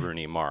wanted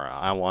Rooney Mara.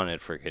 I wanted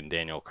freaking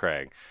Daniel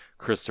Craig,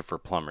 Christopher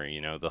Plummer,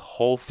 the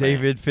whole thing.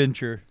 David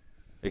Fincher.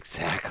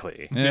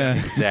 Exactly. Yeah.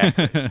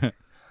 Exactly.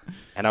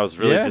 And I was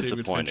really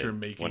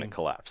disappointed when it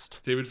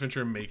collapsed. David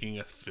Fincher making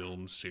a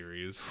film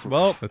series.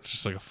 Well, that's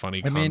just like a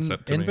funny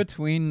concept to me. In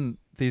between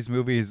these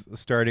movies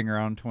starting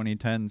around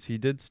 2010s, he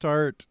did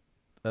start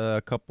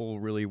a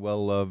couple really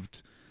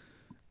well-loved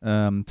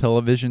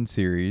television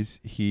series.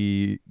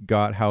 He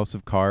got House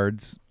of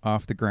Cards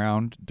off the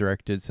ground,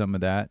 directed some of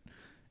that,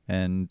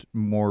 and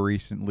more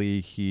recently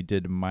he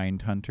did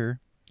Mindhunter.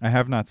 I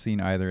have not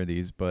seen either of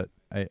these, but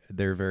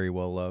they're very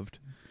well loved.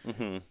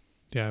 Mm-hmm.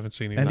 Yeah, I haven't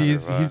seen either. And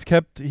he's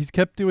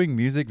kept doing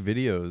music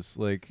videos.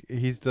 Like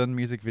he's done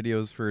music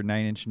videos for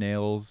 9 Inch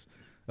Nails,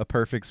 A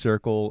Perfect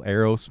Circle,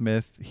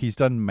 Aerosmith. He's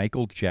done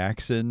Michael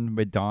Jackson,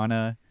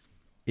 Madonna,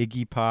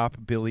 Iggy Pop,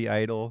 Billy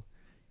Idol.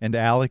 And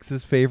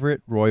Alex's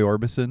favorite, Roy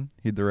Orbison.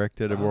 He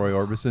directed a Roy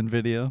Orbison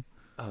video.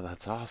 Oh,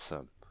 that's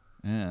awesome.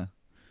 Yeah.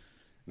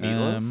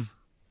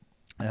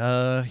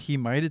 Meatloaf? He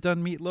might have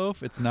done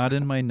Meatloaf. It's not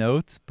in my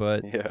notes,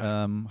 but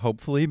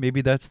hopefully,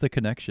 maybe that's the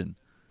connection.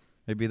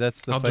 Maybe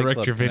that's the I'll Fight direct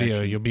Club your video.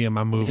 connection. You'll be in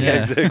my movie. Yeah,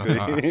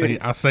 exactly.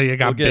 I'll say you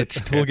got bitch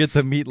tits. We'll get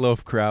the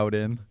Meatloaf crowd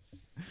in.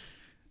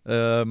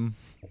 So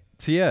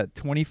yeah,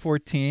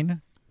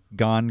 2014,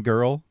 Gone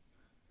Girl.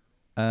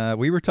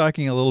 We were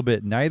talking a little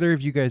bit. Neither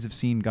of you guys have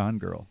seen Gone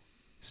Girl,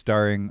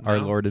 starring our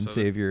Lord and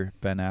Savior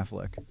Ben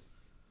Affleck.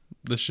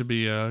 This should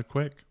be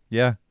quick.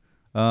 Yeah.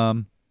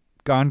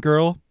 Gone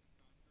Girl,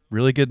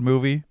 really good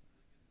movie.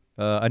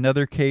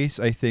 Another case,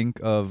 I think,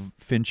 of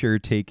Fincher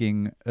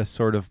taking a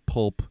sort of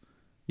pulp,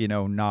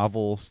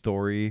 novel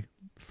story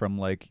from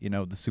like,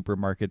 the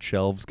supermarket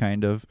shelves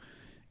kind of,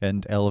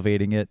 and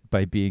elevating it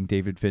by being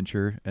David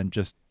Fincher and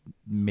just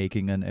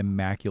making an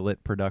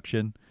immaculate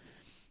production.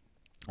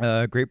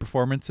 Great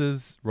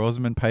performances.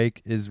 Rosamund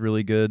Pike is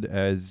really good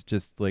as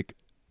just like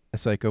a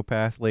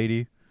psychopath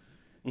lady.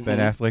 Ben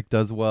Affleck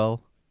does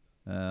well.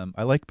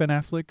 I like Ben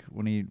Affleck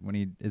when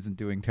he isn't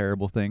doing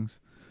terrible things,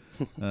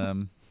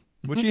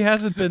 which he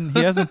hasn't been.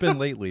 He hasn't been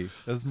lately.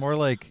 It was more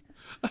like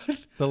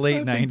the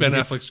late '90s. Ben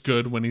Affleck's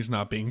good when he's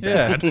not being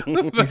Yeah, bad.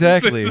 That's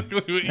exactly.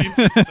 basically what you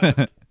just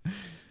said.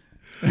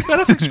 Ben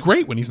Affleck's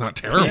great when he's not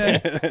terrible.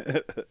 Yeah.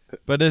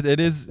 But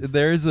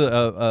there's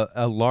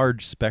a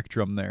large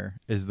spectrum there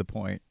is the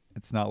point.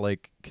 It's not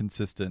like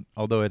consistent,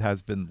 although it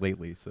has been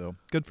lately. So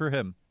good for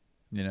him,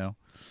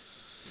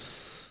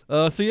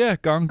 So yeah,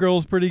 Gone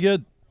Girl's pretty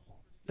good,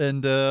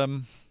 and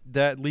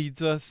that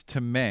leads us to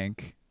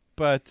Mank.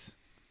 But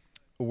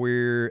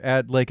we're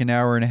at like an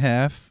hour and a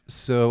half,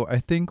 so I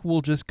think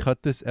we'll just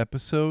cut this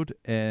episode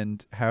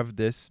and have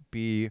this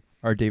be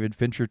our David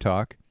Fincher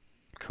talk.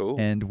 Cool.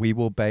 And we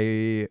will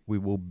be Bye. we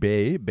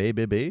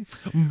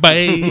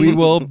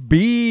will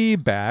be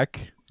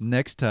back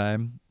next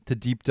time to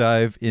deep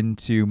dive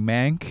into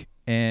Mank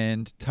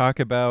and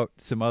talk about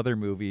some other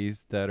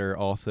movies that are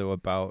also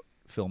about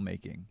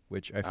filmmaking,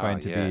 which I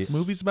find to be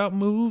Movies about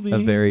movies. a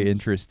very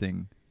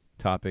interesting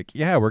topic.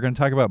 Yeah, we're going to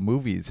talk about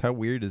movies. How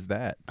weird is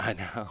that? I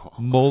know.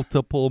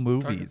 Multiple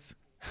movies.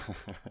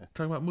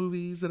 Talking about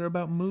movies that are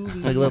about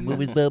movies. Talk about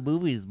movies,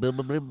 blah,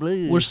 blah, blah,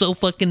 blah. We're so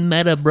fucking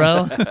meta,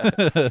 bro.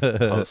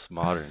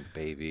 Postmodern,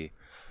 baby.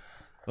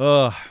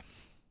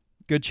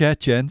 Good chat,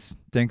 gents.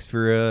 Thanks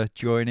for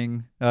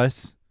joining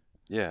us.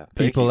 Yeah.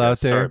 Thank People you out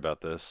guys. there. Sorry about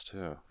this,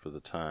 too, for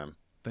the time.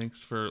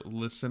 Thanks for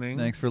listening.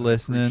 Thanks for I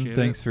listening. appreciate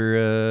Thanks it.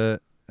 for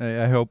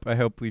I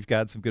hope we've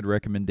got some good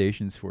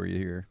recommendations for you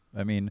here.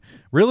 I mean,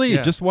 really,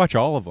 Yeah. just watch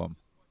all of them.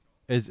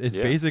 Is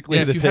Yeah. basically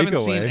Yeah, the if you haven't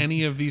takeaway. seen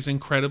any of these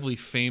incredibly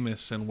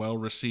famous and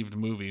well-received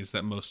movies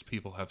that most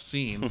people have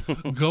seen,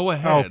 go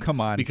ahead. Oh, come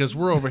on. Because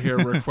we're over here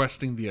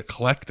requesting the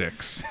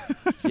eclectics.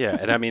 Yeah,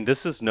 and I mean,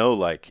 this is no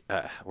like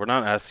we're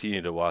not asking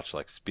you to watch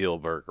like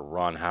Spielberg or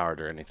Ron Howard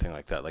or anything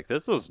like that. Like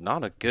this is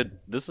not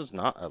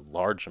a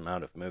large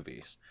amount of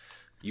movies.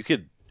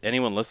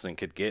 Anyone listening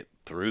could get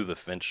through the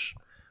Finch.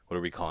 What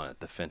are we calling it?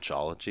 The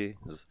Finchology?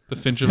 The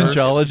Finchiverse.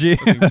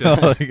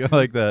 Finchology. I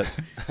like that.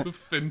 The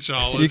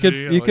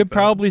Finchology. You could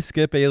probably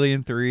skip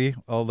Alien 3,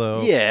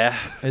 although Yeah,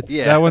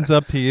 that one's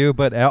up to you.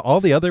 But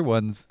all the other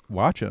ones,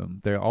 watch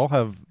them. They all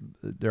have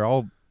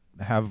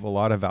a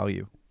lot of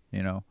value.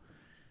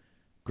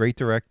 Great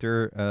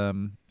director.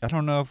 I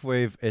don't know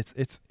if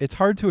it's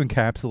hard to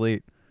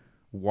encapsulate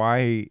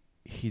why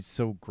he's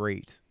so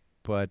great,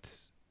 but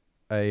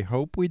I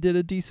hope we did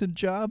a decent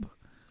job.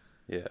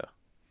 Yeah.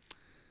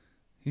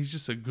 He's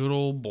just a good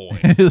old boy.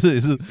 He's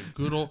He's a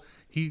good old.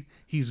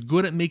 He's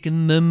good at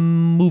making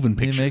them moving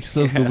pictures. He makes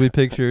those movie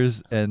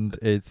pictures, and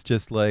it's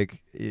just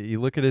like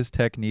you look at his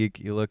technique,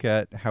 you look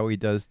at how he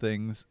does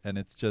things, and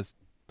it's just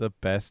the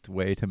best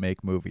way to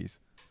make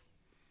movies.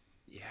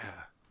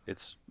 Yeah.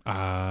 It's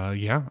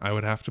Yeah, I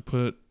would have to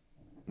put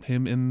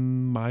him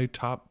in my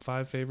top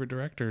 5 favorite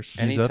directors.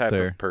 any up type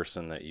there. of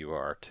person that you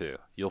are too.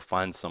 You'll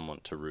find someone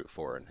to root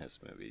for in his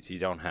movies. You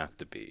don't have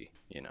to be,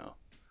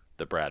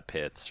 the Brad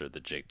Pitts or the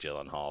Jake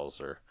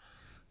Gyllenhaals or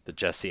the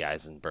Jesse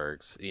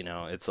Eisenbergs.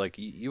 It's like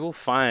you will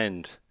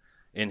find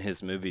in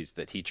his movies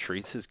that he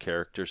treats his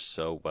characters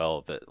so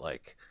well that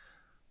like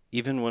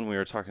even when we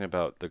were talking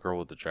about the girl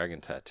with the dragon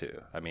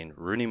tattoo, I mean,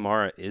 Rooney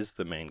Mara is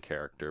the main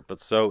character,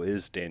 but so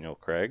is Daniel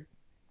Craig,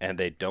 and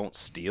they don't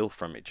steal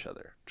from each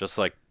other, just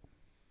like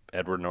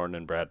Edward Norton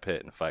and Brad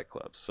Pitt in Fight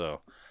Club.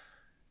 So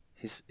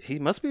he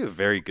must be a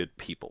very good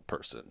people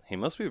person. He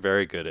must be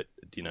very good at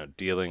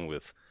dealing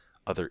with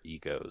other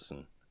egos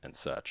and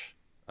such.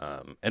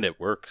 And it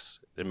works.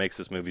 It makes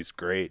his movies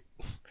great.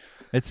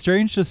 It's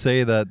strange to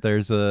say that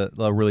there's a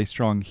really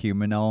strong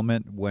human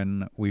element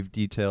when we've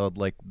detailed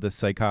like the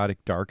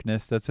psychotic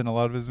darkness that's in a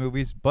lot of his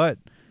movies, but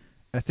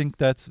I think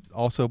that's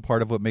also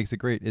part of what makes it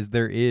great is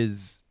there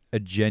is a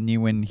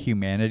genuine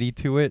humanity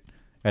to it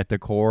at the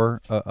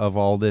core of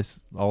all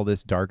this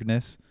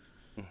darkness.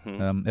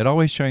 Mm-hmm. It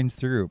always shines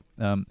through,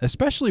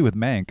 especially with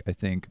Mank. I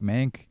think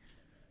Mank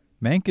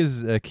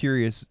is a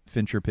curious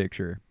Fincher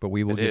picture, but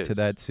we will get to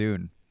that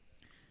soon.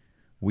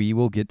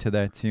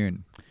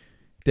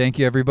 Thank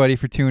you, everybody,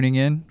 for tuning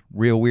in.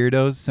 Real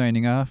Weirdos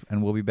signing off,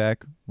 and we'll be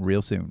back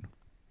real soon.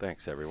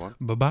 Thanks, everyone.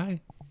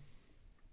 Bye-bye.